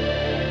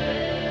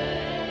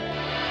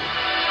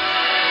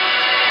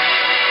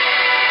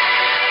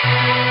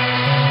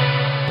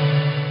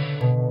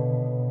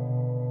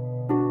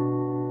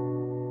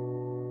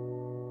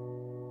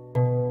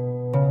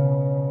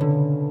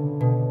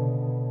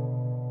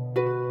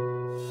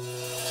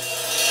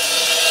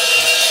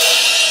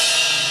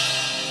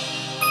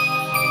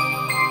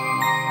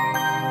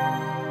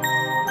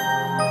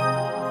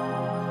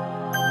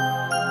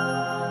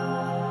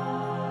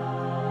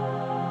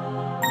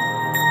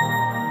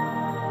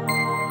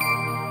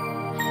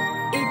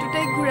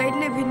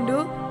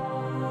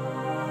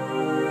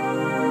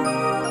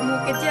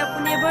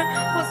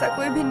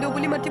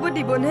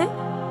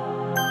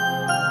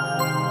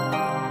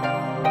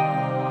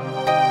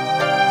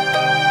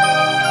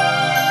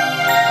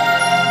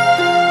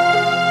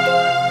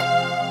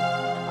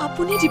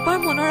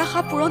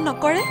পূৰণ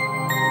নকৰে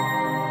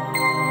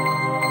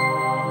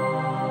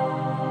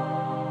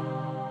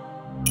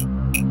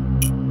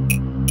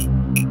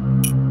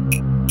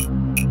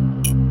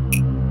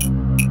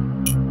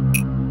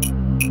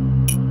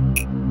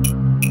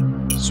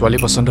ছোৱালী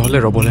পছন্দ হলে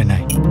ৰবলৈ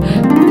নাই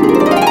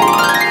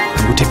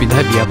গুঠি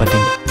পিন্ধাই বিয়া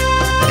পাতিম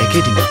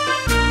একেদিনে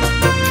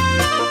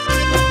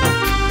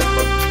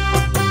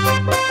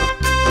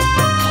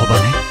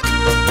হ'বনে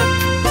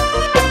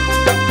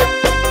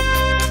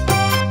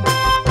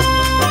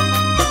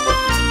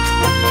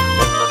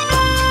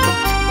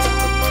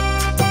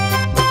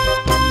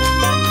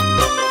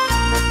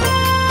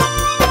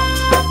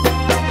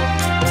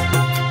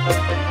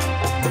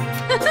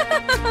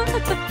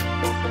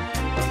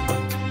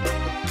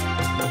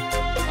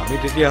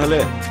তেতিয়াহ'লে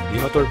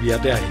ইহঁতৰ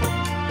বিয়াতে আহিম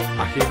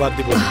আশীৰ্বাদ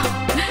দিব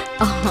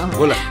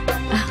ব'লা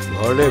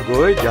ঘৰলৈ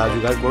গৈ যা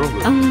যোগাৰ কৰোঁ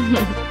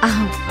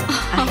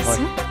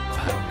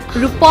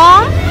ৰূপা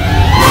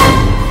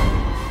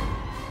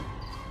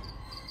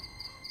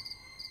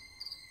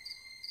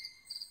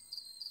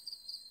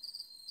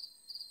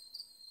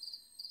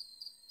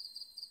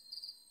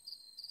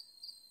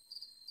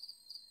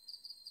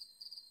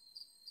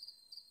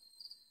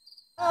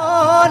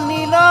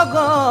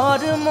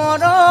নীলগড়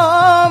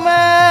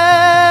মৰমে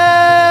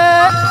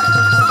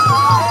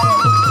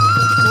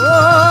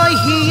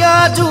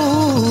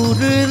জোৰ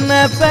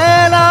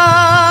নেপেলাই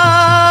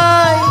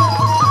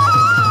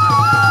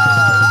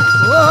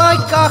ঐ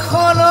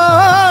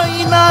কাষলৈ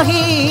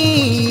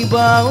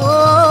নাহিবা ঐ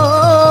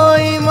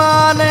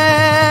মানে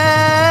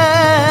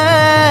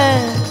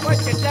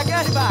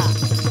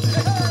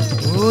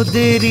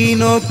দেৰি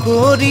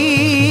নকৰিবা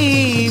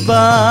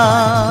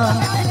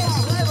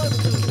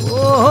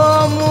ও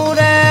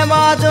মোৰে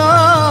মাজনী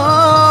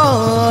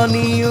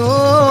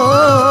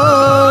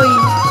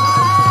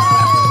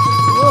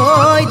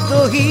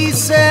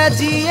দহিছে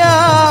জিয়া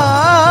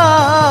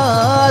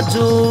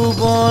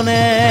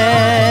যৌবনে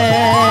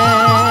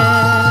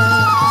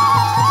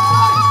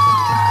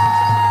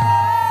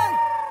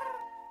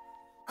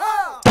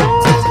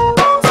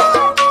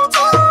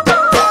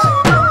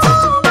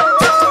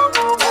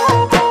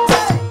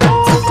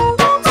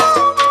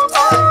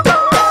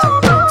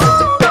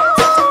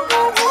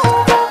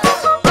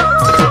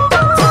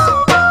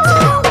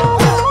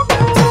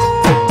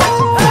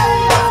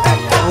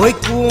ঐ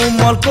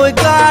কোমলকৈ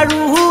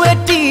গাৰু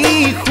এটি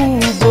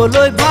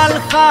শুবলৈ ভাল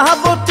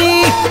সাৱতী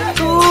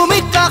তুমি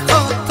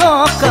কাষত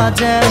থকা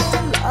যেন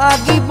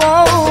লাগিব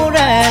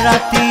ৰে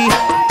ৰাতি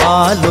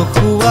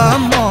আলসুৱা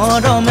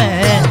মৰমে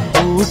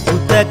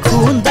বুকুতে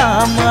খুন্দা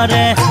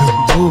মাৰে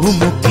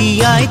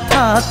ভুমুকিয়াই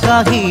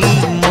থাকাহি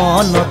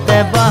মনতে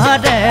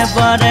বাৰে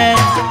বাৰে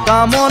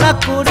কামনা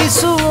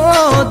কৰিছো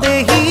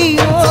দেহি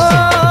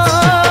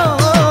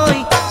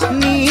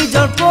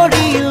নিজৰ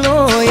কৰি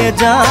লৈ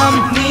যাম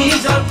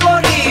নিজৰ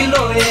কৰি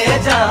লৈ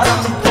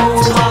যাম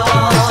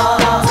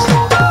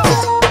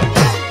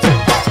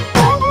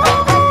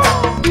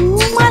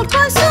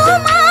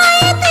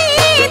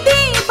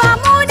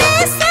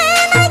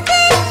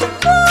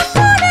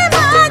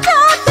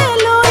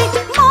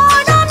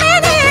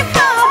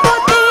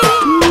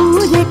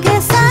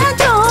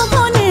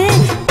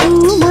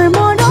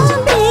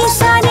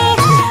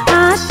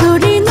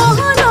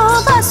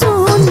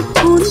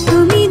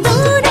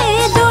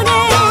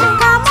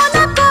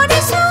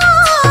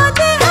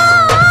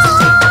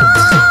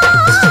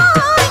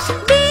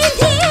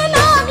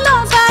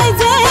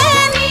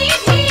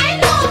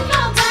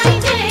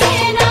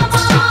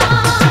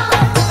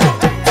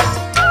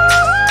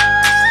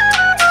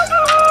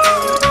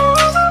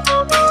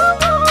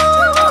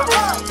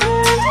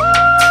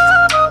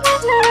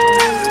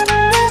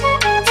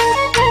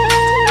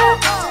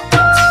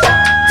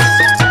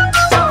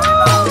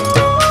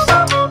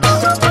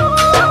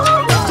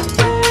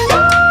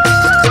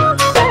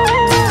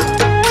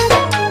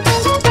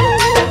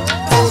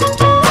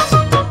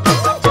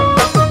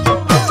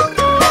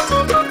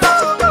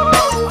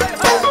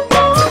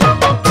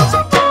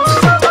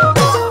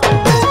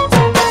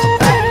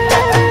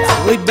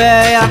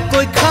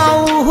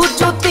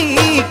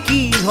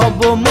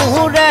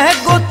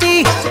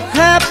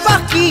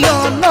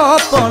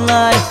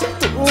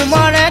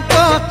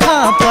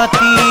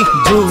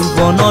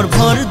যৌৱনৰ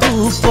ভৰ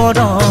দুপৰ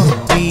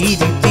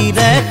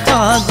পিৰিতিৰে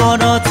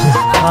সাগৰত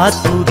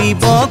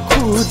সাঁতুৰিব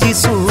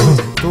খুজিছো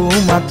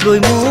তোমাক লৈ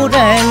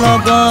মোৰে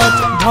লগত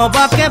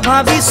ভবাকে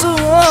ভাবিছো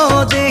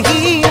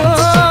দেহি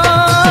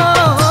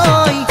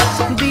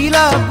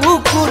দিলা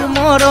বুকুৰ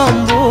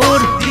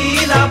মৰমবোৰ